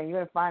I'm saying? You're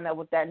going to find out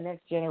what that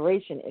next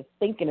generation is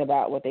thinking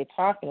about, what they're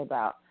talking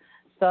about.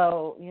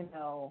 So,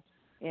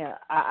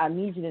 I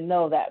need you to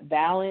know that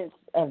balance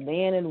of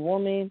man and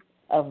woman,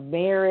 of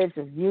marriage,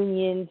 of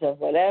unions, of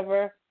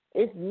whatever,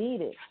 it's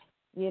needed.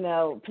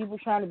 People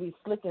trying to be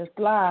slick and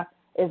sly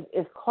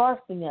is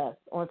costing us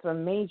on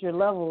some major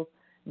levels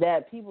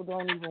that people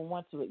don't even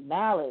want to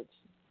acknowledge.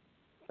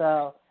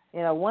 So,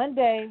 one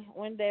day,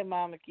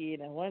 Mama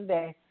Keita, one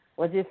day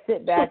we'll just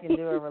sit back and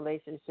do a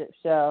relationship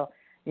show.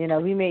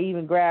 We may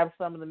even grab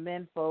some of the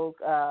men folk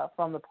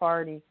from the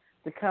party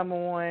to come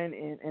on,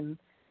 and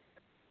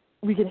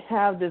we can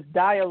have this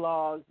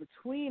dialogue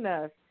between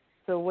us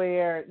to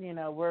where,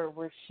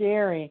 we're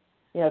sharing,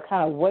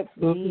 kind of what's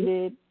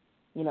needed,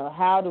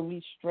 how do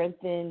we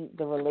strengthen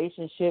the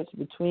relationships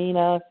between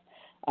us,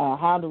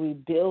 how do we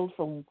build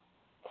from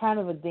kind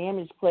of a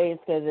damaged place,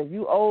 because if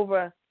you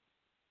over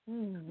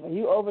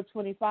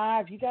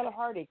 25, you got a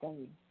heartache on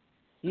you.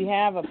 You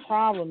have a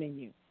problem in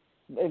you.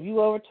 If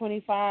you over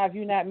 25,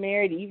 you're not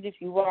married, even if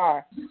you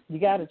are, you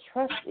got a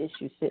trust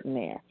issue sitting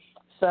there.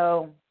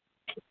 So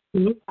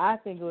I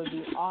think it would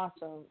be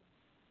awesome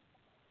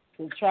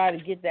to try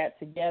to get that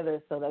together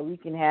so that we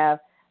can have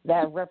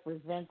that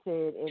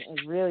represented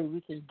and really we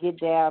can get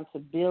down to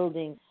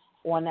building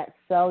on that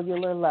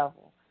cellular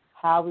level,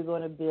 how we're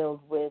going to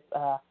build with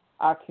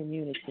our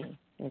community.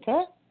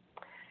 Okay?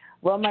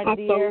 Well, my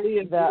dear,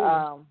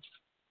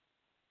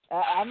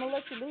 I'm going to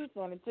let you loose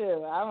on it,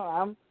 too.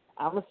 I'm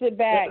going to sit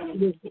back.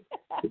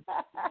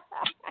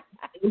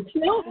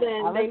 Until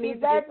then, they need to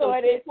get some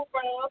feet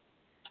rubbed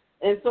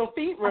and some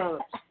feet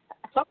rubbed.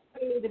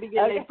 Somebody need to be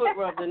getting their foot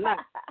rubbed tonight.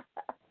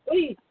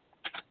 Please.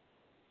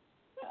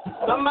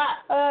 Come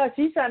on.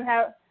 She's trying to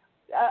have,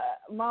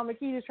 Mama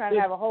Keita's trying to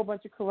have a whole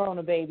bunch of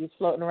corona babies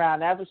floating around.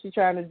 That's what she's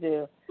trying to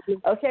do.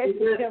 Okay,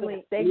 so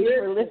Kimberly, thank you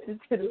for listening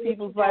to the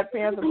People's Black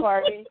Panther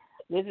Party.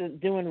 This is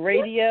doing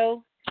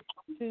radio.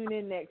 Tune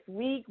in next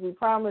week. We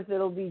promise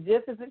it'll be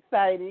just as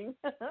exciting.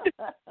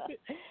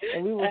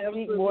 And we will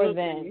speak more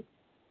then.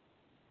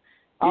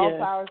 All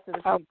powers to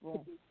the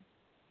people.